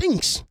these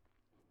things?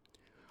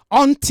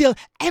 Until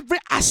every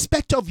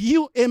aspect of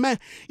you, amen,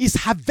 is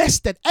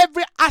harvested.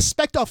 Every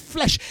aspect of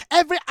flesh,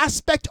 every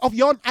aspect of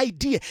your own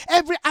idea,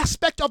 every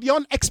aspect of your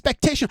own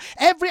expectation,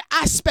 every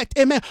aspect,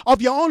 amen,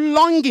 of your own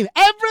longing,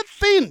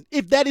 everything.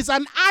 If there is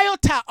an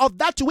iota of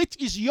that which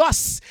is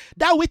yours,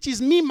 that which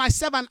is me,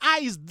 myself, and I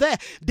is there,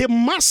 they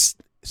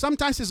must.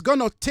 Sometimes it's going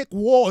to take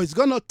war. It's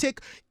going to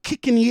take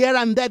kicking here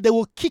and there. They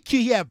will kick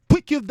you here,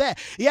 put you there.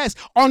 Yes,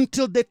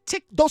 until they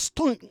take those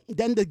stones,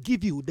 then they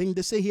give you. Then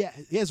they say,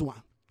 here's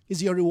one.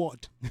 Is your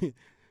reward.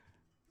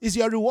 Is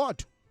your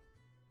reward.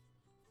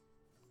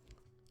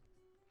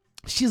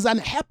 She's an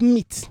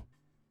helpmeet.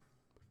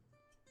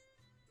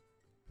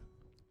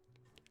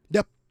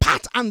 The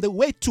path and the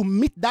way to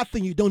meet that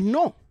thing, you don't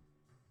know.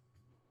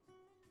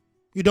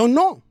 You don't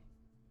know.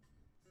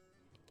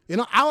 You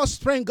know, I was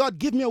praying, God,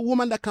 give me a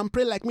woman that can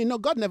pray like me. No,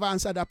 God never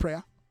answered that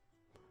prayer.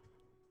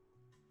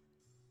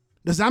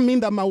 Does that mean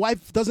that my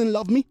wife doesn't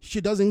love me?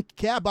 She doesn't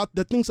care about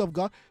the things of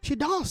God? She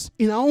does,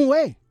 in her own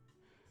way.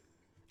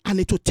 And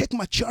it will take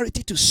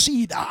maturity to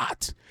see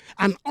that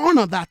and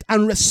honor that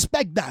and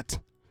respect that.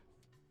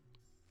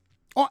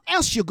 Or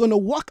else you're going to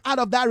walk out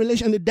of that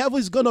relation. The devil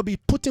is going to be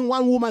putting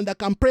one woman that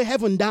can pray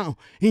heaven down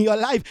in your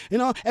life. You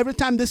know, every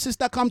time this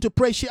sister come to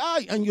pray,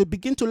 and you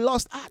begin to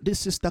lust. This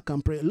sister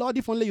can pray. Lord,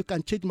 if only you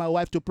can change my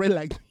wife to pray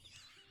like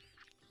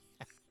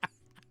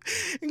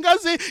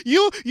because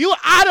you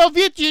out of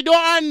it, you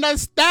don't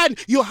understand.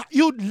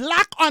 You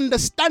lack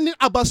understanding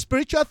about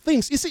spiritual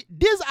things. You see,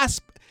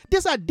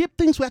 these are deep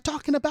things we're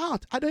talking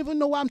about. I don't even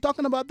know why I'm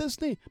talking about this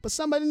thing, but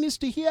somebody needs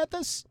to hear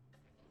this.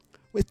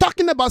 We're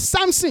talking about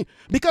Samson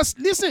because,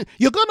 listen,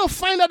 you're going to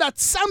find out that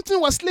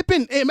Samson was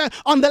sleeping, amen,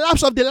 on the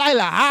laps of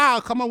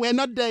Delilah. Come on, we're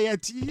not there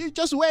yet. You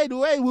just wait.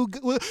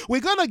 We're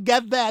going to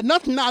get there.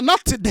 Not now,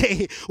 not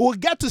today. We'll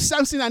get to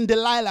Samson and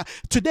Delilah.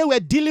 Today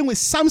we're dealing with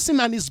Samson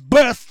and his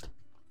birth.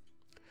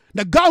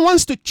 That God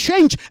wants to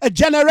change a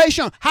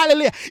generation.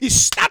 Hallelujah. You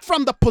start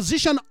from the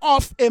position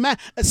of, amen,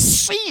 a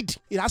seed.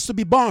 It has to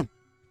be born.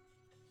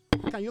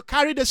 Can you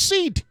carry the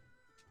seed?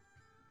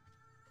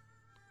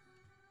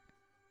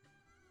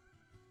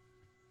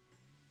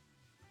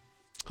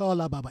 Oh,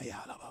 la baba ya,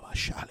 la baba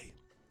shali.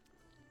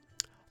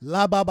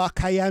 La baba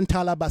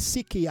kayanta la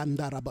basiki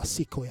yanda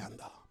rabasiko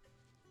yanda.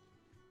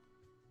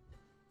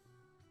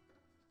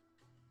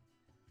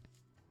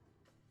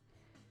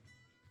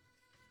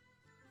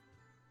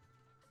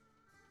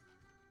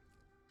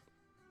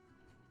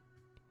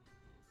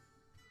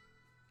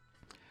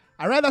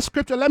 I read a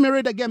scripture. Let me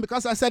read again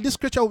because I said this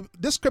scripture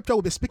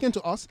will be speaking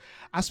to us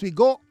as we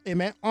go,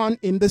 amen, on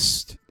in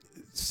this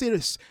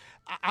series.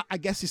 I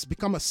guess it's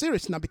become a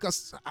series now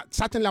because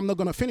certainly I'm not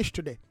going to finish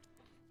today.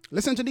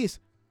 Listen to this.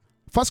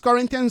 1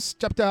 Corinthians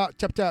chapter,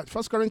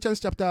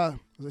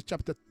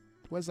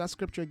 where's that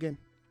scripture again?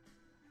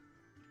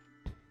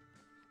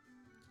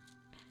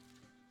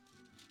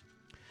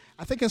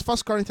 I think it's 1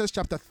 Corinthians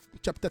chapter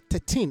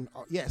 13.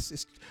 Oh, yes,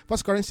 it's 1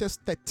 Corinthians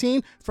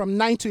 13 from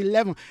 9 to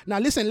 11. Now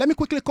listen, let me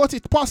quickly quote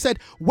it. Paul said,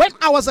 when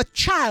I was a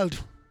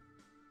child,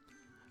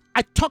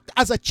 I talked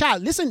as a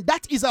child. Listen,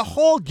 that is a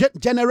whole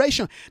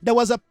generation. There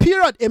was a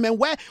period, amen,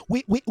 where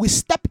we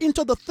step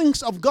into the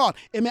things of God,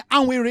 amen,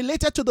 and we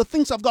related to the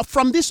things of God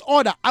from this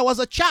order. I was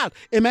a child,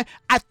 amen.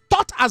 I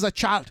thought as a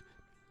child.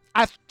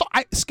 I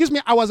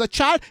was a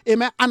child,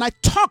 amen, and I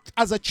talked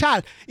as a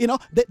child. You know,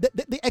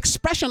 the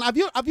expression, have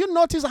you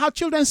noticed how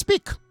children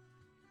speak?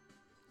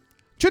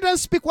 Children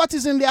speak what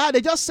is in their heart. They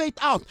just say it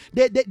out.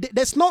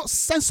 There's no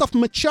sense of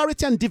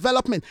maturity and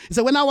development. He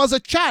said, when I was a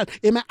child,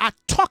 amen, I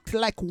talked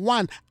like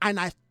one and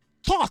I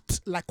thought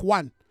like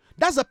one.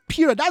 That's a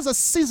period. That's a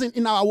season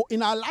in our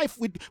life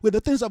with the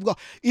things of God.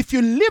 If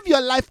you live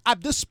your life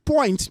at this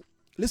point,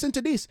 listen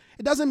to this.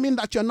 It doesn't mean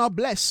that you're not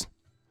blessed.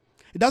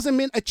 It doesn't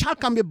mean a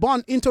child can be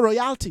born into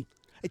royalty.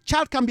 A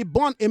child can be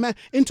born, amen,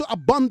 into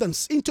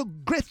abundance, into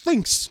great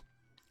things.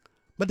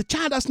 But the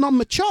child does not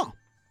mature.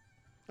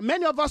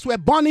 Many of us were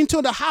born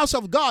into the house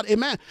of God.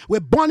 Amen.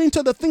 We're born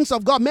into the things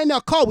of God. Many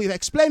are called. We've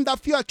explained that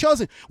few are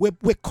chosen.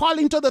 We're called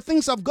into the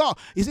things of God.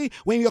 You see,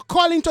 when you're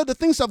called into the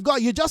things of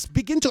God, you just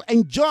begin to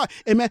enjoy,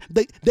 amen,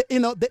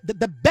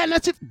 the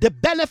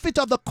benefit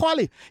of the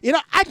calling. You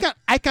know,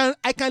 I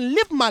can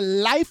live my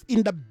life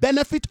in the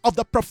benefit of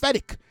the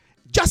prophetic.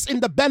 Just in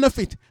the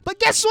benefit. But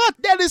guess what?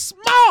 There is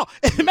more,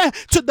 amen,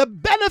 to the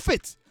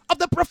benefit of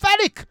the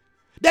prophetic.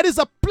 There is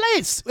a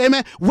place,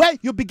 amen, where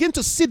you begin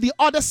to see the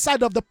other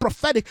side of the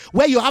prophetic,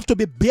 where you have to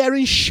be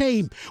bearing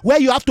shame, where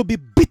you have to be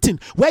beaten,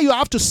 where you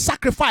have to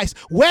sacrifice,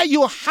 where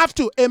you have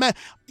to, amen,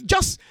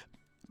 just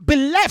be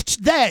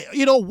left there,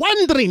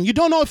 wondering. You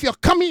don't know if you're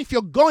coming, if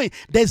you're going.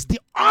 There's the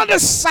other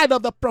side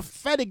of the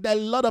prophetic that a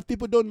lot of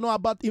people don't know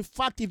about. In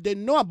fact, if they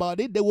know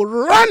about it, they will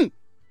run.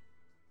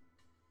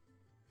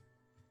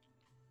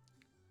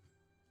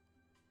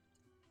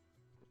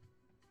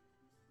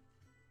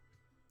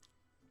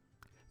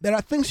 There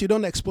are things you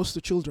don't expose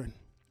to children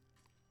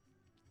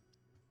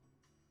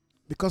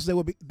because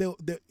they'll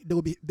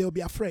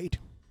be afraid.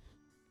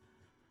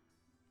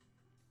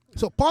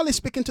 So Paul is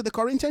speaking to the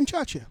Corinthian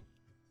church here,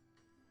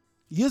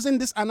 using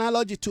this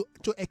analogy to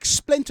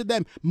explain to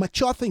them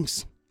mature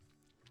things.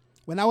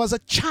 When I was a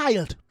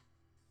child,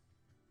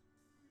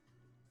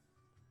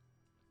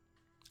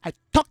 I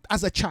talked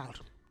as a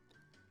child.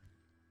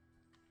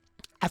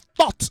 I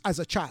thought as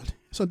a child.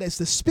 So there's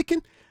the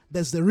speaking,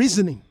 there's the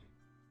reasoning.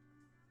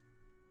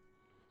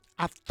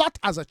 I thought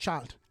as a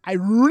child. I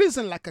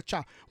reasoned like a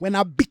child. When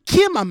I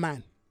became a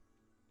man,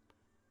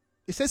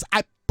 it says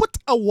I put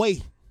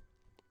away.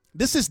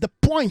 This is the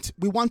point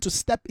we want to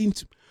step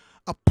into.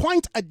 A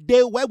point a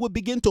day where we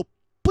begin to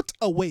put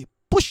away,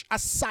 push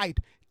aside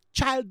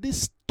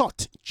childish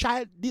thought,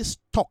 childish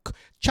talk,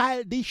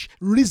 childish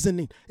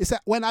reasoning. It said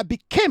when I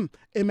became,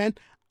 amen,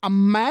 a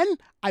man,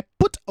 I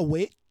put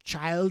away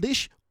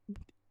childish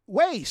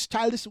ways,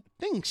 childish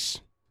things.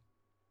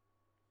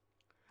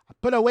 I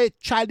put away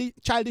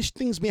childish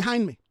things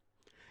behind me.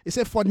 It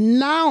said, for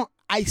now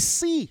I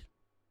see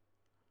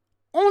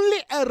only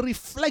a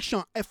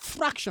reflection, a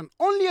fraction,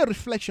 only a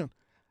reflection,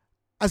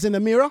 as in a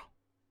mirror.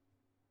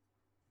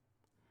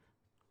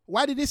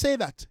 Why did he say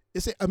that? He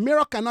said a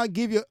mirror cannot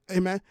give you,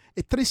 amen,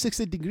 a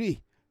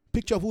 360-degree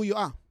picture of who you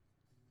are.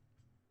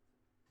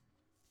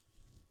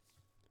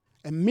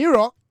 A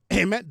mirror,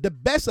 amen, the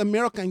best a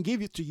mirror can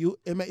give you to you,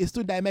 amen, is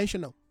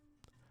two-dimensional.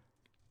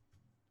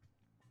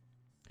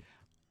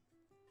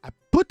 I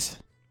put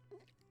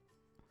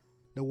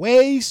the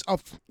ways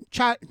of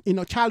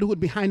childhood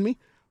behind me.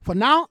 For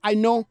now I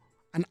know,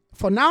 and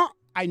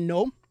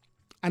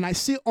I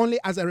see only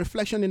as a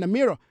reflection in a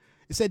mirror.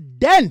 He said,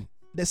 then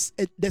there's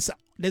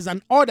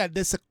an order,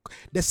 there's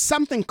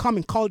something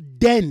coming called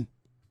then.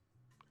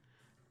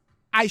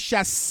 I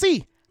shall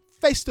see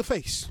face to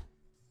face.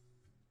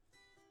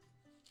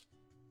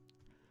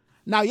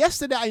 Now,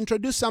 yesterday I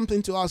introduced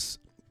something to us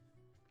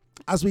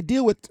as we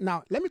deal with,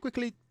 now let me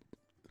quickly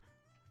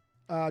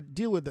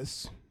deal with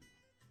this.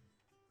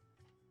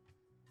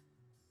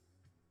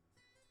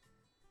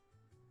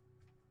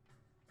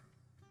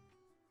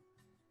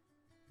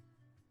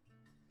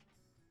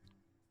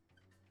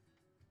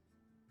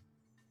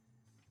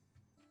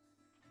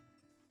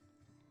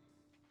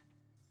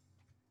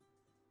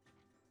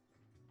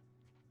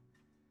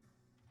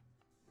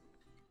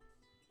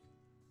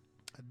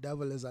 The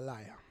devil is a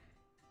liar.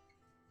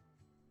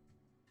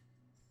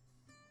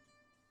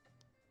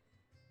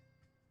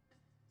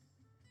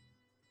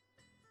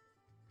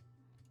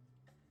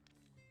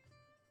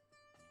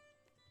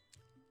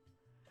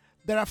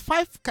 There are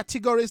 5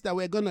 categories that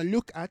we're going to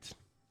look at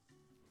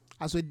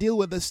as we deal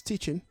with this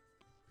teaching.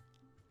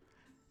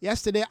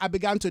 Yesterday, I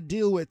began to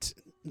deal with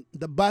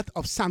the birth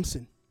of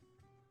Samson.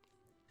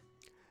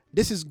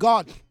 This is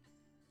God.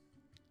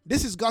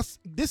 This is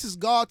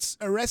God's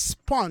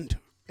response,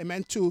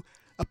 amen, to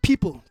a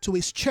people, to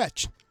his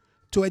church,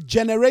 to a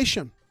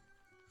generation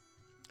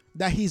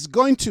that he's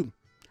going to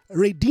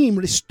redeem,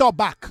 restore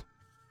back.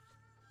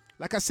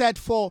 Like I said,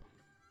 for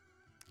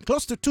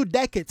close to 2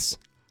 decades,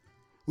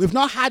 we've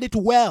not had it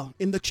well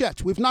in the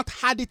church. We've not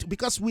had it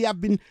because we have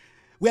been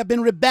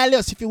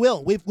rebellious, if you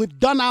will. We've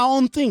done our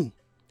own thing.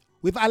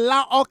 We've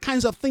allowed all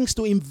kinds of things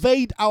to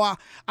invade our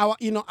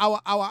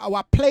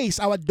place,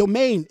 our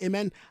domain,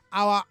 amen,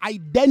 our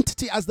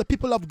identity as the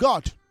people of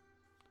God.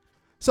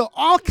 So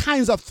all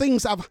kinds of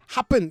things have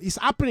happened, is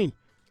happening.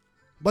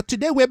 But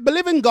today we're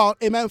believing God,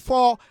 amen,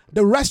 for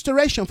the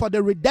restoration, for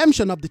the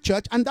redemption of the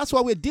church. And that's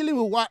why we're dealing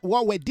with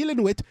what we're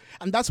dealing with.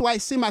 And that's why I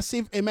seem as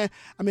if, amen,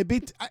 I'm a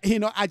bit,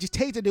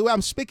 agitated the way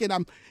I'm speaking.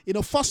 I'm,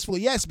 forceful.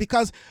 Yes,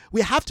 because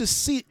we have to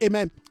see,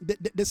 amen,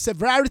 the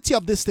severity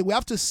of this thing. We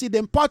have to see the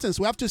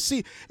importance. We have to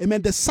see,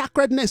 amen, the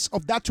sacredness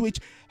of that which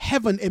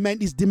heaven, amen,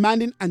 is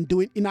demanding and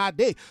doing in our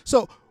day.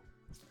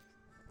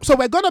 So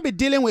we're going to be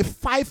dealing with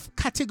 5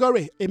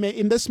 categories, amen,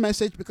 in this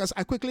message, because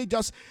I quickly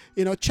just,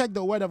 checked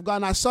the word of God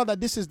and I saw that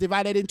this is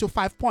divided into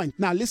 5 points.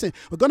 Now, listen,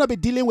 we're going to be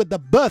dealing with the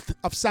birth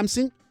of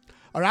Samson,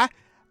 all right?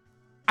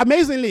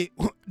 Amazingly,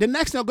 the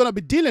next thing we're going to be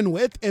dealing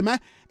with, amen,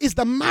 is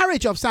the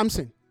marriage of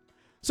Samson.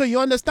 So you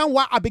understand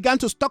why I began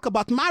to talk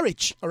about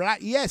marriage, all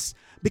right? Yes,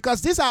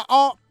 because these are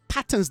all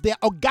patterns, they're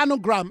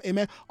organogram,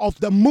 amen, of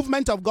the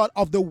movement of God,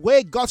 of the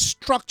way God's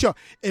structure,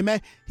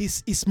 amen,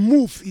 his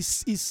move,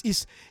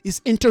 his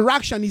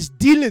interaction, his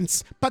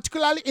dealings,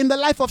 particularly in the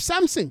life of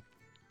Samson.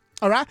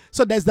 All right,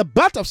 so there's the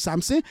birth of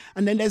Samson,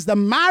 and then there's the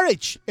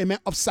marriage, amen,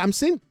 of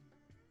Samson.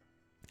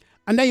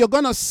 And then you're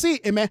going to see,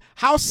 amen,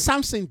 how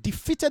Samson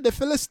defeated the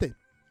Philistine.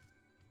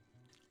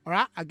 All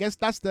right, I guess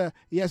that's the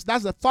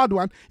third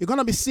one. You're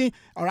gonna be seeing,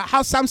 all right,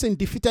 how Samson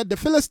defeated the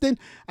Philistine,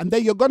 and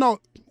then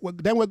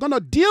we're gonna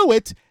deal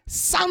with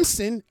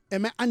Samson,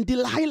 amen, and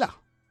Delilah,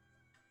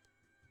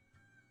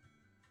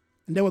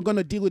 and then we're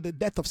gonna deal with the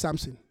death of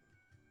Samson.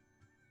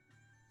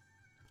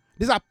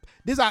 These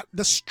are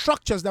the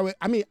structures that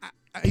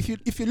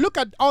if you look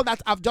at all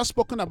that I've just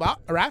spoken about,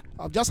 all right,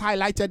 I've just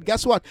highlighted.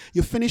 Guess what?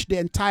 You finish the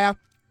entire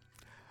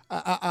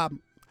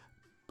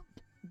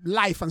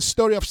life and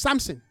story of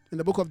Samson in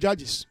the book of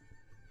Judges.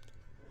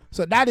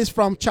 So that is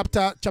from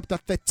chapter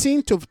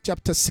 13 to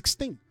chapter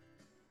 16.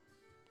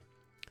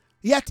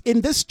 Yet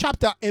in this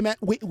chapter, amen,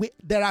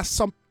 there are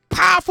some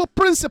powerful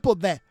principles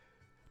there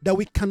that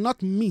we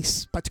cannot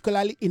miss,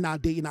 particularly in our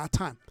day, in our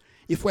time.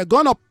 If we're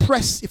going to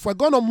press, if we're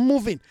going to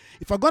move in,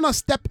 if we're going to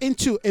step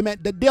into, amen,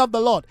 the day of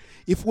the Lord,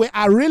 if we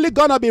are really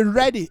going to be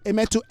ready,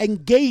 amen, to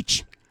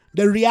engage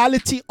the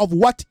reality of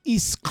what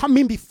is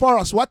coming before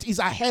us, what is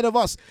ahead of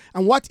us,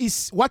 and what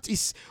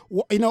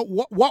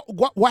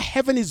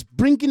heaven is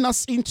bringing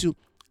us into,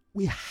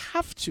 we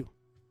have to.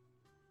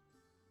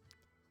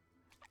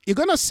 You're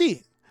going to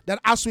see that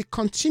as we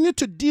continue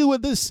to deal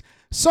with this,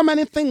 so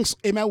many things,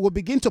 amen, will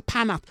begin to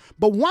pan out.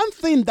 But one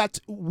thing that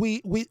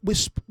we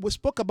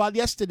spoke about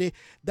yesterday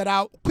that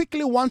I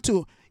quickly want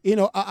to,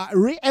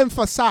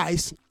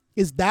 re-emphasize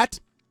is that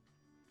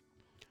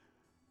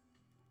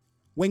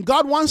when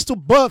God wants to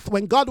birth,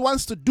 when God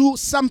wants to do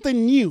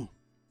something new,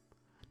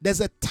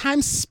 there's a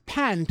time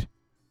span,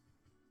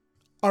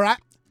 all right,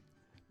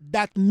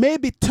 that may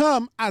be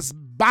termed as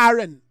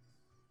barren.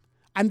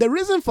 And the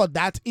reason for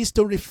that is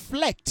to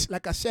reflect,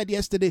 like I said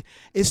yesterday,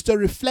 is to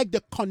reflect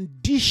the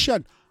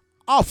condition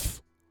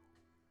of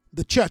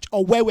the church,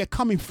 or where we're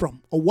coming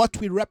from, or what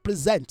we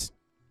represent.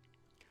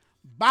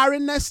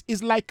 Barrenness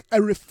is like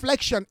a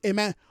reflection,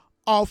 amen,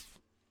 of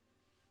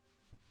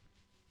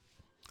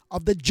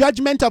the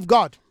judgment of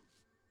God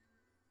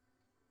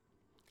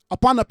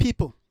upon a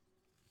people.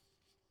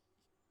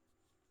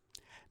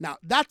 Now,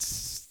 that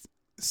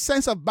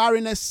sense of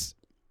barrenness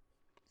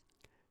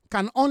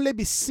can only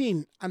be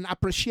seen and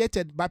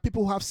appreciated by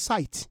people who have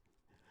sight.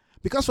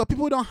 Because for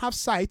people who don't have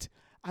sight,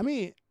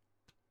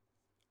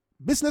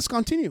 business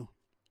continue.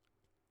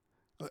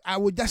 I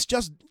would let's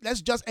just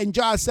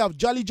enjoy ourselves,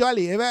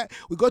 jolly. Amen?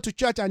 We go to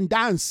church and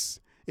dance.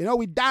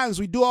 We dance,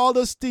 we do all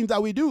those things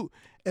that we do.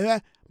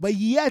 Amen? But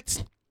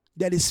yet,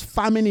 there is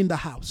famine in the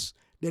house.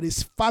 There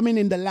is famine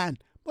in the land.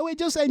 But we're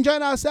just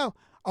enjoying ourselves.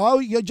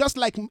 Or you're just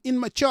like in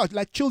my church,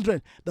 like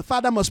children. The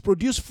father must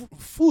produce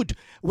food.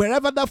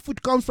 Wherever that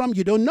food comes from,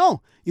 you don't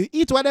know. You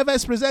eat whatever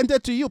is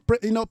presented to you,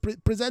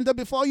 presented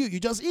before you. You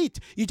just eat.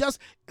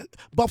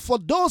 But for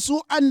those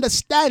who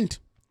understand,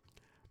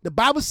 the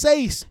Bible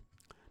says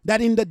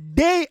that in the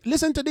day,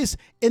 listen to this,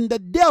 in the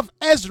day of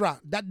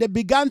Ezra, that they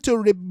began to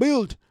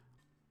rebuild.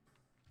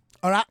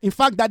 All right. In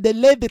fact, that they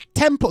laid the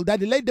temple, that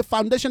they laid the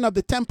foundation of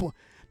the temple.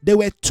 There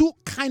were two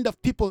kinds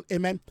of people,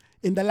 amen,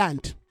 in the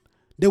land.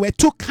 There were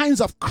two kinds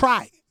of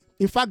cry.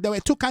 In fact, there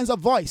were two kinds of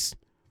voice.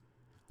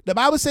 The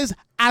Bible says,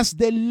 as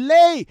they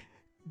lay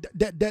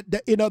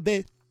the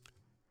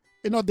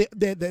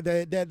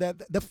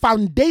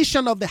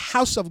foundation of the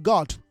house of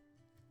God,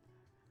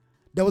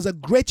 there was a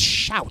great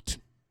shout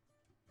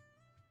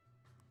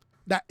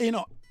that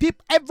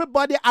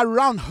everybody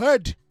around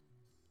heard.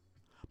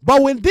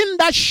 But within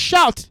that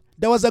shout,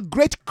 there was a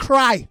great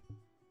cry.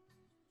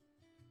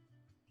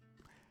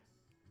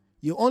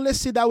 You only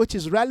see that which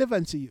is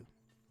relevant to you.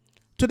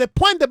 To the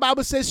point the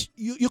Bible says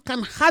you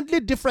can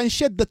hardly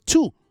differentiate the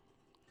two.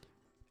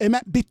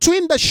 Amen.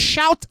 Between the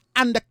shout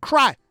and the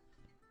cry.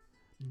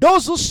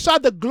 Those who saw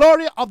the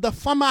glory of the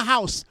former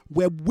house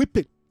were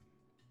weeping.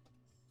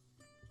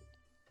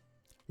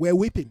 We're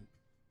weeping.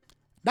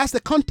 That's the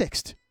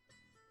context.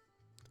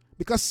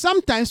 Because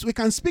sometimes we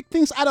can speak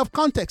things out of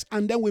context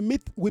and then we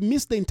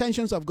miss the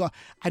intentions of God.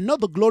 I know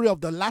the glory of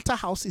the latter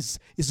house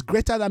is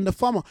greater than the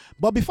former.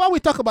 But before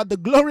we talk about the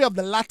glory of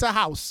the latter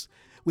house,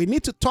 we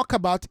need to talk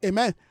about,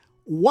 amen,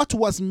 what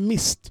was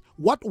missed,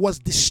 what was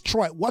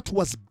destroyed, what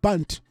was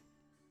burnt.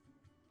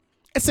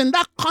 It's in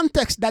that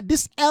context that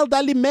these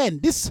elderly men,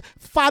 these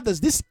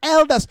fathers, these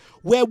elders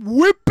were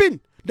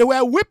weeping. They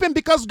were weeping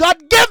because God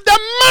gave them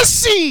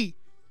mercy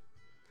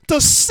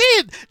to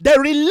see the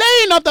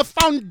relaying of the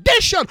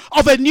foundation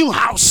of a new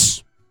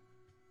house.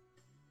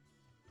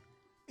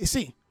 You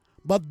see,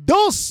 but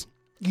those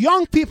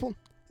young people,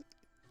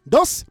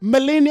 those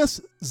millennials,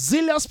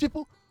 zealous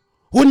people,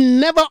 who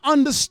never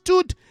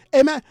understood,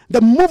 amen,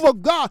 the move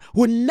of God,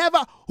 who were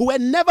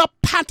never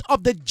part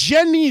of the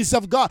journeys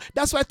of God.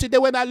 That's why today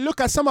when I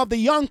look at some of the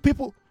young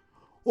people,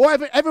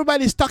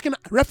 everybody's talking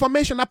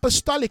Reformation,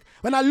 apostolic.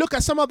 When I look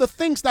at some of the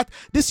things that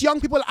these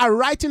young people are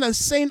writing and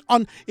saying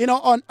on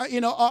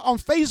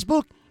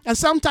Facebook, and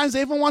sometimes they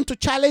even want to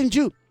challenge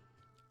you.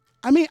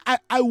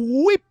 I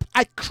weep,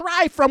 I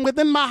cry from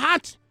within my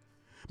heart,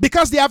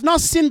 because they have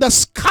not seen the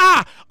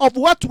scar of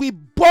what we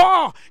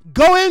bore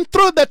going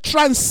through the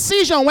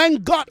transition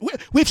when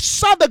we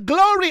saw the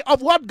glory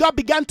of what God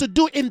began to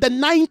do in the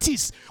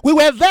 90s. We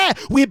were there.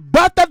 We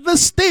birthed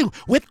this thing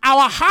with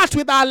our heart,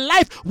 with our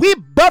life. We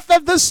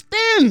birthed this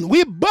thing.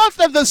 We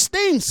birthed these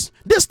things.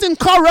 This thing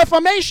called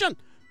Reformation.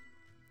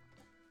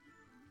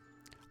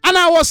 And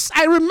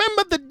I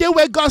remember the day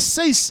where God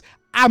says,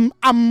 I'm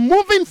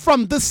moving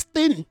from this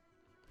thing.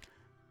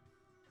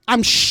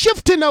 I'm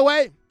shifting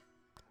away.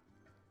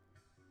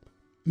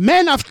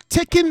 Men have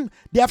taken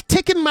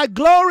my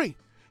glory.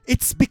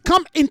 It's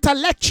become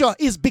intellectual.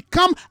 It's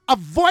become a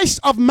voice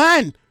of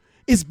man.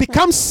 It's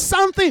become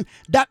something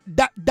that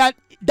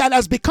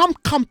has become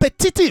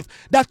competitive.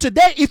 That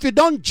today, if you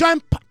don't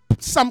join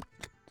some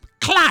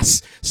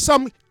class,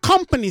 some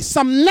company,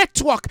 some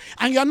network,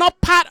 and you're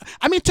not part,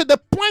 to the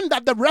point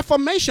that the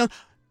Reformation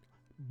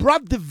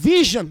brought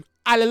division,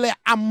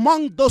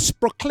 among those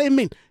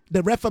proclaiming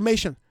the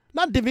Reformation.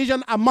 Not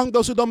division among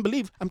those who don't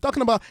believe. I'm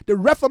talking about the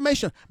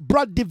Reformation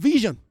brought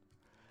division.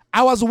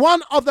 I was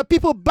one of the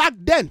people back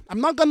then.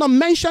 I'm not going to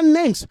mention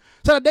names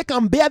so that they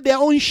can bear their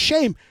own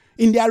shame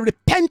in their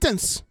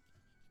repentance.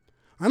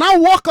 And I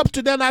walk up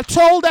to them and I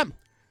told them,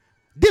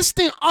 this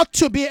thing ought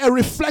to be a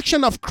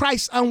reflection of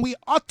Christ, and we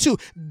ought to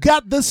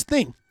guard this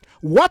thing.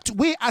 What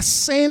we are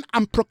saying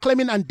and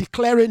proclaiming and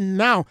declaring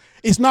now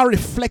is not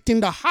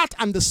reflecting the heart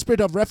and the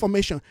spirit of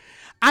Reformation.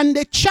 And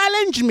they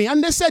challenged me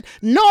and they said,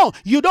 no,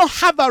 you don't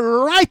have a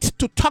right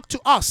to talk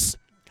to us.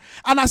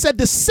 And I said,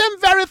 the same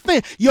very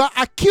thing you're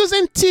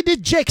accusing T.D.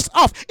 Jakes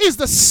of is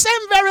the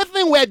same very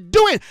thing we're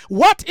doing.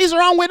 What is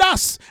wrong with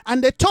us?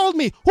 And they told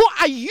me, who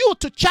are you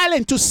to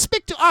challenge, to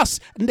speak to us?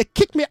 And they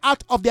kicked me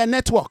out of their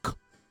network.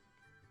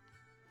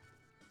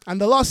 And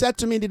the Lord said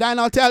to me, did I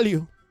not tell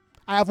you?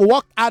 I have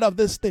walked out of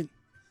this thing.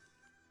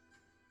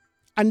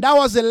 And that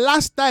was the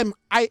last time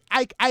I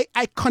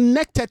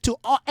connected to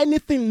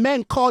anything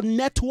men call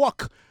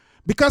network.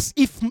 Because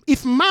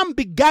if man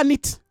began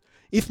it,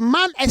 if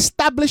man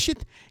established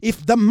it,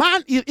 if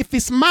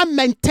it's man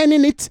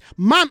maintaining it,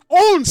 man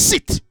owns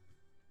it.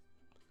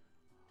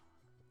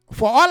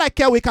 For all I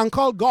care, we can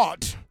call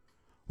God.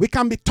 We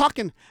can be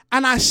talking.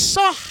 And I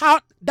saw how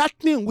that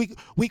thing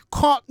we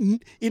call,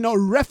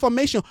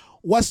 Reformation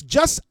was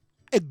just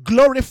a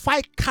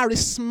glorified,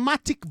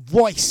 charismatic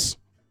voice.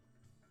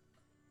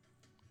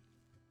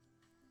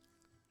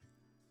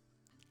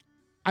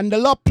 And the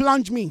Lord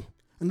plunged me.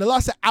 And the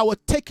Lord said, I will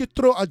take you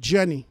through a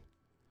journey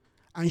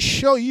and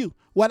show you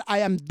what I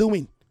am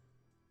doing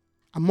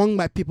among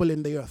my people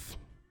in the earth.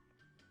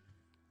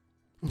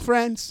 And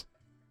friends,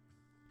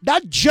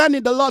 that journey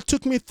the Lord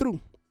took me through,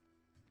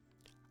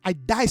 I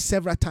died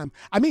several times.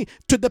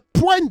 To the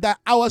point that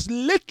I was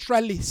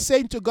literally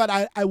saying to God,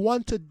 I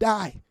want to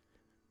die.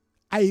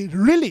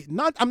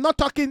 I'm not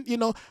talking,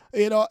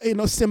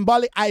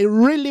 symbolic. I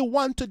really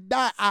want to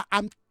die.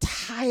 I'm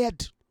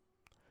tired.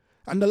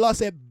 And the Lord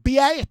said,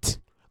 bear it.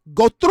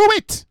 Go through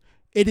it.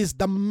 It is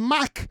the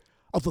mark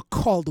of a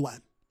called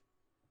one.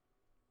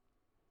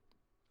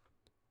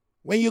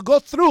 When you go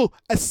through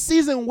a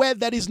season where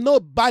there is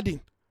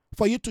nobody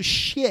for you to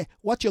share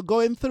what you're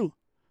going through,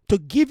 to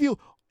give you,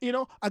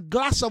 a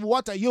glass of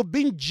water. You've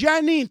been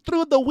journeying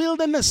through the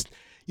wilderness.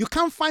 You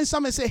can't find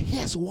someone and say,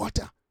 here's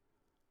water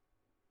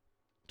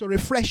to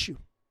refresh you.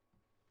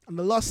 And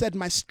the Lord said,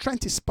 my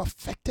strength is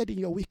perfected in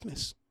your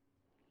weakness.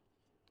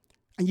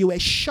 And you were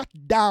shut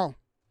down.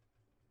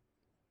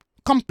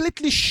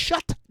 Completely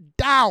shut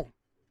down.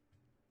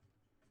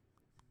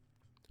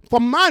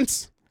 For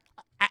months,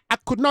 I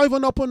could not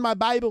even open my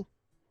Bible.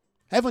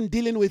 Heaven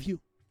dealing with you.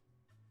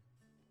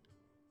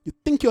 You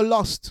think you're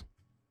lost.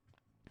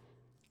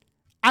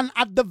 And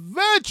at the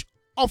verge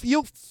of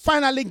you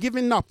finally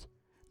giving up,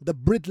 they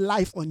breathe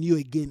life on you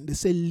again. They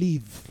say,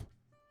 live.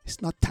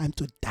 It's not time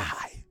to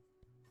die.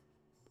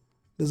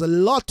 There's a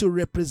lot to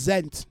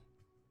represent.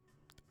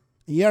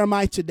 And here am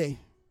I today.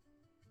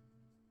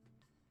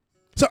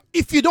 So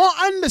if you don't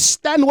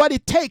understand what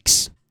it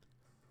takes,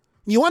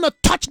 you want to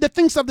touch the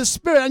things of the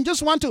Spirit and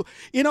just want to,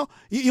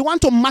 you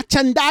want to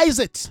merchandise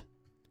it.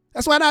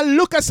 That's when I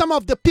look at some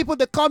of the people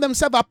that call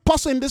themselves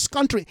apostles in this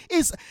country.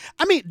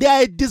 They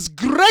are a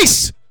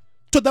disgrace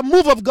to the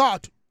move of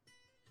God.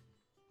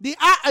 They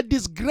are a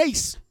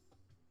disgrace.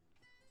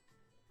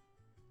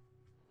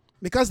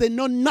 Because they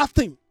know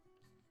nothing.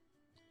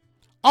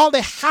 All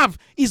they have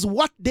is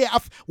what they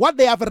have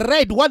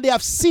read, what they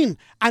have seen,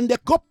 and they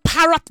go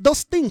parrot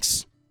those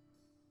things.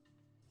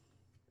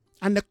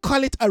 And they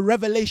call it a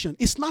revelation.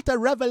 It's not a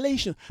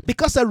revelation,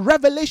 because a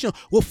revelation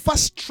will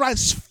first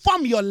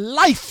transform your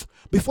life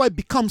before it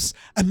becomes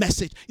a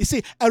message. You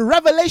see, a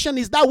revelation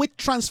is that which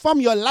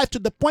transforms your life to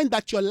the point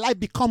that your life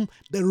becomes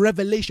the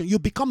revelation. You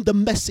become the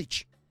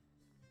message.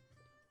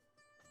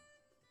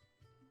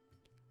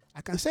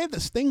 I can say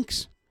these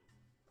things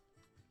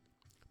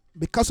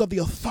because of the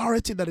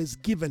authority that is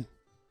given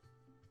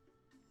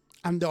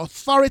and the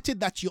authority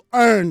that you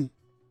earn.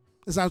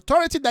 There's an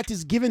authority that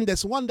is given.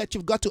 There's one that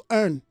you've got to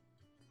earn.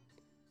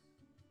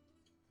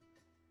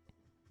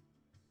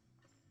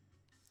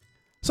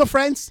 So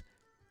friends,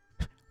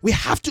 We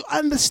have to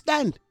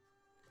understand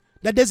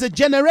that there's a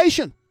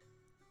generation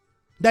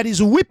that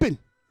is weeping,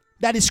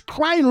 that is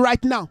crying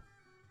right now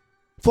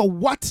for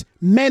what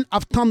men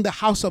have turned the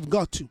house of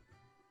God to.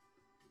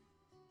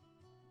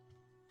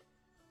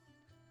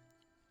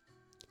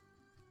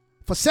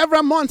 For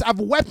several months, I've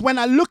wept when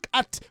I look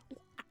at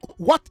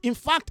what, in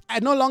fact, I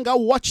no longer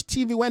watch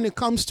TV when it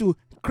comes to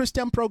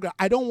Christian program.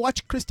 I don't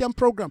watch Christian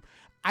program.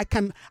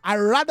 I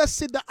rather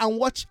sit there and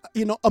watch,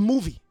 a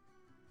movie.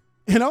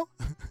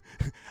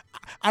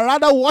 I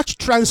rather watch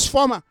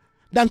Transformer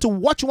than to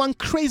watch one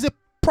crazy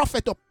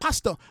prophet or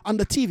pastor on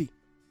the TV.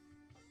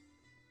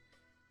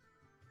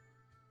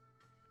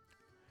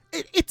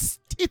 It's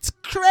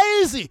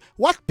crazy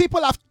what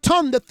people have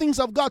turned the things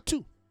of God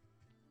to.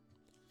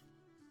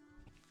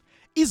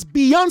 It's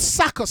beyond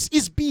circus.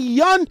 It's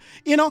beyond,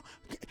 what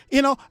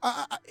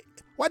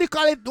do you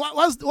call it?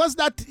 What's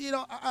that?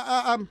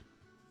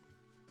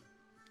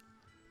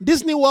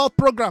 Disney World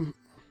program.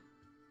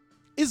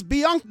 It's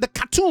beyond the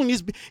cartoon.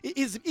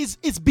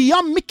 It's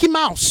beyond Mickey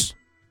Mouse.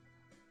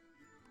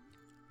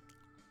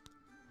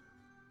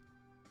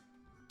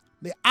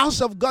 The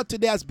house of God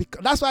today has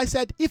become. That's why I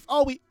said,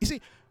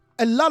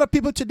 a lot of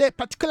people today,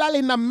 particularly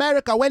in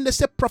America, when they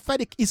say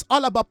prophetic, it's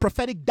all about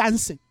prophetic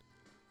dancing.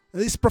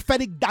 It's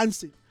prophetic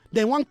dancing.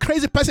 Then one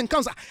crazy person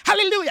comes,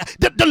 hallelujah,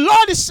 the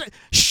Lord is saying,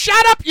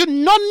 shut up, you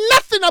know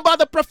nothing about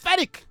the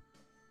prophetic.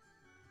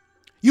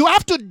 You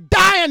have to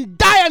die and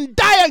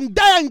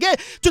get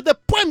to the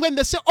point when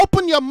they say,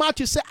 open your mouth,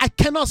 you say, I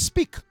cannot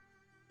speak.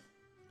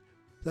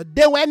 The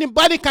day when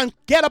anybody can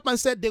get up and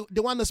say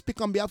they want to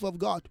speak on behalf of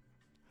God.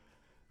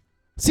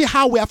 See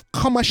how we have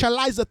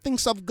commercialized the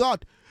things of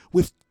God.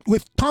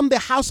 We've turned the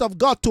house of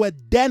God to a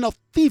den of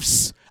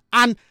thieves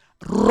and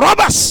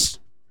robbers.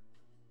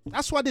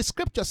 That's what the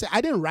scripture says.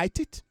 I didn't write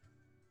it.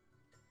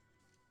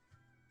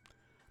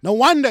 No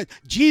wonder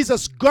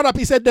Jesus got up.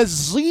 He said, the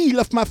zeal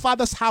of my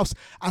Father's house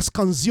has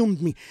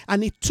consumed me.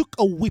 And he took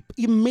a whip.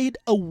 He made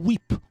a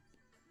whip.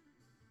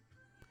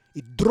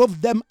 He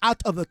drove them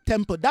out of the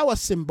temple. That was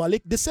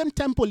symbolic. The same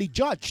temple he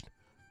judged.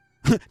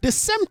 The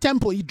same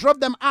temple he drove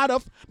them out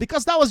of,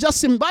 because that was just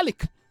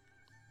symbolic.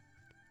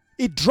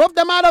 He drove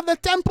them out of the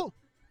temple.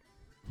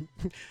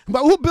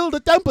 But who built the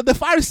temple? The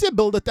Pharisee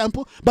built the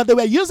temple, but they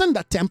were using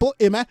the temple,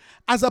 amen,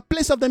 as a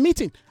place of the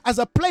meeting, as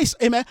a place,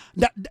 amen,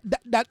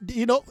 that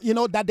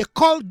they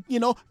called,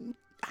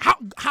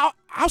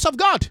 house of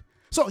God.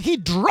 So he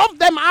drove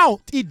them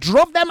out. He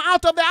drove them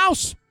out of the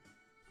house.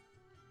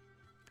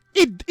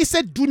 He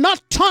said, do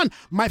not turn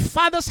my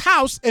Father's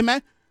house,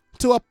 amen,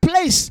 to a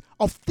place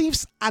of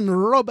thieves and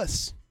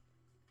robbers.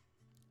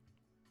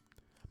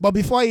 But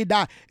before he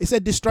died, he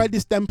said, destroy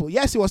this temple.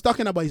 Yes, he was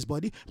talking about his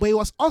body, but he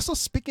was also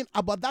speaking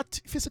about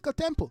that physical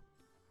temple.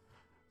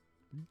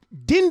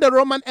 Didn't the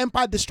Roman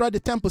Empire destroy the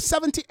temple?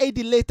 70 AD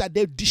later,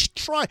 they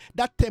destroy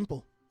that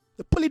temple.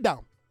 They pull it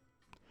down.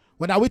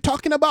 What are we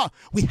talking about?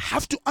 We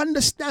have to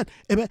understand,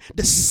 amen,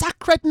 the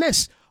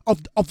sacredness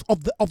of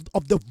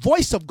the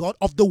voice of God,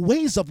 of the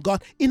ways of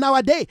God in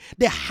our day.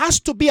 There has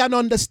to be an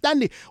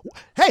understanding.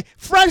 Hey,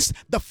 friends,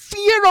 the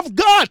fear of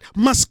God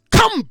must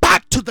come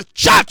back to the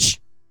church.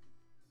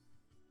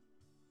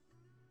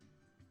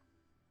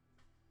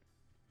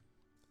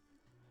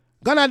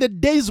 Gone are the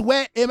days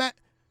where, amen,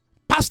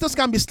 pastors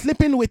can be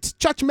sleeping with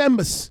church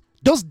members.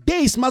 Those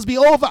days must be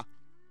over.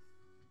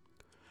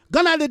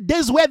 Gone are the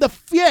days where the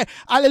fear,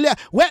 hallelujah,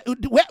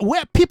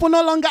 where people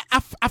no longer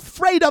are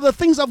afraid of the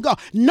things of God.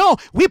 No,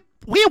 we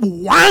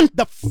want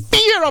the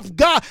fear of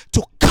God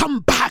to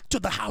come back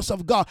to the house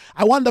of God.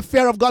 I want the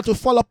fear of God to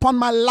fall upon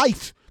my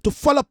life, to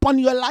fall upon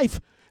your life.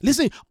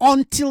 Listen,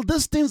 until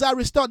these things are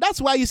restored. That's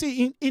why you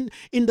see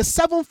in the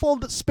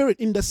sevenfold spirit,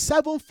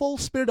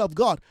 of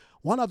God,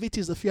 one of it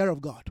is the fear of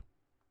God.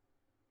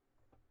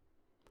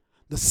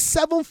 The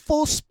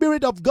sevenfold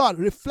spirit of God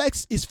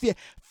reflects his fear.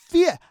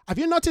 Fear. Have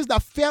you noticed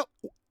that fear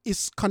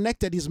is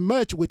connected, is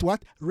merged with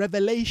what?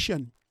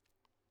 Revelation.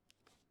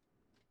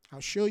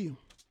 I'll show you.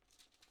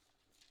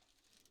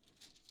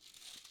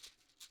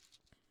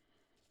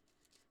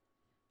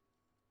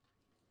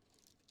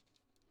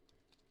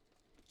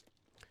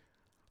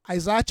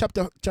 Isaiah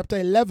chapter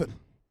 11.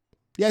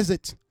 Here's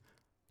it.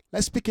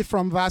 Let's pick it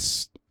from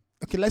verse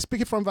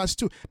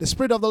 2. The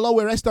Spirit of the Lord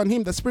will rest on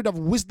him, the Spirit of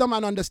wisdom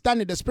and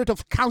understanding, the Spirit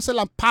of counsel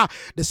and power,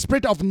 the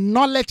Spirit of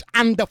knowledge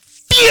and the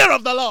fear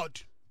of the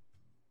Lord.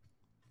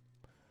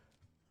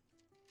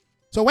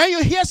 So when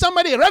you hear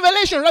somebody,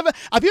 revelation,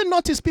 have you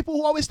noticed people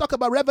who always talk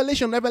about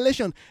revelation,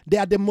 they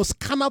are the most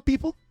carnal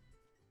people?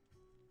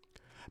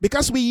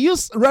 Because we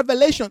use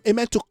revelation,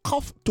 amen, to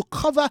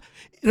cover.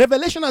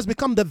 Revelation has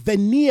become the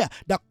veneer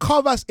that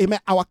covers,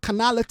 amen, our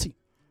carnality.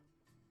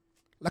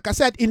 Like I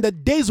said, in the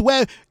days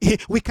where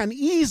anybody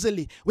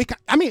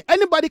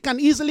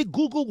can easily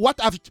Google what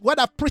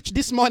I've preached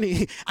this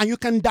morning, and you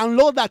can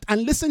download that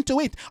and listen to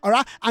it, all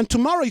right? And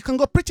tomorrow you can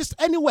go preach it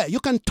anywhere. You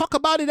can talk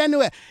about it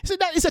anywhere. See,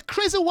 that is a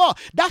crazy world.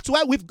 That's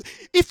why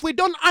if we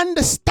don't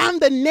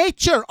understand the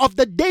nature of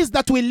the days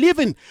that we live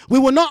in, we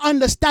will not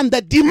understand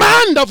the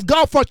demand of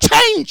God for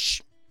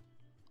change.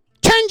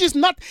 change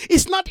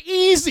is not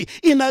easy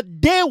in a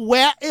day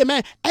where,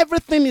 amen,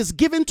 everything is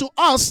given to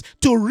us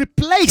to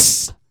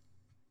replace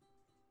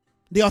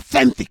the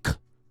authentic.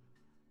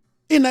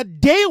 In a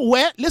day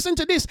where, listen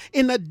to this,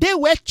 in a day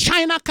where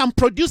China can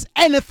produce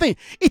anything,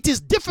 it is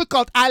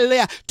difficult,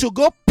 earlier, to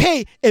go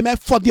pay, amen,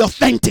 for the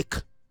authentic.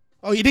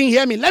 Oh, you didn't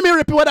hear me. Let me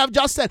repeat what I've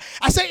just said.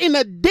 I said in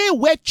a day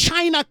where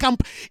China can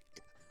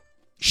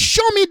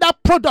show me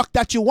that product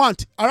that you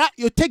want. All right,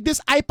 you take this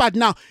iPad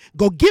now,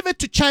 go give it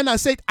to China and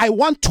say, I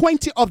want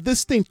 20 of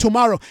this thing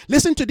tomorrow.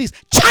 Listen to this.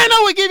 China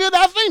will give you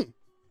that thing.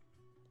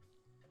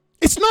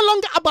 It's no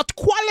longer about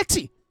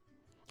quality.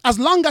 As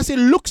long as it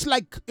looks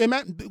like,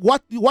 amen,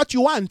 what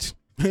you want,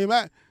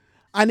 amen,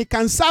 and it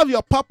can serve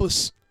your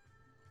purpose,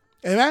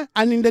 amen,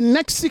 and in the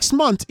next 6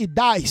 months it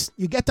dies,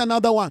 you get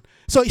another one.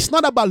 So it's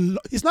not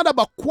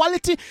about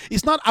quality,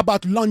 it's not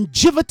about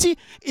longevity,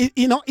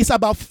 it's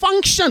about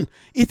function.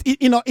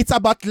 It's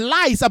about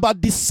lies,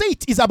 about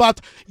deceit, it's about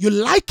you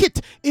like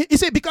it. You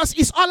see, because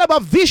it's all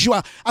about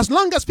visual. As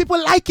long as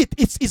people like it,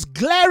 it's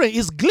glaring,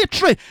 it's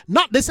glittering.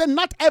 They say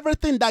not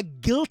everything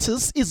that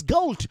glitters is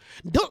gold.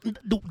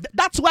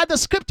 That's why the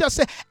scripture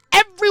says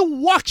every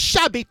work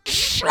shall be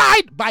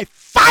tried by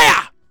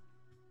fire.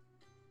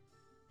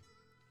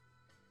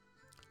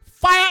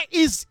 Fire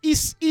is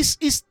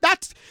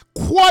that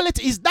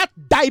quality, is that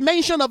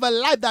dimension of a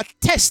life that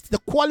tests the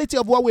quality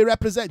of what we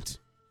represent.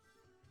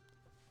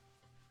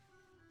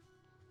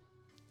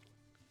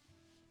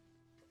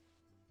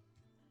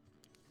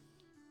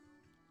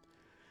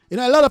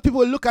 A lot of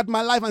people look at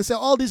my life and say,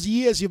 all these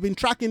years you've been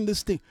tracking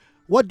this thing.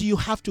 What do you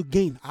have to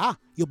gain?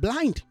 You're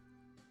blind.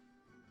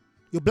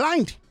 You're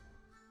blind.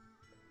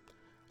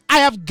 I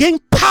have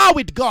gained power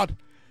with God.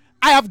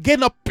 I have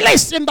gained a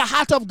place in the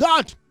heart of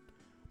God.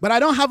 But I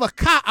don't have a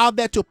car out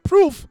there to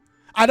prove.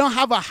 I don't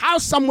have a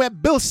house somewhere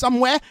built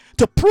somewhere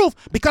to prove,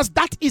 because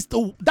that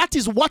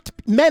is what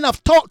men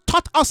have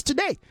taught us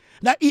today.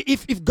 That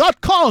if God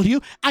called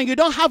you and you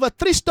don't have a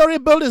 3-story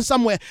building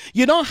somewhere,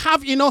 you don't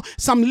have,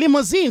 some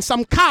limousine,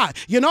 some car,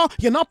 you're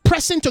not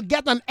pressing to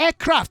get an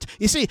aircraft,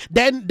 you see,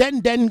 then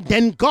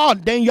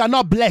God, then you are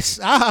not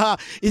blessed.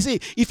 You see,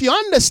 if you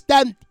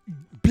understand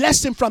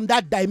blessing from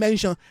that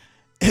dimension,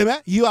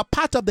 you are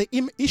part of the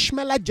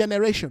Ishmaelite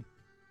generation.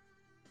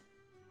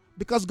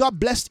 Because God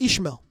blessed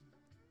Ishmael.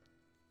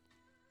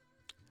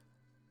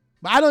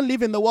 But I don't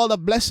live in the world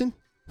of blessing.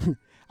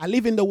 I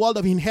live in the world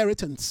of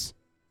inheritance.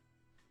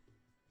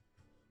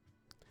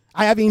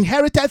 I have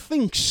inherited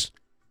things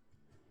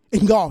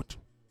in God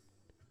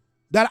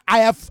that I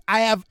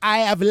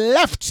have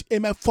left,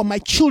 amen, for my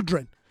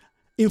children.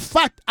 In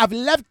fact, I've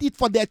left it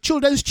for their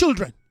children's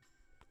children.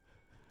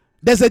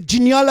 There's a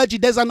genealogy,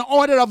 there's an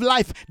order of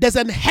life, there's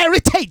an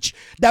heritage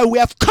that we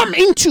have come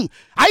into.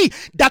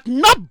 That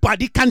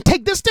nobody can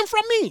take this thing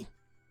from me.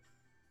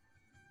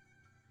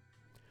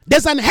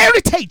 There's an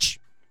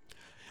heritage,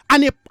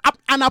 an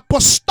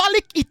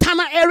apostolic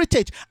eternal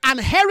heritage, an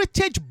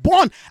heritage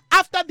born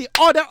after the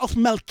order of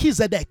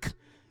Melchizedek.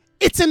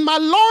 It's in my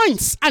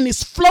loins and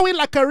it's flowing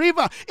like a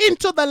river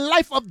into the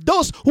life of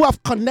those who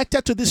have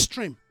connected to this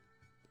stream.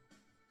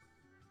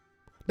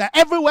 That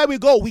everywhere we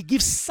go, we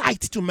give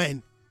sight to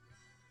men.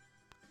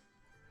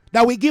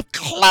 That we give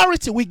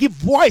clarity, we give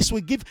voice, we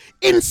give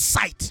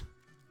insight.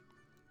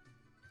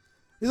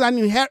 This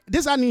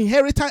is an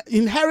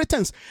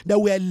inheritance that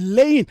we are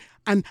laying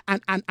and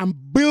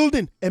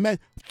building, amen,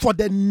 for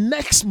the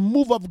next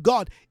move of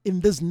God in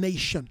this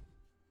nation.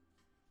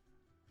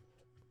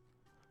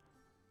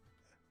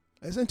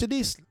 Listen to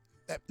this.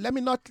 Let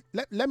me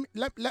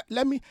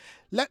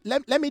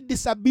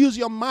disabuse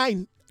your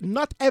mind.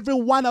 Not every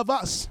one of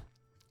us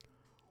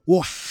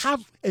will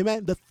have,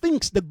 amen, the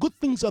good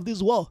things of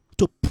this world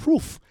to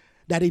prove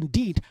that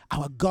indeed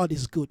our God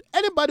is good.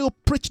 Anybody will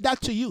preach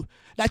that to you,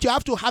 that you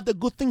have to have the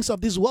good things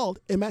of this world,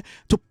 amen,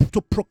 to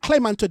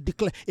proclaim and to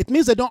declare. It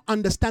means they don't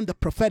understand the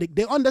prophetic.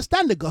 They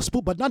understand the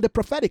gospel, but not the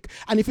prophetic.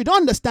 And if you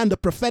don't understand the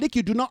prophetic,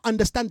 you do not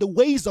understand the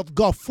ways of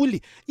God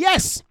fully.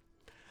 Yes,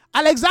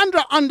 Alexander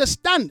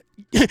understand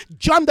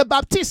John the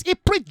Baptist. He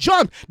preached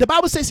John. The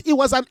Bible says he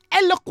was an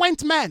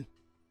eloquent man.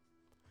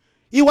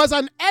 He was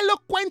an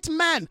eloquent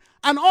man,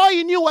 and all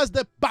he knew was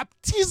the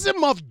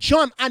baptism of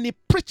John, and he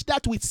preached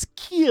that with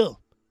skill.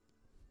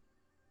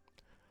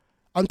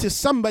 Until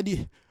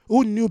somebody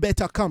who knew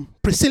better come,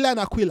 Priscilla and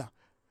Aquila.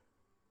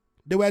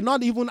 They were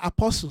not even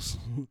apostles.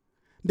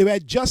 They were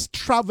just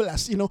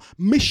travelers,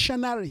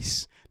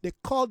 missionaries. They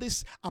call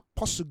this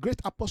apostle, great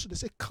apostle. They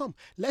say, come,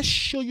 let's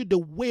show you the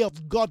way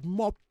of God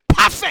more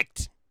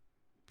perfect.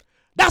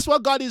 That's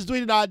what God is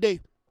doing in our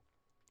day.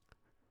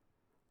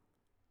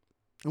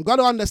 I've got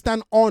to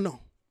understand honor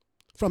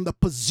from the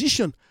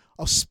position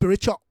of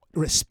spiritual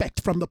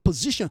respect, from the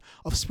position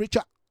of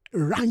spiritual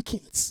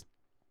rankings.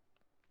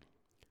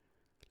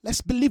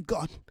 Let's believe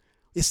God.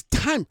 It's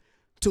time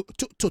to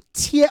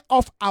tear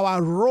off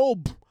our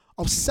robe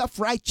of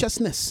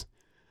self-righteousness.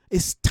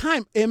 It's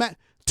time, amen,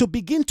 to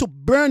begin to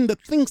burn the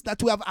things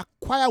that we have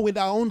acquired with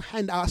our own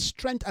hand, our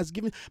strength has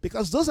given,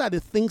 because those are the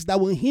things that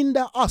will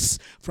hinder us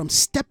from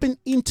stepping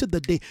into the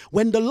day.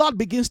 When the Lord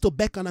begins to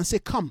beckon and say,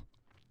 come,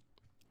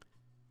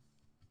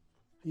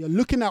 you're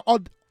looking at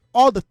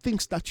all the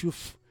things that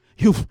you've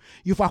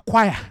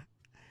acquired,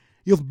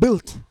 you've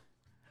built.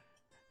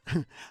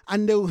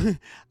 And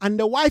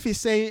the wife is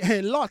saying,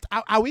 hey, Lord,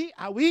 are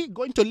we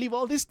going to leave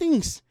all these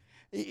things?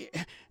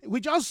 We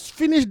just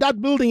finished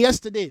that building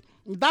yesterday.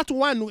 That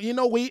one,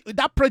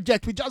 that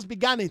project, we just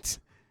began it.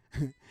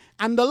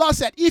 And the Lord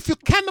said, if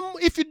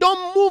you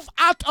don't move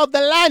out of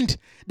the land,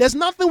 there's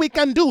nothing we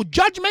can do.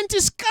 Judgment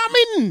is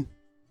coming.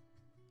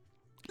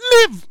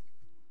 Leave.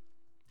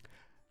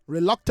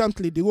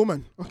 Reluctantly, the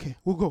woman, okay,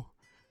 we'll go.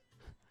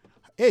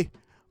 Hey,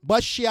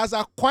 but she has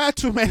acquired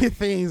too many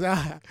things.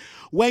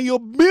 When you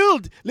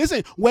build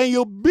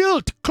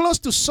close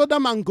to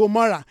Sodom and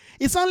Gomorrah,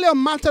 it's only a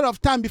matter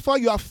of time before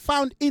you are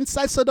found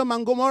inside Sodom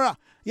and Gomorrah.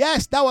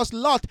 Yes, that was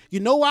Lot. You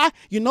know why?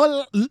 You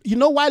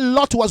know why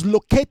Lot was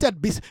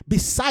located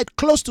beside,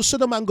 close to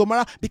Sodom and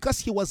Gomorrah? Because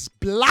he was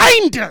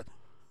blind.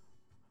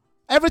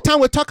 Every time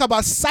we talk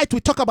about sight, we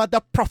talk about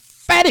the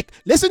prophetic.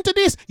 Listen to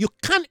this. You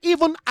can't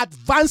even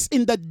advance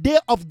in the day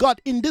of God,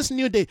 in this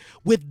new day,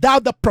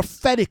 without the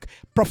prophetic.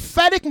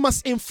 Prophetic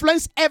must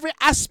influence every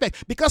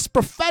aspect, because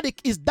prophetic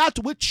is that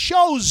which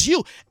shows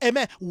you,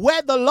 amen,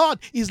 where the Lord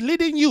is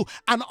leading you,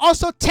 and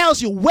also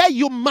tells you where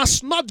you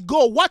must not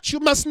go, what you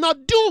must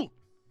not do.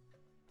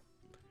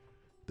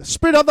 The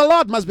Spirit of the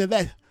Lord must be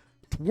there,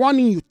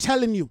 warning you,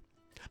 telling you.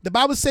 The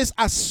Bible says,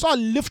 as Saul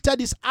lifted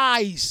his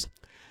eyes,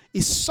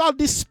 he saw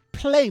this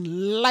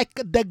plain like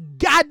the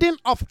Garden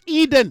of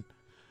Eden.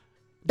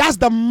 That's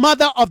the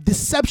mother of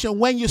deception.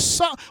 When you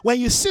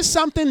see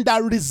something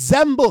that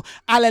resembles,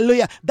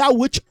 hallelujah, that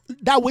which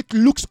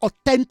looks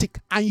authentic,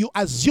 and you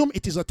assume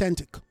it is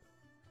authentic.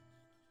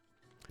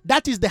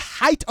 That is the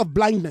height of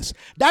blindness.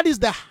 That is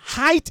the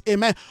height,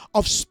 amen,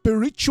 of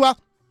spiritual,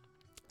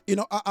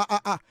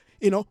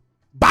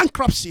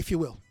 bankruptcy, if you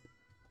will.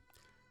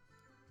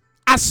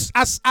 As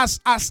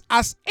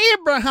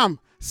Abraham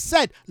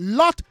said,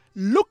 Lot,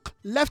 look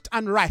left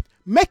and right.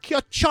 Make your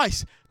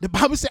choice. The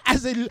Bible says,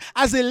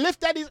 as he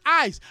lifted his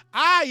eyes,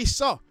 he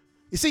saw.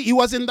 You see, he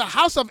was in the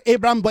house of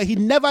Abraham, but he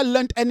never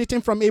learned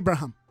anything from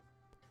Abraham.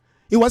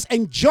 He was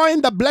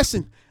enjoying the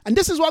blessing. And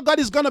this is what God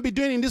is going to be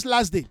doing in this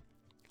last day.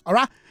 All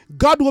right?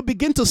 God will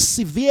begin to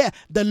sever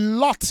the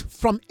lot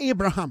from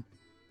Abraham.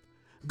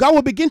 God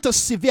will begin to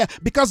sever,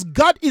 because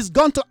God is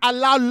going to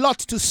allow Lot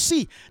to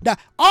see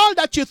that all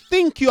that you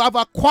think you have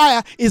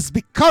acquired is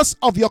because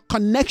of your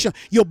connection.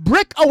 You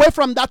break away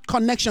from that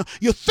connection.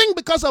 You think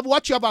because of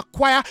what you have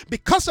acquired,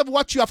 because of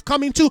what you have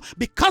come into,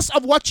 because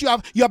of what you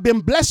have been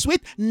blessed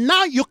with,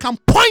 now you can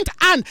point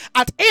hand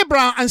at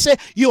Abraham and say,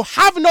 you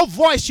have no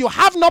voice, you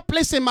have no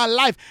place in my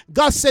life.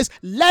 God says,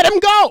 let him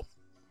go.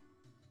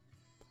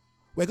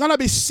 We're going to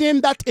be seeing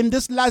that in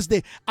this last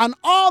day. And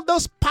all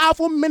those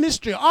powerful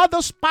ministry, all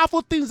those powerful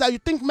things that you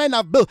think men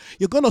have built,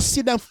 you're going to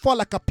see them fall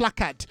like a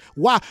placard.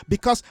 Why?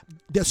 Because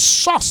the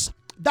source,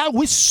 that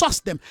which source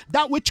them,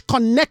 that which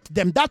connect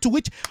them, that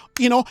which,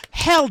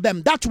 held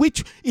them, that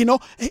which,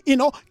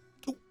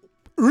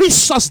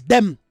 resource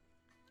them,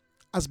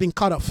 has been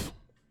cut off.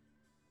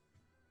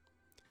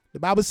 The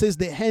Bible says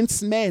the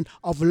henchmen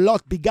of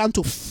Lot began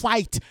to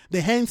fight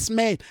the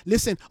henchmen,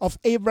 of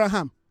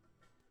Abraham.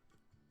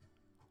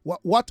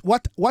 What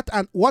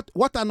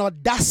an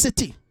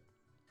audacity.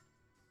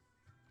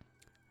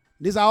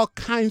 These are all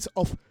kinds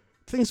of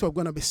things we're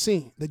going to be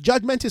seeing. The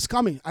judgment is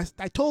coming.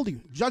 I told you,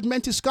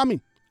 judgment is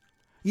coming.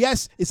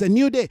 Yes, it's a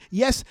new day.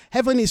 Yes,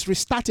 heaven is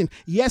restarting.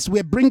 Yes,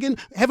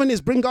 heaven is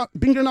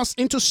bringing us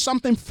into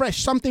something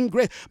fresh, something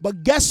great.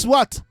 But guess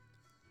what?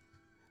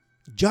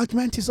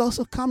 Judgment is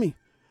also coming.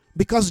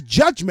 Because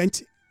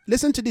judgment,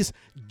 listen to this,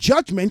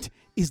 judgment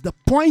is the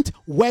point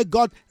where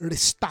God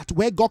restart,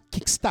 where God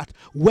kickstart,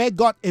 where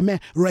God,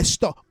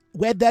 restore.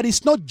 Where there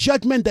is no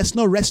judgment, there's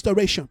no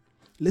restoration.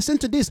 Listen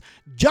to this.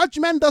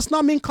 Judgment does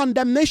not mean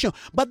condemnation,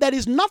 but there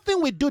is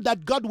nothing we do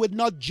that God would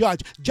not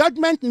judge.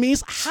 Judgment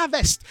means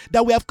harvest,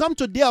 that we have come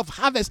to day of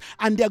harvest,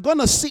 and they're going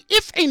to see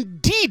if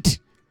indeed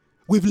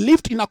we've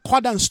lived in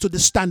accordance to the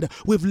standard.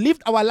 We've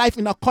lived our life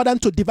in accordance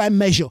to divine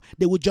measure.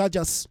 They will judge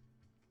us.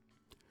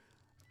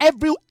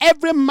 Every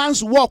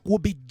man's work will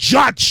be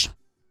judged.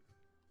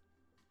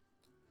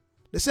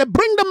 They say,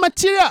 bring the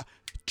material,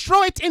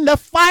 throw it in the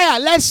fire,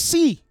 let's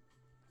see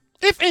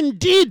if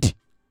indeed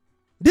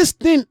this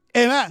thing,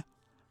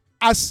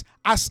 has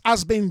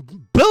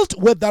been built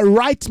with the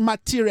right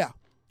material,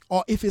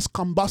 or if it's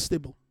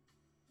combustible.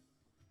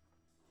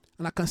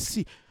 And I can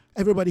see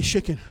everybody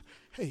shaking.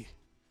 Hey,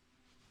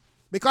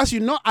 because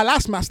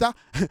alas, master,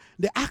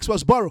 the axe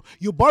was borrowed.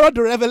 You borrowed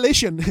the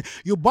revelation.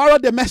 You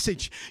borrowed the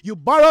message. You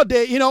borrowed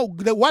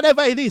the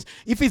whatever it is.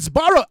 If it's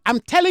borrowed, I'm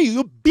telling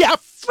you, be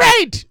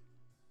afraid.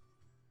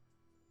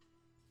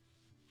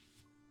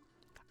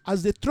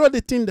 As they throw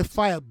it in the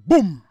fire,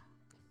 boom,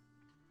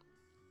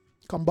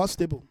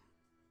 combustible.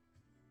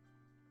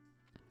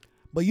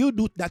 But you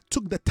that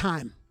took the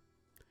time,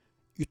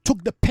 you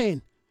took the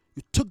pain,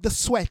 You took the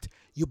sweat,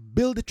 you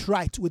build it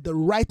right with the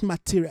right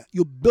material.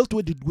 You built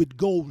it with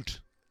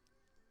gold.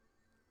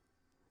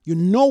 You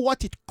know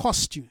what it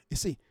cost you. You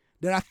see,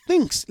 there are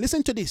things,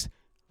 listen to this.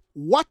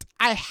 What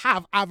I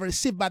have, I've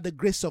received by the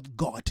grace of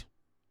God.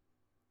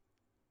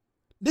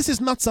 This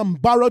is not some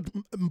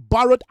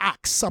borrowed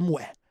axe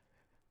somewhere.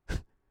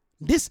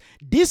 This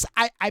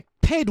I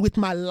paid with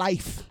my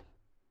life.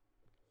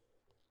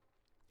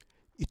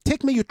 You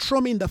take me, you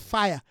throw me in the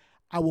fire,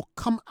 I will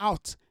come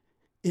out,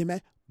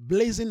 amen,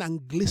 blazing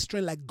and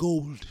glistering like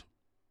gold.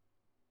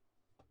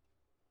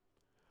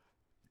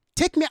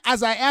 Take me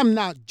as I am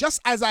now,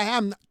 just as I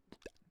am.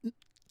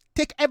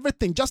 Take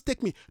everything, just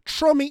take me,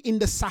 throw me in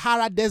the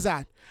Sahara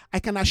Desert. I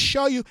can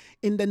assure you,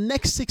 in the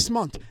next 6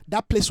 months,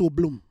 that place will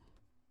bloom.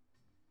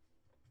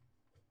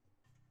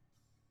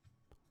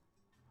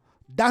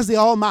 That's the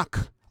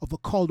hallmark of a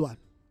called one.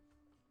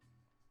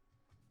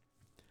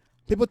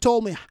 People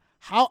told me,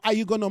 how are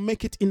you going to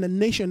make it in a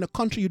nation, in a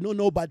country you know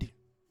nobody?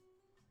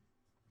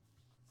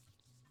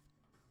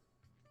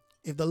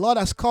 If the Lord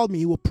has called me,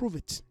 he will prove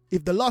it.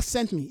 If the Lord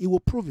sent me, he will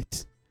prove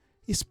it.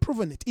 He's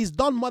proven it. He's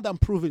done more than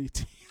proving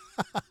it.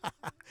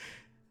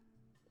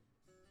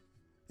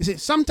 You see,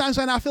 sometimes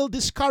when I feel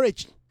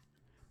discouraged,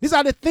 these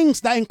are the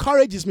things that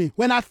encourages me.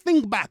 When I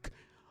think back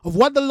of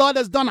what the Lord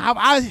has done,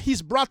 how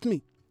he's brought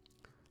me.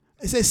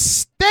 He says,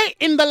 stay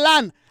in the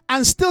land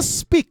and still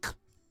speak.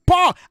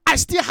 Paul, I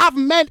still have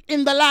men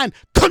in the land.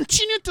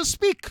 Continue to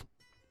speak.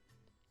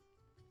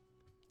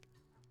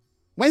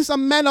 When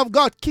some men of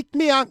God kick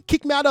me out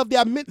of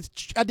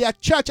their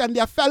church and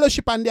their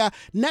fellowship and their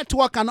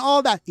network and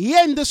all that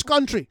here in this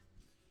country,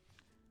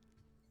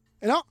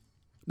 you know,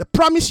 they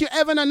promise you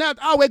heaven and earth.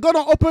 Oh, we're going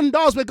to open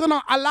doors. We're going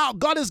to allow.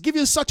 God is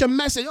giving such a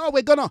message. Oh,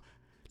 we're going to.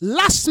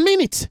 Last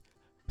minute,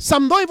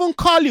 some don't even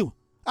call you.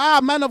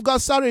 Man of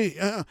God, sorry.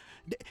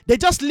 They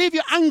just leave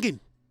you hanging.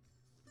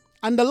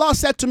 And the Lord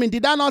said to me,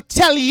 did I not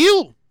tell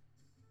you?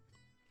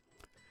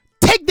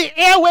 Take the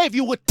airwave,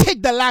 you will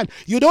take the land.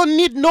 You don't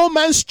need no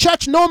man's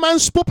church, no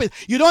man's pulpit.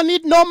 You don't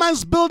need no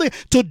man's building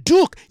to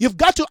do. You've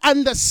got to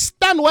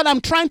understand what I'm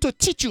trying to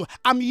teach you.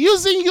 I'm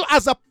using you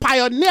as a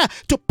pioneer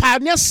to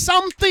pioneer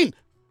something.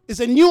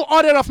 It's a new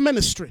order of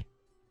ministry.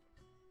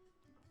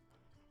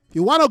 If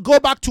you want to go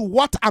back to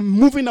what I'm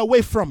moving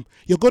away from,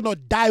 you're going to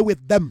die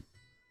with them.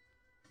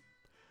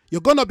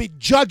 You're going to be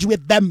judged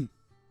with them.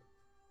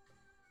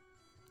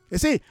 You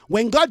see,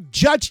 when God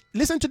judged,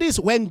 listen to this,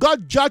 when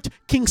God judged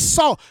King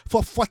Saul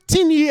for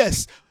 14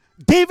 years,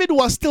 David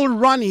was still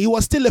running. He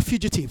was still a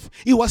fugitive.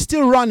 He was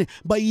still running.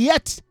 But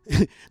yet,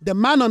 the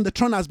man on the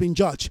throne has been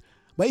judged.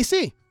 But you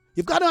see,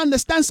 you've got to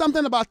understand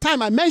something about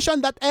time. I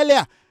mentioned that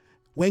earlier.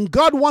 When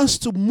God wants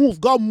to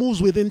move, God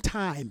moves within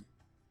time.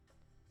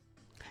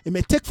 It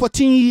may take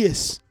 14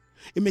 years.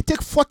 It may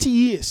take 40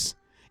 years.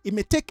 It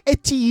may take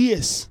 80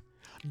 years.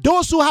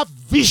 Those who have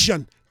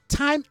vision,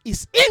 time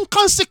is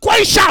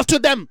inconsequential to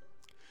them.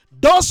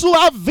 Those who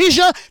have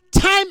vision,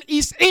 time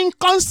is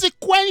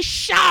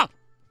inconsequential.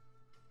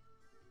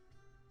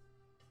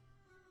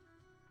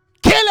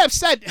 Caleb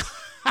said,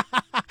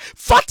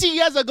 40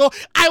 years ago,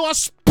 I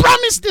was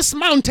promised this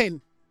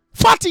mountain.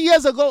 40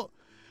 years ago.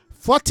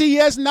 40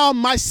 years now,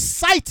 my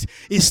sight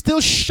is still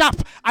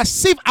sharp,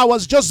 as if I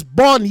was just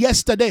born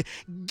yesterday.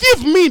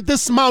 Give me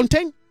this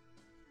mountain.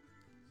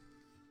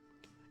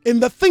 In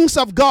the things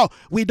of God,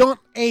 we don't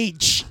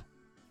age.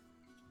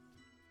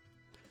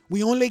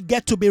 We only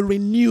get to be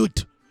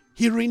renewed.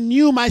 He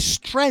renewed my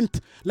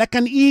strength like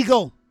an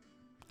eagle.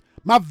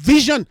 My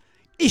vision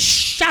is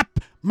sharp.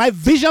 My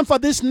vision for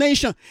this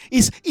nation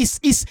is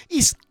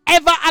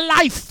ever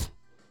alive.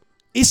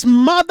 It's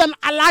more than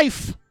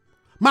alive.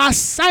 My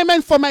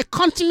assignment for my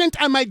continent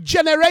and my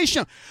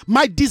generation,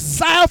 my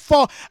desire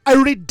for a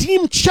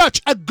redeemed church,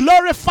 a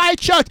glorified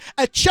church,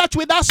 a church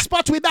without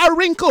spot, without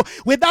wrinkle,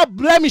 without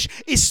blemish,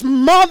 is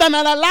more than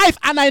alive.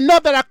 And I know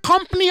there are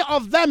company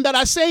of them that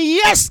are saying,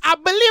 yes, I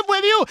believe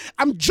with you.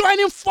 I'm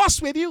joining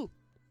force with you.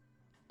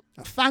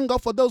 I thank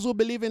God for those who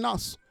believe in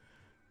us.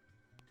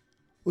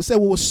 We say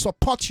we will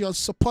support you and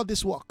support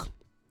this work.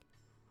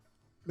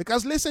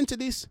 Because listen to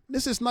this.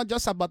 This is not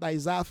just about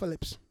Isaiah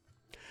Phillips.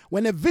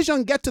 When a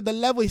vision gets to the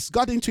level it's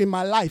got into in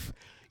my life,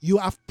 you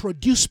have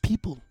produced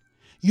people.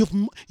 You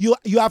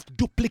have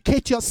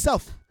duplicated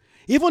yourself.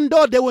 Even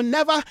though they will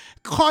never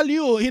call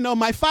you,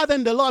 my father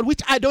in the Lord,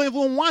 which I don't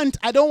even want.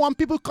 I don't want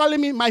people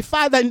calling me my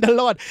father in the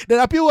Lord. There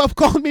are people who have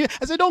called me.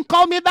 I say, don't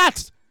call me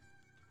that.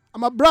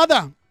 I'm a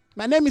brother.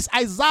 My name is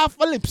Isaiah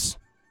Phillips.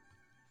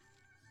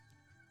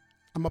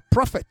 I'm a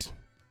prophet.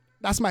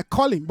 That's my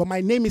calling. But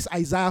my name is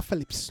Isaiah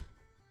Phillips.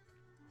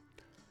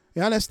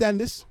 You understand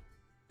this?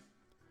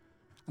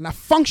 And I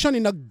function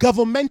in a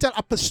governmental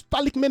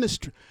apostolic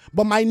ministry.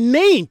 But my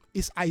name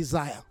is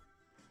Isaiah.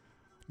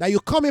 That you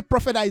call me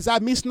Prophet Isaiah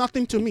means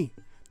nothing to me.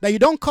 That you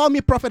don't call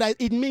me Prophet Isaiah,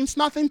 it means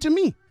nothing to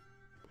me.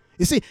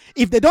 You see,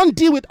 if they don't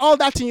deal with all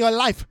that in your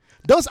life,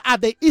 those are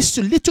the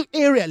issue, little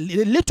area,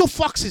 little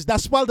foxes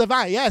that spoil the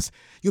vine. Yes,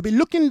 you'll be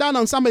looking down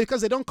on somebody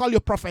because they don't call you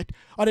prophet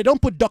or they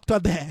don't put doctor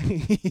there.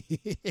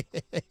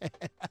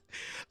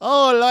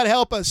 Oh, Lord,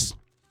 help us.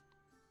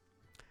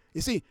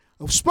 You see,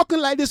 I've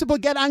spoken like this, people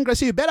get angry.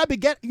 So you better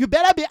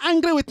be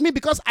angry with me,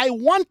 because I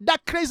want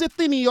that crazy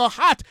thing in your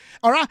heart,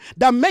 all right,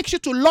 that makes you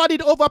to lord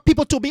it over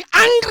people, to be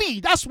angry.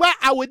 That's where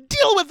I will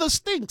deal with those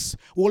things.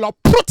 We'll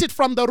uproot it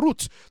from the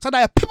root, so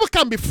that people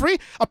can be free,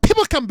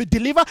 people can be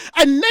delivered,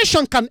 a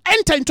nation can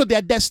enter into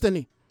their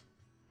destiny.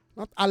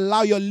 Not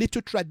allow your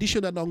little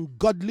tradition and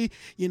ungodly,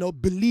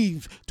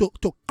 belief to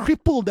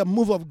cripple the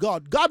move of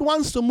God. God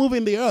wants to move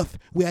in the earth.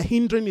 We are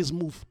hindering his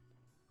move.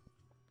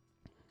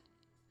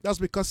 Just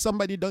because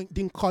somebody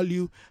didn't call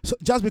you,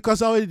 just because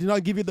somebody did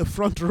not give you the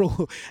front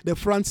row, the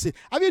front seat.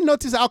 Have you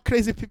noticed how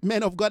crazy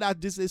men of God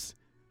this is?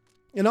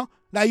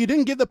 That you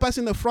didn't give the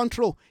person the front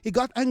row. He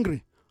got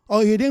angry.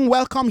 Or you didn't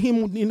welcome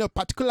him in a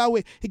particular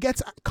way. He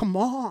gets, come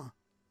on.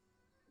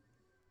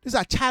 These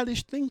are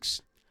childish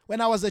things.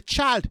 When I was a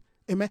child,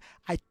 amen,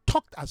 I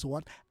talked as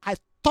one. I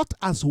thought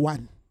as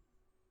one.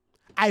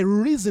 I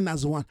reasoned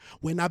as one.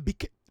 When I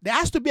became, there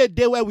has to be a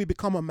day where we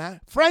become a man.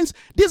 Friends,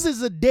 this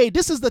is the day,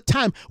 this is the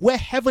time where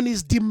heaven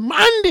is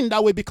demanding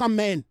that we become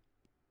men.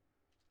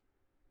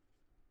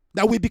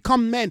 That we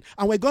become men,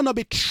 and we're going to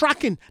be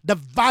tracking the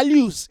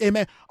values,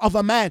 amen, of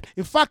a man.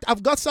 In fact,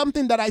 I've got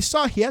something that I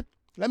saw here.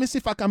 Let me see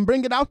if I can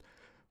bring it out.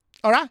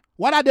 All right.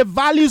 What are the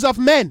values of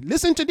men?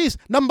 Listen to this.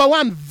 Number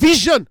 1,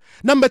 vision.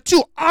 Number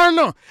 2,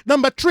 honor.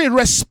 Number 3,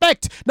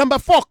 respect. Number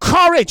 4,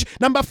 courage.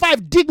 Number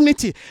 5,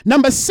 dignity.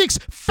 Number 6,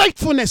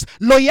 faithfulness.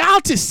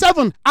 Loyalty.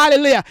 7,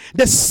 hallelujah,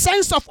 the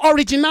sense of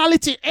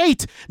originality.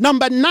 8.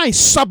 Number 9,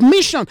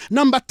 submission.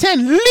 Number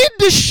 10,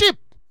 leadership.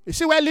 You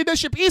see where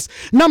leadership is?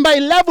 Number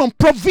 11,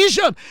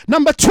 provision.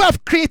 Number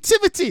 12,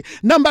 creativity.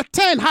 Number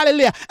 10,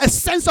 hallelujah, a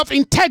sense of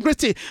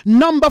integrity.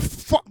 Number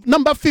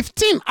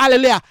 15,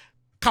 hallelujah,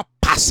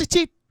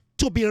 capacity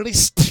to be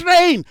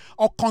restrained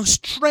or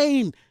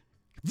constrained.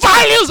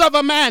 Values of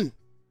a man.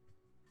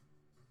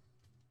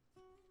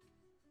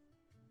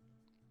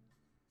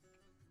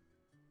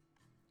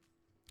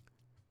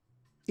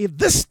 If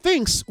these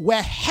things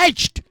were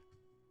hedged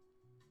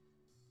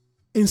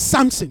in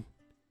Samson,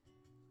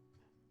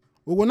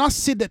 we will not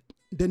see the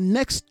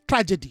next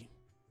tragedy.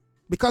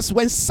 Because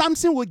when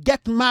Samson would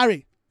get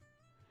married,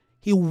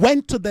 he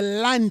went to the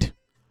land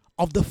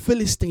of the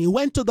Philistine. He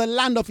went to the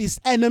land of his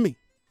enemy.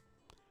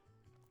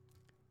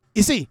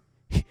 You see,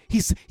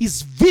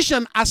 his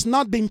vision has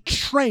not been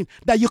trained,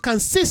 that you can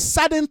see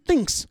certain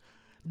things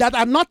that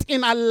are not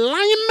in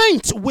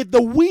alignment with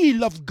the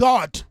will of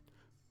God.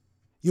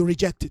 You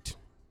reject it.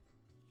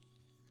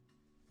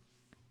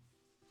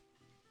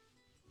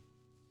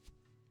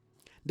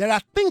 There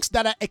are things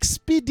that are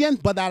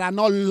expedient but that are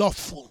not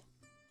lawful.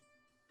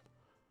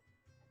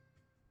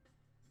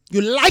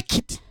 You like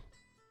it.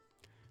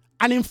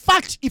 And in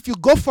fact, if you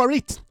go for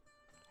it,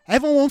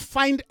 everyone won't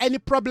find any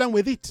problem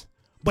with it.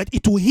 But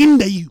it will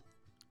hinder you.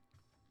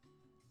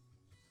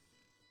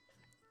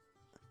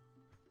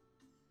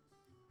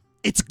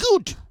 It's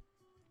good.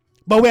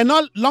 But we're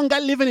no longer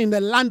living in the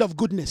land of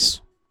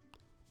goodness.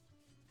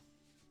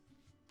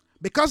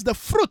 Because the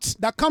fruits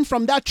that come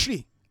from that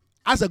tree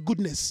has a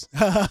goodness.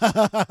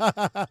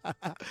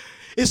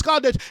 It's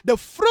called the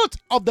fruit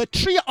of the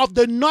tree of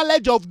the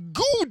knowledge of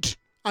good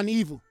and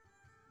evil.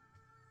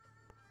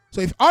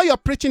 So if all you're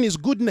preaching is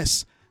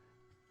goodness,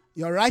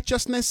 your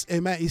righteousness,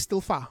 amen, is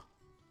still far.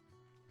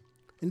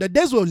 In the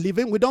days we're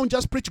living, we don't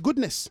just preach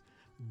goodness.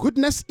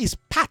 Goodness is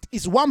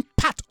one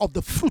part of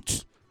the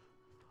fruit.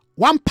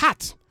 One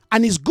part.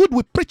 And it's good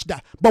we preach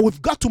that. But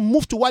we've got to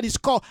move to what is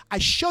called, I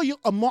show you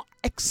a more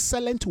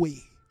excellent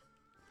way.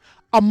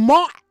 A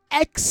more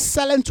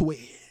excellent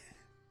way.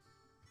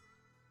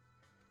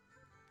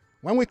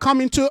 When we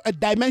come into a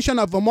dimension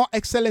of a more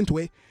excellent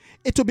way,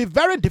 it will be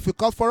very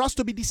difficult for us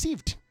to be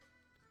deceived.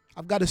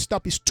 I've got to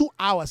stop. It's 2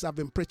 hours I've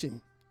been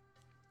preaching.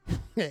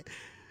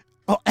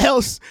 Or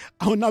else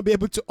I will not be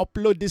able to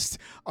upload this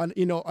on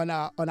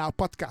our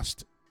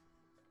podcast.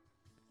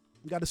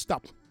 We got to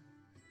stop.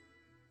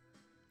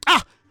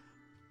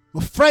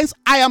 My friends,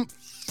 I am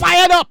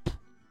fired up.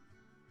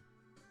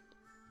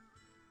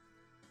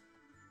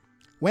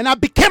 When I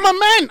became a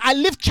man, I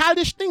lived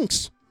childish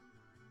things.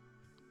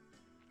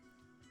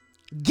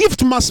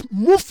 Gift must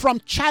move from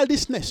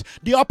childishness.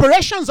 The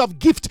operations of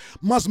gift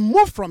must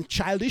move from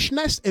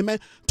childishness, amen,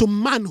 to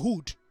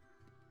manhood.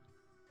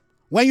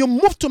 When you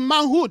move to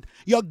manhood,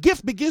 your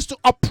gift begins to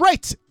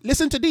operate.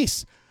 Listen to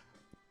this.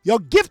 Your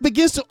gift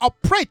begins to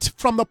operate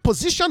from a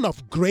position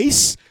of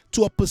grace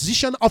to a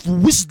position of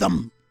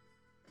wisdom.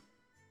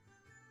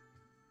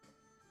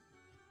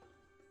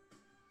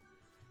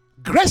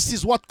 Grace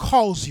is what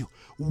calls you.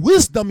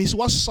 Wisdom is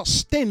what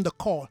sustains the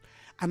call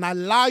and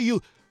allow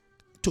you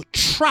to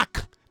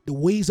track the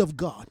ways of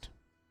God.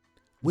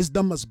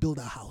 Wisdom must build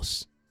a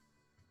house.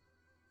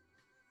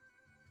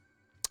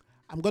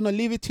 I'm going to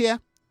leave it here.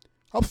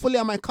 Hopefully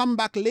I might come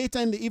back later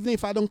in the evening.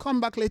 If I don't come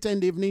back later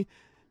in the evening,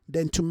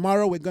 then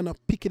tomorrow we're going to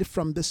pick it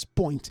from this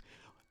point.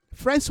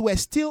 Friends, we're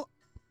still,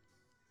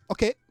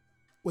 okay,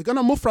 we're going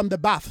to move from the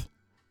bath,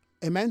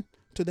 amen,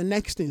 to the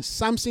next thing.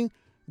 Samson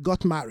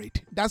got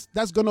married.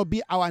 That's going to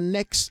be our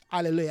next,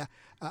 hallelujah,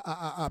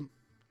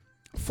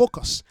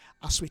 focus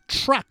as we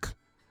track,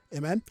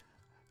 Amen.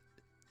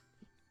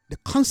 The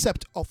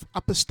concept of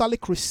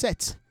apostolic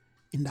reset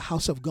in the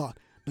house of God.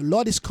 The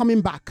Lord is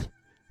coming back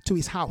to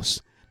his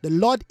house. The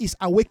Lord is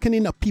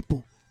awakening a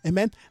people.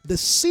 Amen. The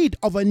seed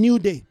of a new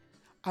day.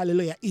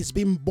 Hallelujah. It's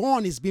been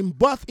born. It's been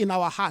birthed in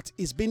our heart.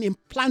 It's been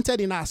implanted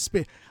in our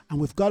spirit. And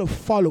we've got to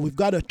follow. We've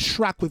got to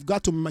track. We've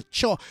got to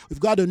mature. We've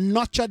got to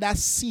nurture that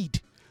seed.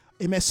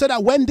 Amen. So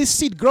that when this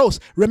seed grows,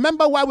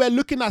 remember why we're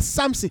looking at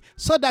Samson.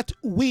 So that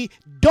we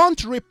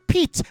don't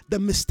repeat the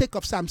mistake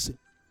of Samson.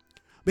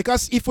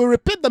 Because if we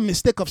repeat the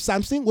mistake of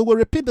Samson, we will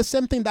repeat the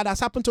same thing that has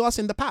happened to us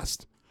in the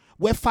past.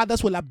 Where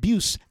fathers will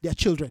abuse their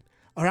children.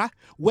 All right,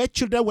 where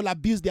children will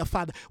abuse their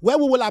father, where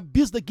we will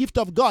abuse the gift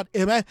of God,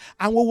 amen,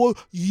 and we will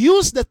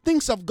use the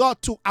things of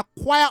God to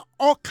acquire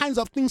all kinds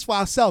of things for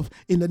ourselves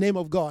in the name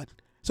of God.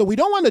 So we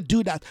don't want to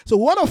do that. So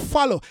we want to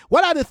follow.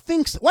 What are the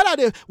things? What are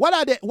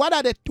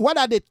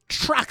the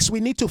tracks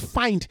we need to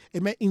find,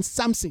 amen, in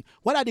Samson?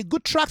 What are the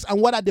good tracks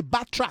and what are the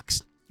bad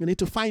tracks? You need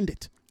to find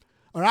it.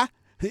 All right.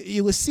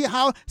 You will see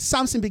how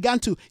Samson began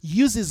to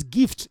use his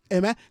gift,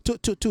 amen,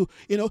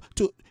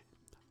 to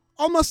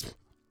almost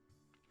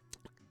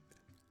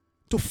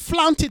to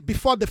flaunt it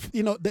before the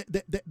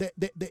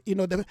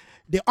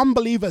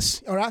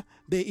unbelievers, all right,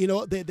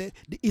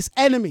 his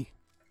enemy.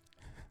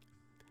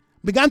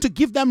 Began to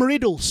give them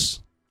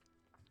riddles,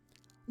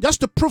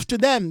 just to prove to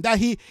them that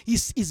he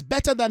is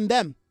better than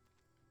them.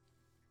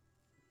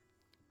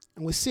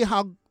 And we see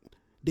how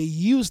they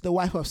use the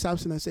wife of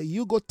Samson and say,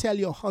 "You go tell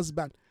your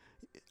husband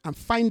and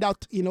find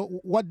out,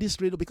 what this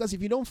riddle. Because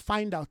if you don't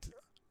find out,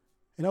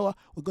 you know what,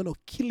 we're going to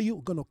kill you.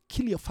 We're going to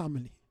kill your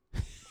family."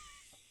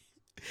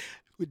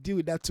 We'll deal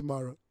with that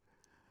tomorrow.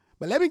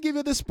 But let me give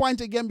you this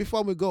point again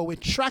before we go. We're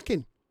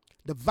tracking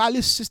the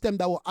value system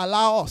that will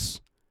allow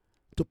us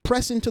to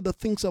press into the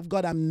things of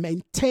God and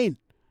maintain,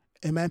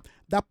 amen,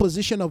 that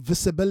position of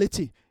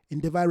visibility in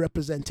divine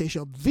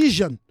representation.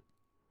 Vision,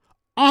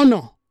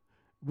 honor,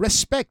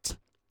 respect.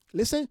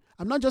 Listen,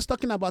 I'm not just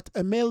talking about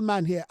a male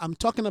man here. I'm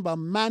talking about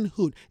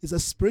manhood. It's a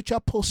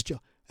spiritual posture.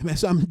 Amen.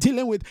 So I'm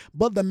dealing with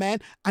both the man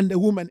and the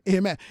woman.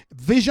 Amen.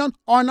 Vision,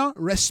 honor,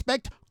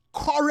 respect,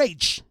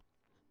 courage.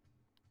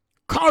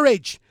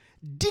 Courage,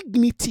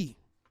 dignity,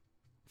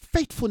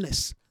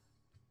 faithfulness,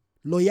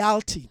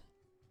 loyalty.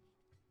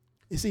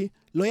 You see,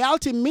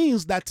 loyalty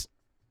means that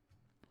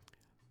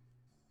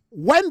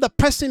when the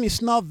person is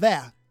not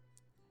there,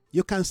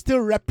 you can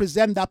still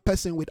represent that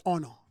person with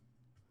honor.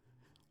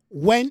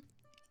 When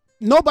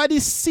nobody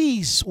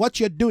sees what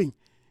you're doing,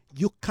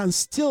 you can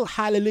still,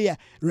 hallelujah,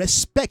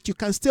 respect. You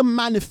can still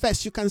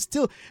manifest. You can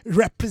still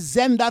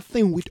represent that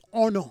thing with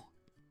honor.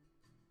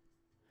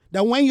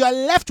 That when you are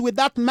left with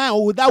that man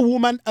or with that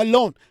woman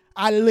alone,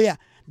 hallelujah,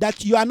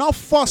 that you are not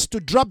forced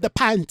to drop the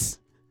pants.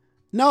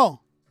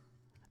 No.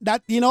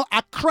 That,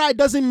 a cry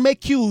doesn't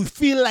make you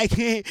feel like,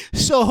 hey,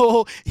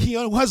 so,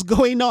 what's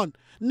going on?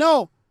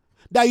 No.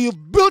 That you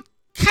build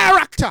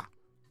character.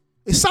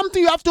 It's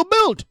something you have to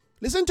build.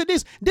 Listen to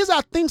this. These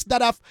are things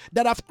that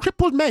have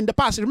crippled men in the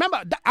past.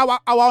 Remember,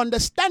 our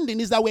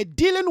understanding is that we're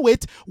dealing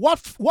with what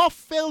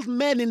failed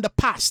men in the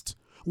past.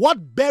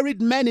 What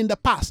buried men in the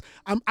past.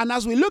 And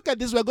as we look at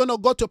this, we're going to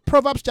go to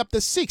Proverbs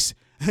chapter 6.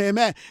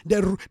 Amen.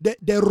 The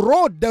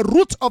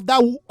root of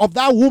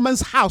that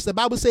woman's house, the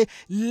Bible says,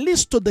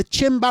 leads to the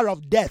chamber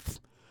of death.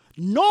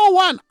 No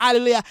one,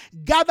 hallelujah,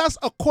 gathers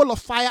a coal of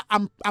fire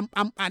and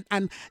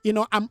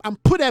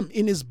put them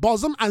in his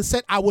bosom and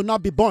said, "I will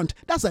not be burnt."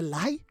 That's a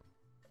lie.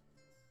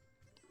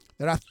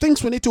 There are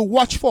things we need to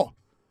watch for.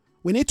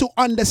 We need to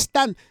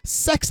understand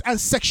sex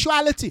and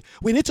sexuality.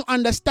 We need to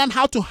understand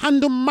how to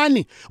handle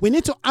money. We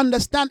need to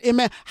understand,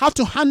 amen, how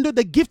to handle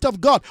the gift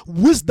of God,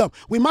 wisdom.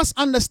 We must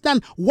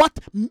understand what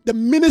the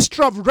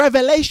ministry of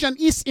revelation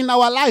is in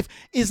our life.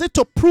 Is it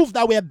to prove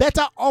that we are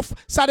better off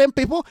certain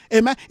people?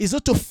 Amen. Is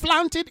it to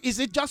flaunt it? Is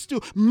it just to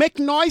make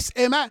noise?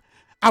 Amen.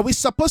 Are we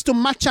supposed to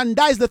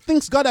merchandise the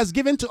things God has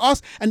given to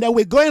us and then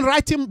we're going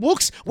writing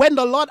books when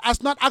the Lord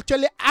has not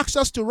actually asked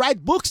us to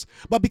write books?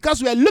 But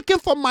because we are looking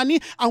for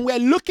money and we are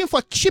looking for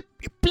cheap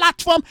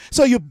platform,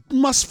 so you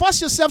must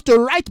force yourself to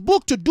write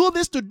book, to do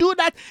this, to do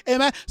that,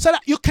 amen, so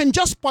that you can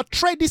just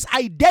portray this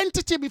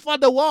identity before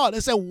the world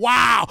and say,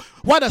 wow,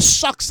 what a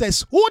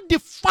success. Who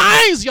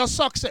defines your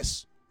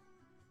success?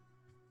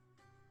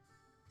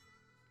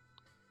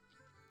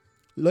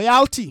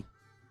 Loyalty,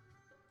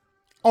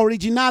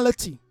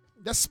 originality.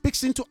 That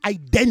speaks into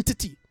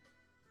identity.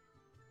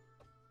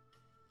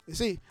 You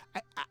see,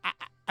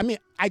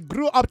 I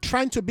grew up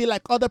trying to be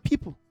like other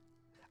people.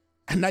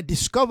 And I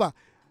discover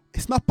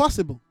it's not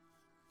possible.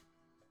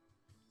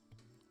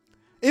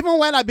 Even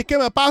when I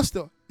became a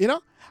pastor,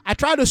 I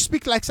try to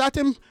speak like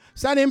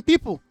certain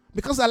people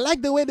because I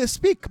like the way they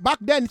speak. Back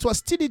then, it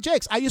was T.D.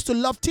 Jakes. I used to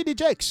love T.D.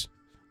 Jakes.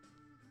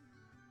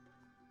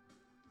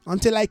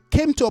 Until I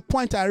came to a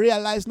point I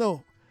realized,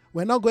 no,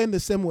 we're not going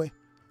the same way.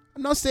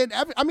 I'm not saying,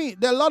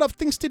 there are a lot of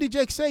things T.D.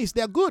 Jakes says.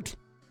 They're good.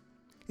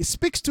 He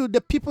speaks to the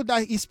people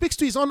that he speaks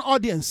to his own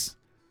audience.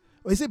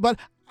 You see, but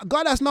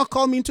God has not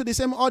called me into the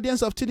same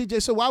audience of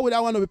TDJ, so why would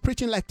I want to be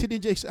preaching like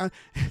TDJ?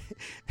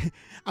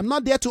 I'm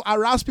not there to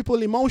arouse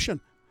people's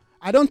emotion.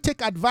 I don't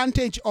take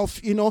advantage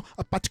of,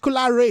 a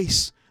particular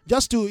race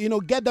just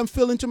to, get them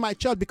feel into my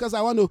church because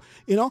I want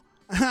to,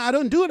 I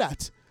don't do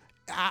that.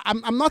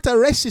 I'm not a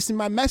racist in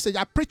my message.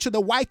 I preach to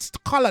the white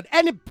colored.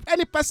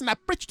 Any person, I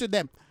preach to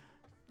them.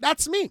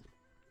 That's me.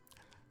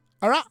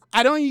 All right?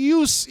 I don't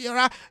use,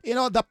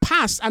 the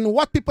past and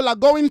what people are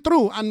going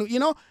through.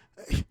 And,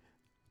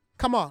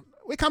 come on.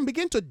 We can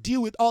begin to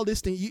deal with all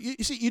these things. You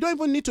see, you don't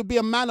even need to be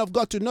a man of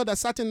God to know that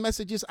certain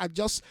messages are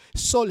just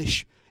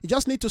soulish. You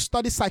just need to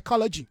study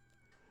psychology.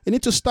 You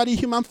need to study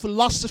human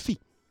philosophy.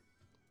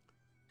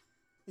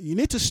 You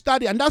need to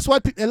study, and that's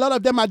what a lot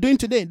of them are doing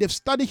today. They've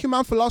studied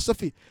human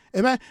philosophy.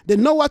 Amen. They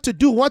know what to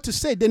do, what to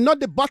say. They know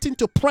the button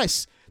to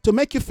press to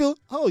make you feel,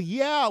 oh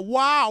yeah,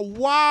 wow.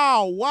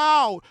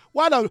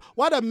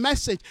 What a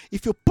message.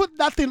 If you put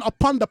that thing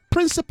upon the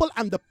principle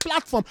and the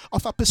platform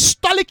of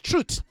apostolic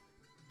truth,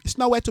 it's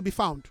nowhere to be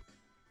found.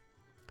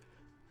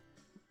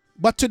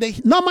 But to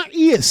the normal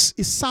ears,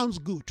 it sounds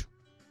good.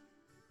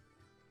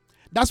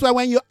 That's why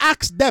when you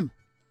ask them,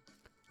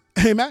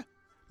 amen,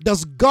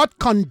 does God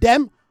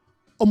condemn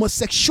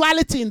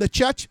homosexuality in the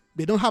church?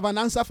 They don't have an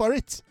answer for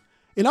it.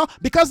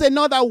 Because they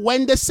know that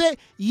when they say,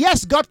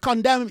 yes, God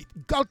condemns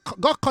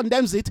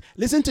it,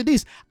 listen to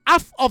this,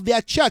 half of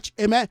their church,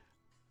 amen,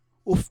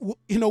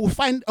 will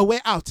find a way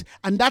out.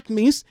 And that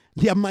means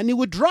their money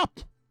will drop.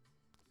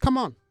 Come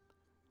on.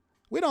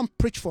 We don't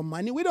preach for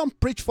money. We don't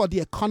preach for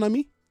the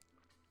economy.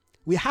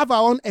 We have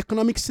our own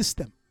economic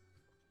system.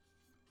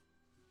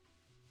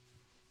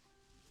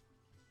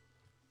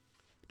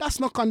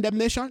 That's not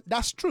condemnation.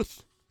 That's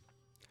truth.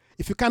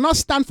 If you cannot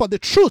stand for the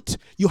truth,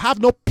 you have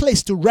no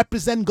place to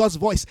represent God's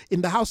voice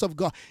in the house of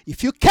God.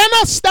 If you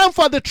cannot stand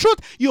for the truth,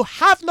 you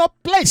have no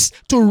place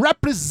to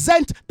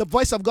represent the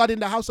voice of God in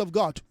the house of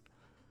God.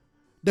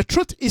 The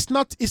truth is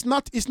not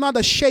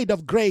a shade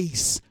of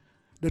grays.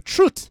 The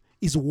truth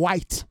is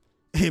white.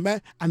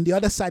 Amen. And the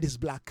other side is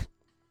black.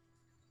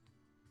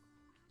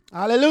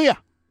 Hallelujah.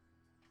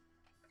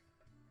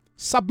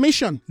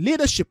 Submission,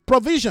 leadership,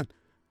 provision.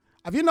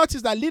 Have you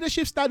noticed that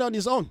leadership started on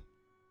its own?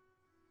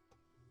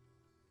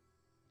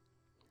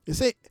 You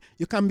say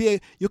you can be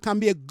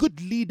a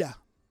good leader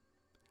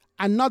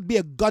and not be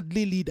a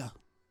godly leader.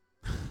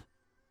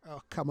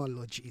 Oh, come on,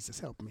 Lord Jesus,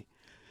 help me.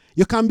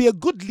 You can be a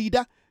good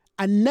leader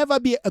and never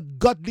be a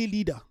godly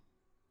leader.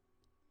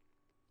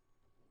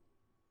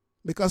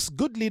 Because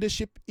good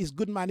leadership is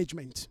good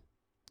management.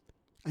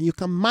 And you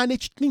can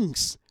manage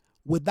things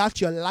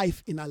without your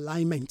life in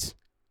alignment.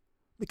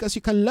 Because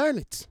you can learn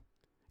it.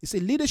 You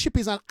see, leadership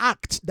is an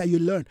act that you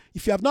learn.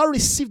 If you have not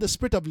received the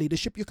spirit of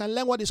leadership, you can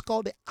learn what is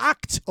called the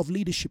act of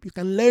leadership. You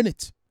can learn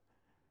it.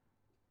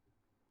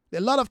 There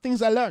are a lot of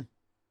things I learned.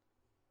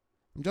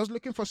 I'm just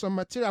looking for some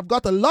material. I've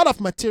got a lot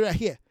of material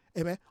here,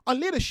 amen, on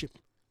leadership.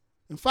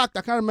 In fact,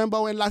 I can't remember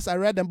when last I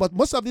read them, but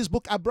most of these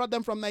books, I brought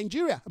them from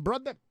Nigeria. I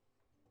brought them.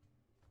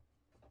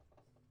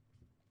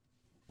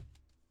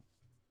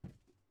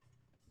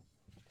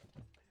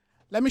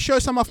 Let me show you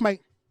some of my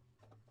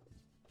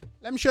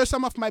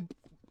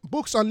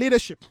books on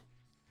leadership.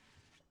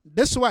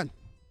 This one.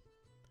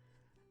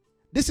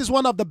 This is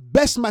one of the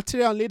best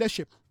material on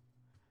leadership.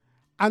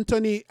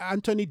 Anthony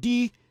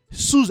D.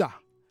 Souza.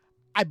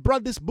 I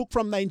brought this book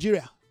from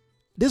Nigeria.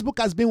 This book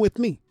has been with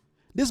me.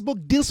 This book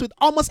deals with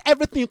almost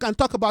everything you can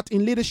talk about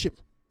in leadership.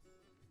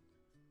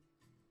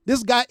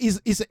 This guy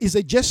is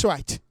a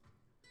Jesuit.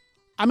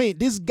 I mean,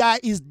 this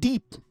guy is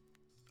deep.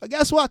 But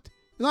guess what?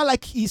 It's not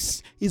like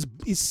he's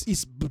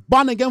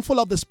born again, full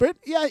of the Spirit.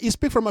 Yeah, he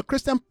speaks from a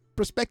Christian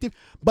perspective,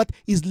 but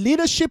his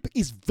leadership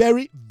is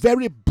very,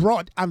 very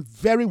broad and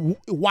very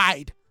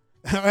wide.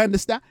 I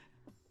understand?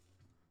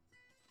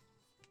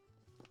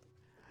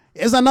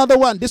 Here's another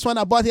one. This one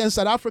I bought here in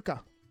South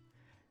Africa.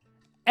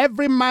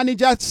 Every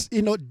manager's,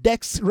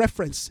 Dex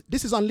reference.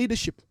 This is on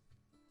leadership.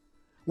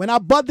 When I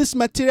bought this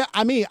material,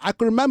 I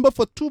could remember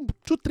for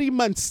 2-3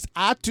 months,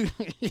 I had to,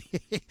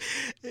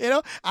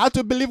 I had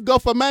to believe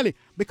God for money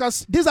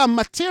because these are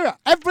material.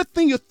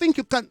 Everything you think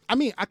you can, I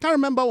can't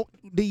remember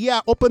the year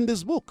I opened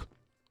this book,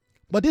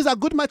 but these are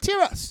good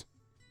materials,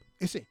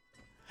 you see.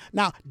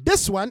 Now,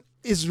 this one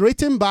is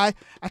written by,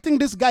 I think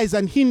this guy is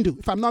an Hindu,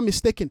 if I'm not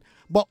mistaken.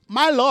 But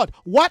my Lord,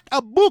 what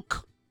a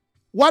book.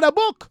 What a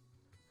book.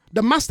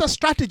 The Master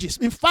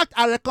Strategist. In fact,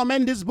 I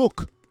recommend this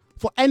book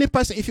for any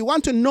person. If you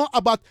want to know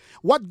about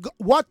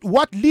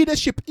what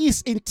leadership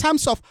is in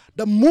terms of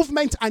the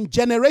movement and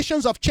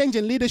generations of change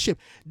in leadership,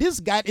 this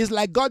guy is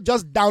like God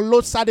just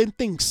downloads certain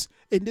things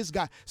in this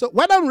guy. So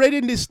when I'm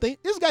reading this thing,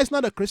 this guy is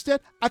not a Christian.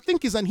 I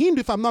think he's an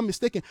Hindu, if I'm not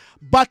mistaken.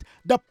 But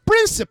the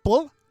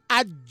principle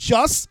are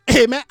just,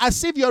 amen,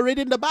 as if you're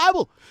reading the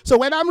Bible. So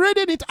when I'm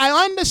reading it,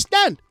 I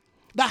understand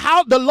that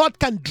how the Lord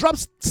can drop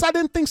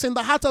certain things in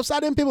the hearts of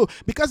certain people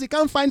because he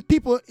can't find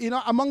people,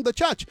 among the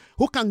church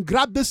who can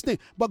grab this thing.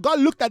 But God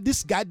looked at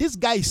this guy. This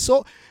guy is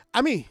so,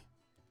 I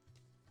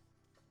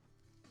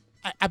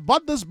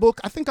bought this book.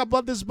 I think I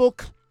bought this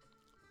book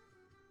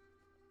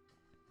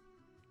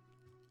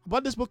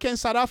bought this book here in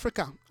South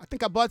Africa. I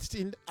think I bought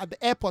it at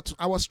the airport.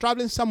 I was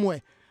traveling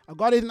somewhere. I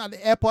got it in at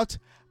the airport,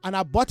 and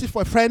I bought it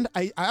for a friend.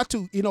 I had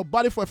to,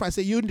 bought it for a friend. I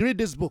said, you read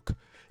this book.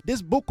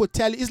 This book will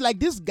tell you. It's like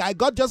this guy,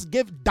 God just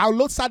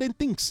download certain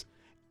things.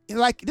 It's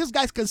like these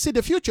guys can see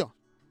the future.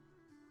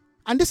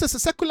 And this is a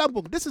secular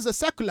book. This is a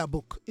secular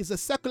book. It's a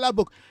secular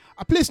book.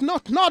 Please,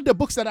 not the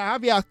books that I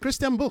have here are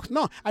Christian books.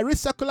 No, I read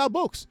secular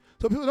books.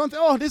 So people don't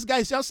think, oh, this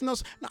guy just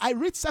knows. No, I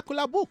read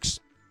secular books.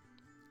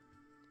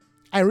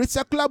 I read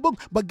secular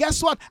books. But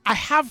guess what? I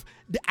have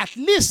at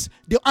least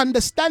the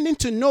understanding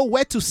to know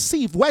where to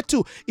sieve, where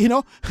to,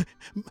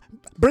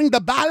 bring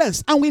the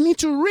balance. And we need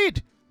to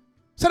read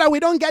so that we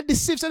don't get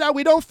deceived, so that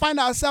we don't find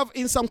ourselves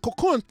in some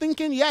cocoon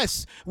thinking,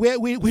 yes, we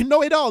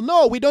know it all.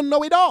 No, we don't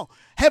know it all.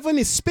 Heaven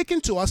is speaking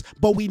to us,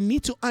 but we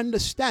need to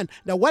understand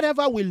that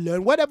whatever we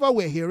learn, whatever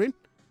we're hearing,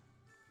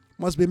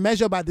 must be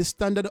measured by the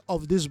standard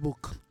of this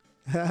book.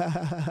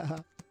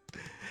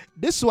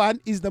 This one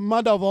is the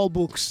mother of all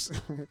books.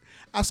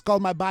 That's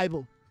called my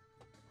Bible.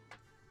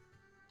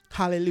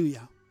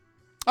 Hallelujah.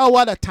 Oh,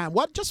 what a time.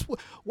 What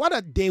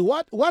a day.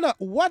 What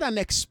an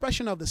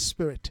expression of the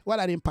Spirit.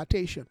 What an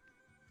impartation.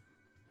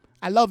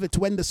 I love it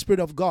when the Spirit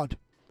of God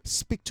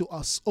speaks to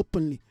us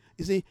openly.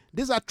 You see,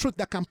 these are truths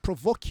that can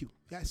provoke you.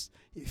 Yes.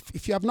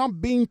 If you have not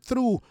been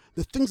through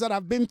the things that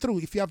I've been through,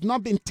 if you have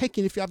not been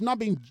taken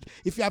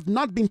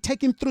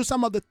through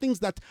some of the things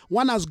that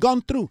one has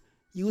gone through,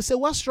 you will say,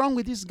 what's wrong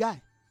with this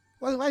guy?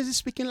 Why is he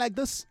speaking like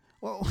this?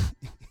 Well,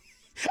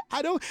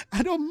 I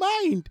don't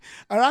mind.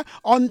 All right.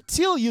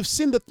 Until you've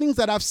seen the things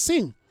that I've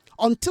seen.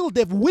 Until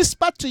they've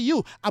whispered to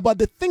you about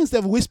the things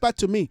they've whispered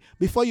to me,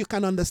 before you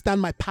can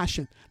understand my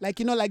passion. Like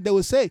they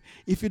will say,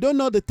 if you don't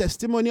know the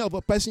testimony of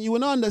a person, you will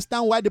not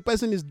understand why the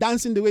person is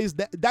dancing the way he's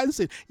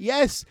dancing.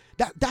 Yes,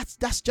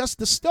 that's just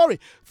the story.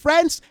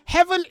 Friends,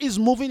 heaven is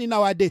moving in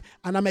our day,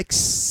 and I'm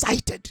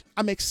excited.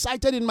 I'm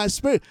excited in my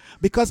spirit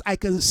because I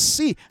can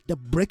see the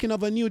breaking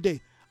of a new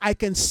day. I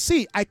can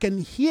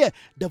hear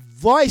the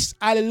voice,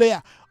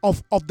 hallelujah,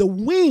 of the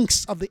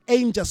wings of the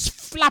angels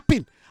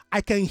flapping.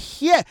 I can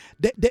hear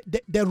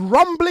the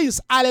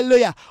rumblings,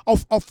 hallelujah,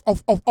 of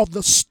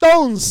the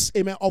stones,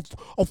 amen,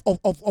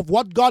 of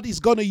what God is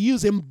going to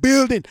use in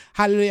building,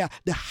 hallelujah,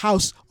 the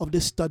house of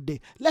this third day.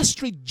 Let's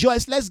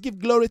rejoice. Let's give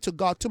glory to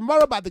God.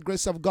 Tomorrow, by the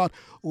grace of God,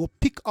 we'll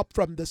pick up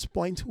from this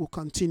point. We'll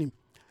continue.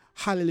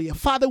 Hallelujah.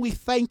 Father, we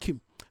thank you.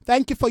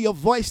 Thank you for your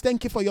voice.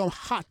 Thank you for your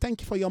heart.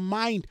 Thank you for your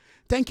mind.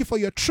 Thank you for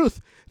your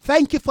truth.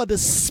 Thank you for the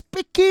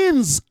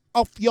speakings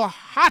of your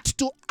heart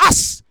to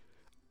us.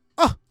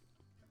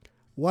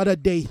 What a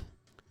day.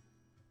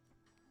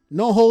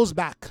 No holds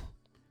back.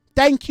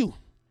 Thank you.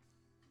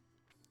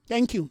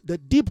 Thank you. The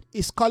deep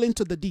is calling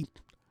to the deep.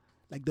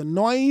 Like the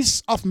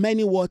noise of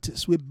many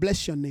waters. We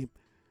bless your name.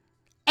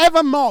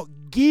 Evermore,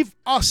 give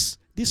us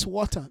this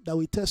water that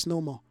we thirst no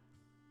more.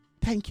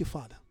 Thank you,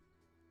 Father.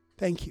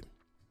 Thank you.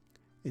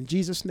 In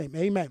Jesus' name,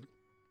 amen.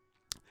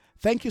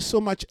 Thank you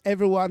so much,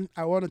 everyone.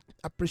 I want to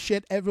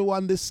appreciate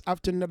everyone this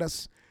afternoon that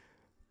has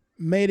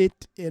made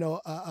it,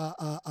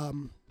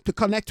 to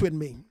connect with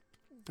me.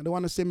 I don't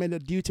want to say made a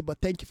duty, but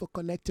thank you for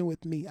connecting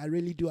with me. I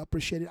really do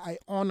appreciate it. I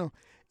honor,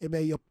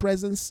 amen, your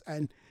presence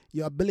and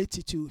your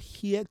ability to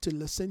hear, to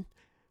listen.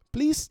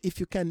 Please, if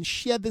you can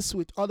share this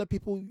with other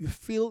people you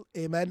feel,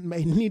 amen,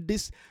 may need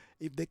this.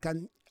 If they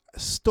can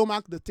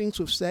stomach the things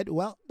we've said,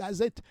 well,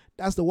 that's it.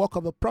 That's the work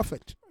of a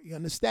prophet. You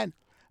understand?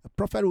 A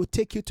prophet will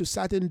take you to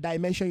certain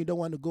dimension you don't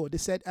want to go. They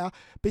said,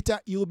 Peter,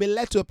 you will be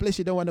led to a place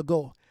you don't want to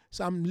go.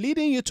 So I'm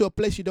leading you to a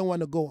place you don't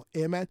want to go.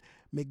 Amen.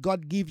 May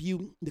God give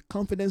you the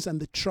confidence and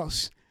the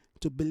trust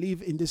to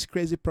believe in this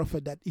crazy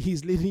prophet that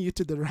he's leading you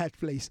to the right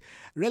place.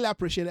 Really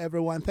appreciate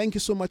everyone. Thank you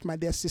so much, my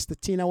dear sister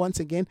Tina. Once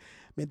again,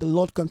 may the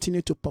Lord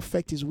continue to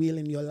perfect his will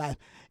in your life.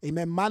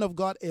 Amen. Man of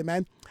God,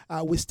 amen.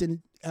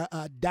 Winston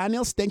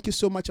Daniels, thank you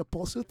so much,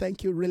 Apostle.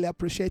 Thank you. Really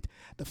appreciate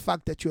the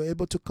fact that you're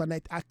able to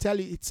connect. I tell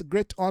you, it's a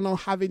great honor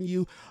having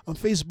you on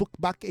Facebook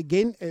back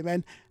again,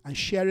 amen, and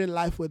sharing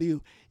life with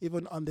you,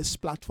 even on this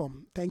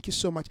platform. Thank you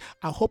so much.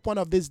 I hope one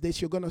of these days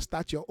you're going to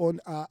start your own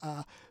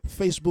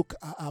Facebook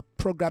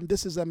program.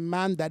 This is a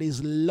man that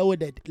is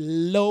loaded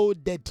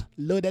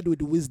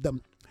with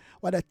wisdom.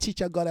 What a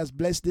teacher God has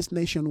blessed this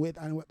nation with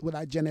and with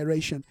our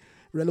generation.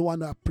 Really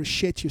want to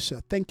appreciate you,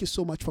 sir. Thank you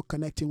so much for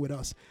connecting with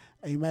us.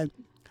 Amen.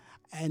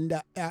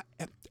 And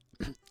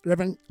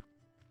Reverend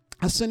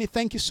Asuni,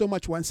 thank you so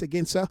much once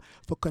again, sir,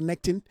 for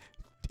connecting,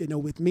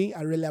 with me.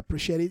 I really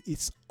appreciate it.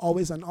 It's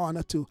always an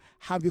honor to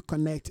have you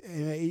connect.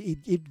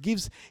 It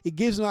gives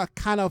me a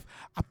kind of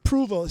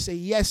approval. Say,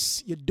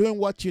 yes, you're doing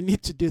what you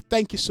need to do.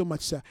 Thank you so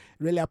much, sir.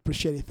 Really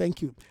appreciate it.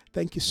 Thank you.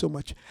 Thank you so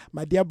much.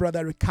 My dear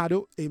brother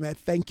Ricardo, amen.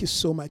 Thank you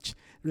so much.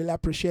 Really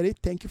appreciate it.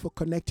 Thank you for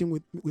connecting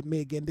with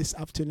me again this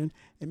afternoon.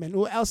 Amen.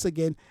 Who else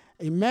again?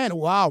 Amen.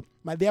 Wow.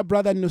 My dear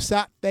brother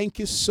Nusa, thank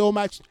you so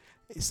much.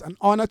 It's an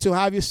honor to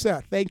have you,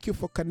 sir. Thank you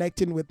for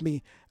connecting with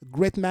me. A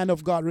great man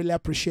of God. Really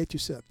appreciate you,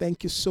 sir.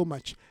 Thank you so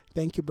much.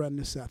 Thank you, brother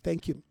Nusa.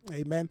 Thank you.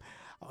 Amen.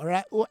 All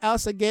right. Who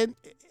else again?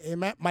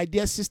 Amen. My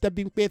dear sister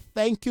Bimpe,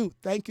 thank you.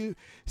 Thank you,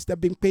 Sister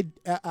Bimpe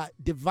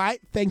Divine.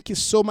 Thank you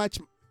so much.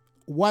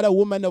 What a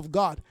woman of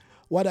God.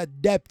 What a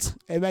depth.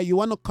 Amen. You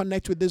want to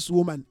connect with this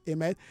woman.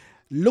 Amen.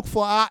 Look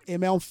for her,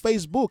 amen, on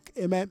Facebook,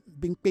 amen,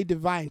 Bimpe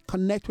Divine.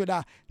 Connect with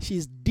her.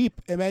 She's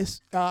deep, amen.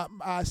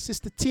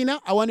 Sister Tina,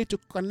 I want you to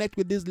connect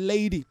with this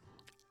lady,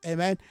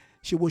 amen.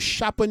 She will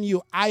sharpen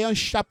you. Iron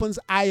sharpens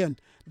iron.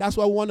 That's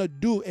what I want to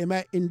do,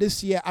 amen, in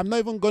this year. I'm not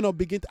even going to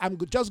begin. I'm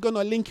just going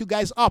to link you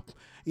guys up.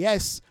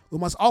 Yes, we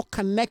must all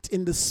connect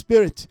in the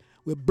spirit.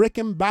 We're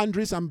breaking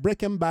boundaries and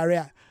breaking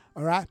barrier,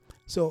 all right?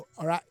 So,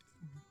 all right,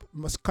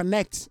 we must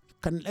connect.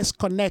 Let's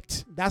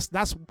connect.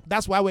 That's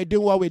why we're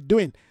doing what we're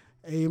doing.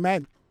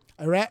 Amen.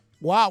 All right.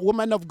 Wow,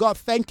 woman of God,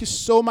 thank you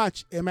so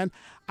much. Amen.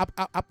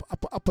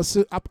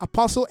 Apostle,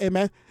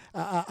 amen.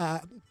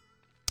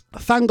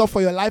 Thank God for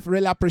your life.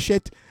 Really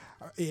appreciate.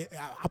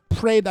 I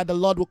pray that the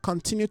Lord will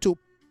continue to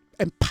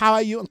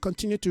empower you and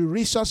continue to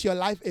resource your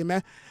life.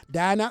 Amen.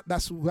 Diana,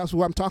 that's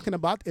who I'm talking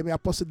about. Amen.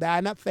 Apostle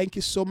Diana, thank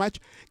you so much.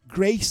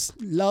 Grace,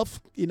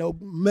 love,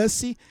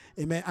 mercy,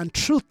 amen, and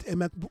truth,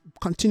 amen,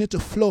 continue to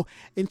flow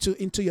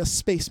into your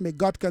space. May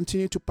God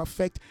continue to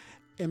perfect,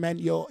 amen,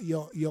 your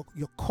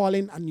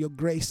calling and your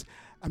grace.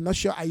 I'm not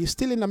sure. Are you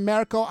still in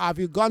America, or have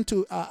you gone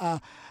to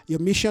your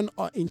mission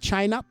in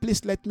China?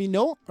 Please let me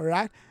know. All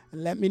right,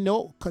 and let me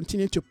know.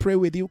 Continue to pray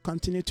with you.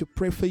 Continue to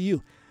pray for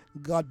you.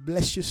 God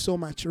bless you so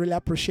much. Really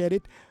appreciate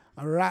it.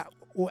 All right.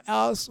 Who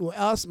else?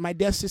 My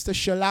dear sister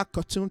Shola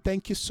Kotun,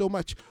 thank you so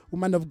much.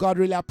 Woman of God,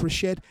 really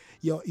appreciate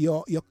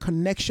your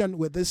connection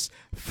with this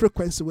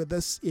frequency, with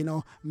this,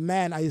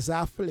 man,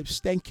 Isaiah Phillips.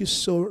 Thank you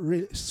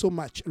so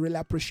much. Really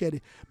appreciate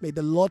it. May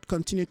the Lord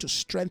continue to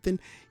strengthen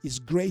His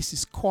grace,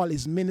 His call,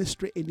 His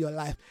ministry in your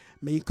life.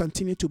 May He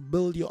continue to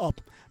build you up.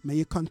 May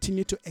you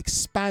continue to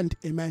expand,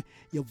 amen,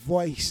 your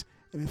voice,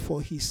 amen,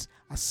 for His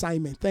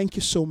assignment. Thank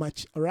you so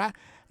much. All right.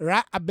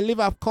 Right, I believe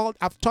I've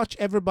touched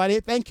everybody.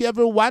 Thank you,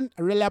 everyone.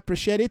 I really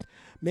appreciate it.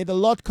 May the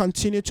Lord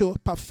continue to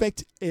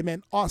perfect,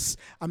 amen, us.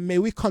 And may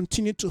we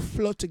continue to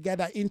flow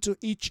together into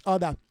each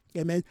other.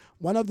 Amen.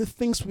 One of the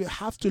things we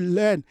have to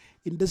learn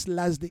in this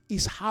last day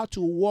is how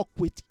to walk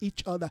with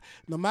each other.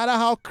 No matter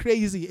how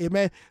crazy,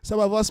 amen, some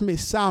of us may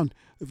sound,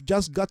 we've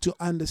just got to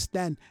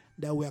understand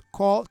that we're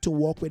called to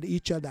walk with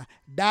each other.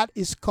 That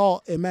is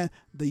called, amen,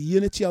 the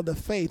unity of the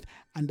faith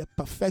and the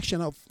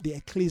perfection of the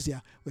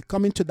ecclesia. We're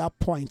coming to that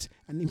point.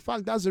 And in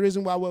fact, that's the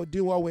reason why we're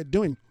doing what we're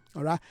doing.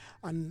 All right.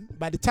 And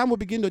by the time we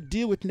begin to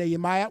deal with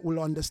Nehemiah,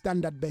 we'll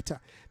understand that better.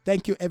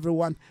 Thank you,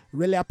 everyone.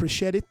 Really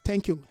appreciate it.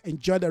 Thank you.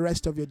 Enjoy the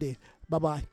rest of your day. Bye-bye.